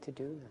don't need to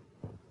do that.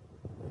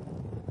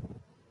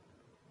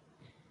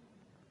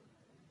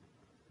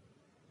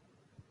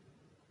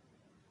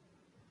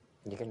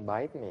 You can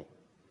bite me,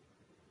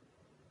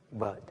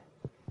 but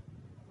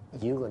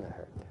you're going to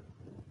hurt.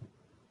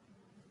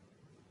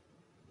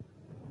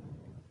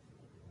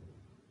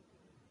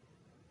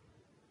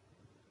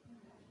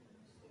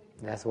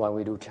 That's why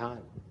we do chant,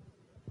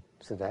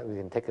 so that we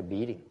can take a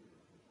beating.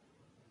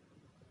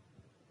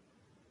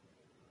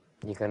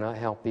 You cannot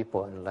help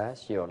people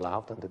unless you allow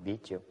them to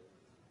beat you.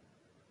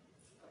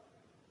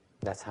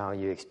 That's how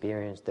you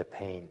experience the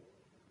pain.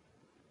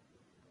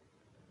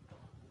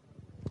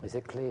 Is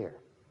it clear?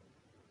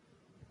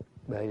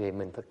 Bởi vì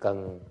mình phải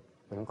cần,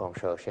 mình không còn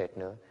sợ sệt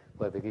nữa.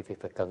 Bởi vì quý vị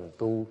phải cần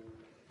tu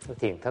cái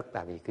thiền thất,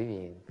 tại vì quý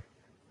vị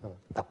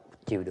tập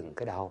chịu đựng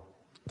cái đau,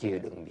 chịu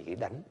đựng bị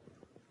đánh,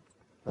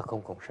 và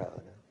không còn sợ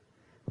nữa.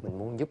 Mình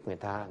muốn giúp người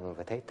ta, mình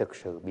phải thấy thực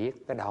sự biết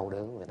cái đau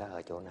đớn của người ta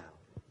ở chỗ nào.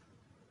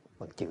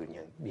 Mình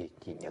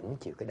chỉ nhẫn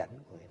chịu cái đánh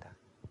của người ta.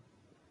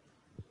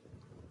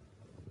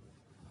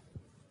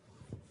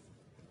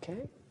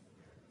 Okay.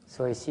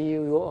 So I see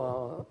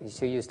you.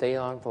 So you stay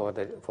on for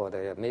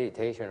the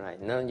meditation,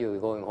 right? None of you are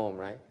going home,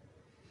 right?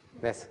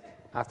 That's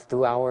after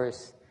 2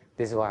 hours.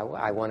 This is why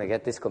I want to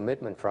get this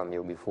commitment from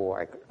you before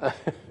I.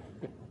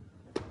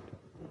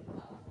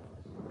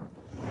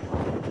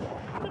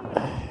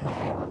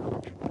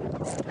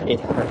 It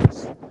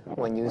hurts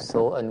when you're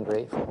so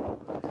ungrateful.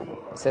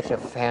 Such a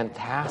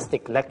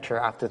fantastic lecture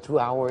after 2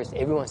 hours.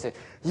 Everyone said,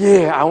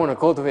 yeah, I want to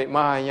cultivate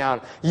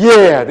Mahayana.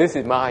 Yeah, this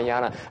is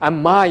Mahayana.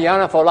 I'm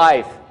Mahayana for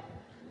life.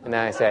 And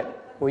I said,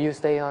 will you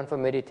stay on for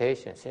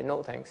meditation? I said,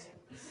 no, thanks.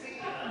 I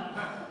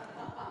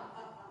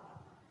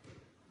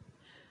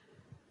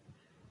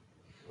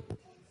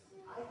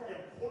had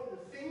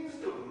important things to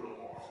do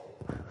tomorrow.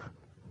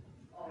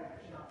 Oh,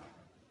 no.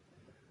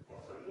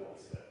 That's what you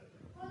always said.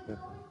 We're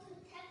going to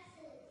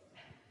Texas.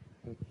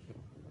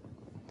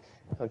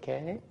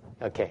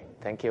 Okay.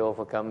 Thank you all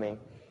for coming.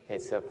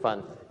 It's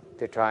fun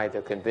to try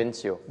to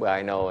convince you, but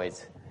I know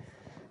it's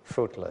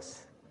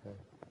fruitless.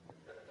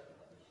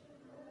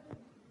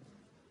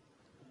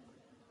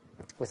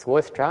 It's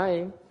worth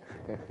trying.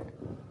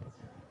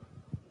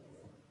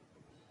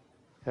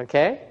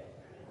 Okay?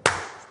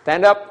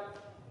 Stand up.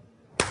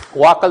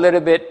 Walk a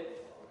little bit.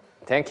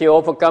 Thank you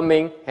all for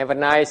coming. Have a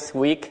nice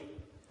week.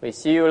 We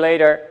see you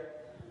later.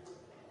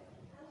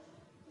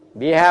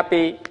 Be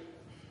happy.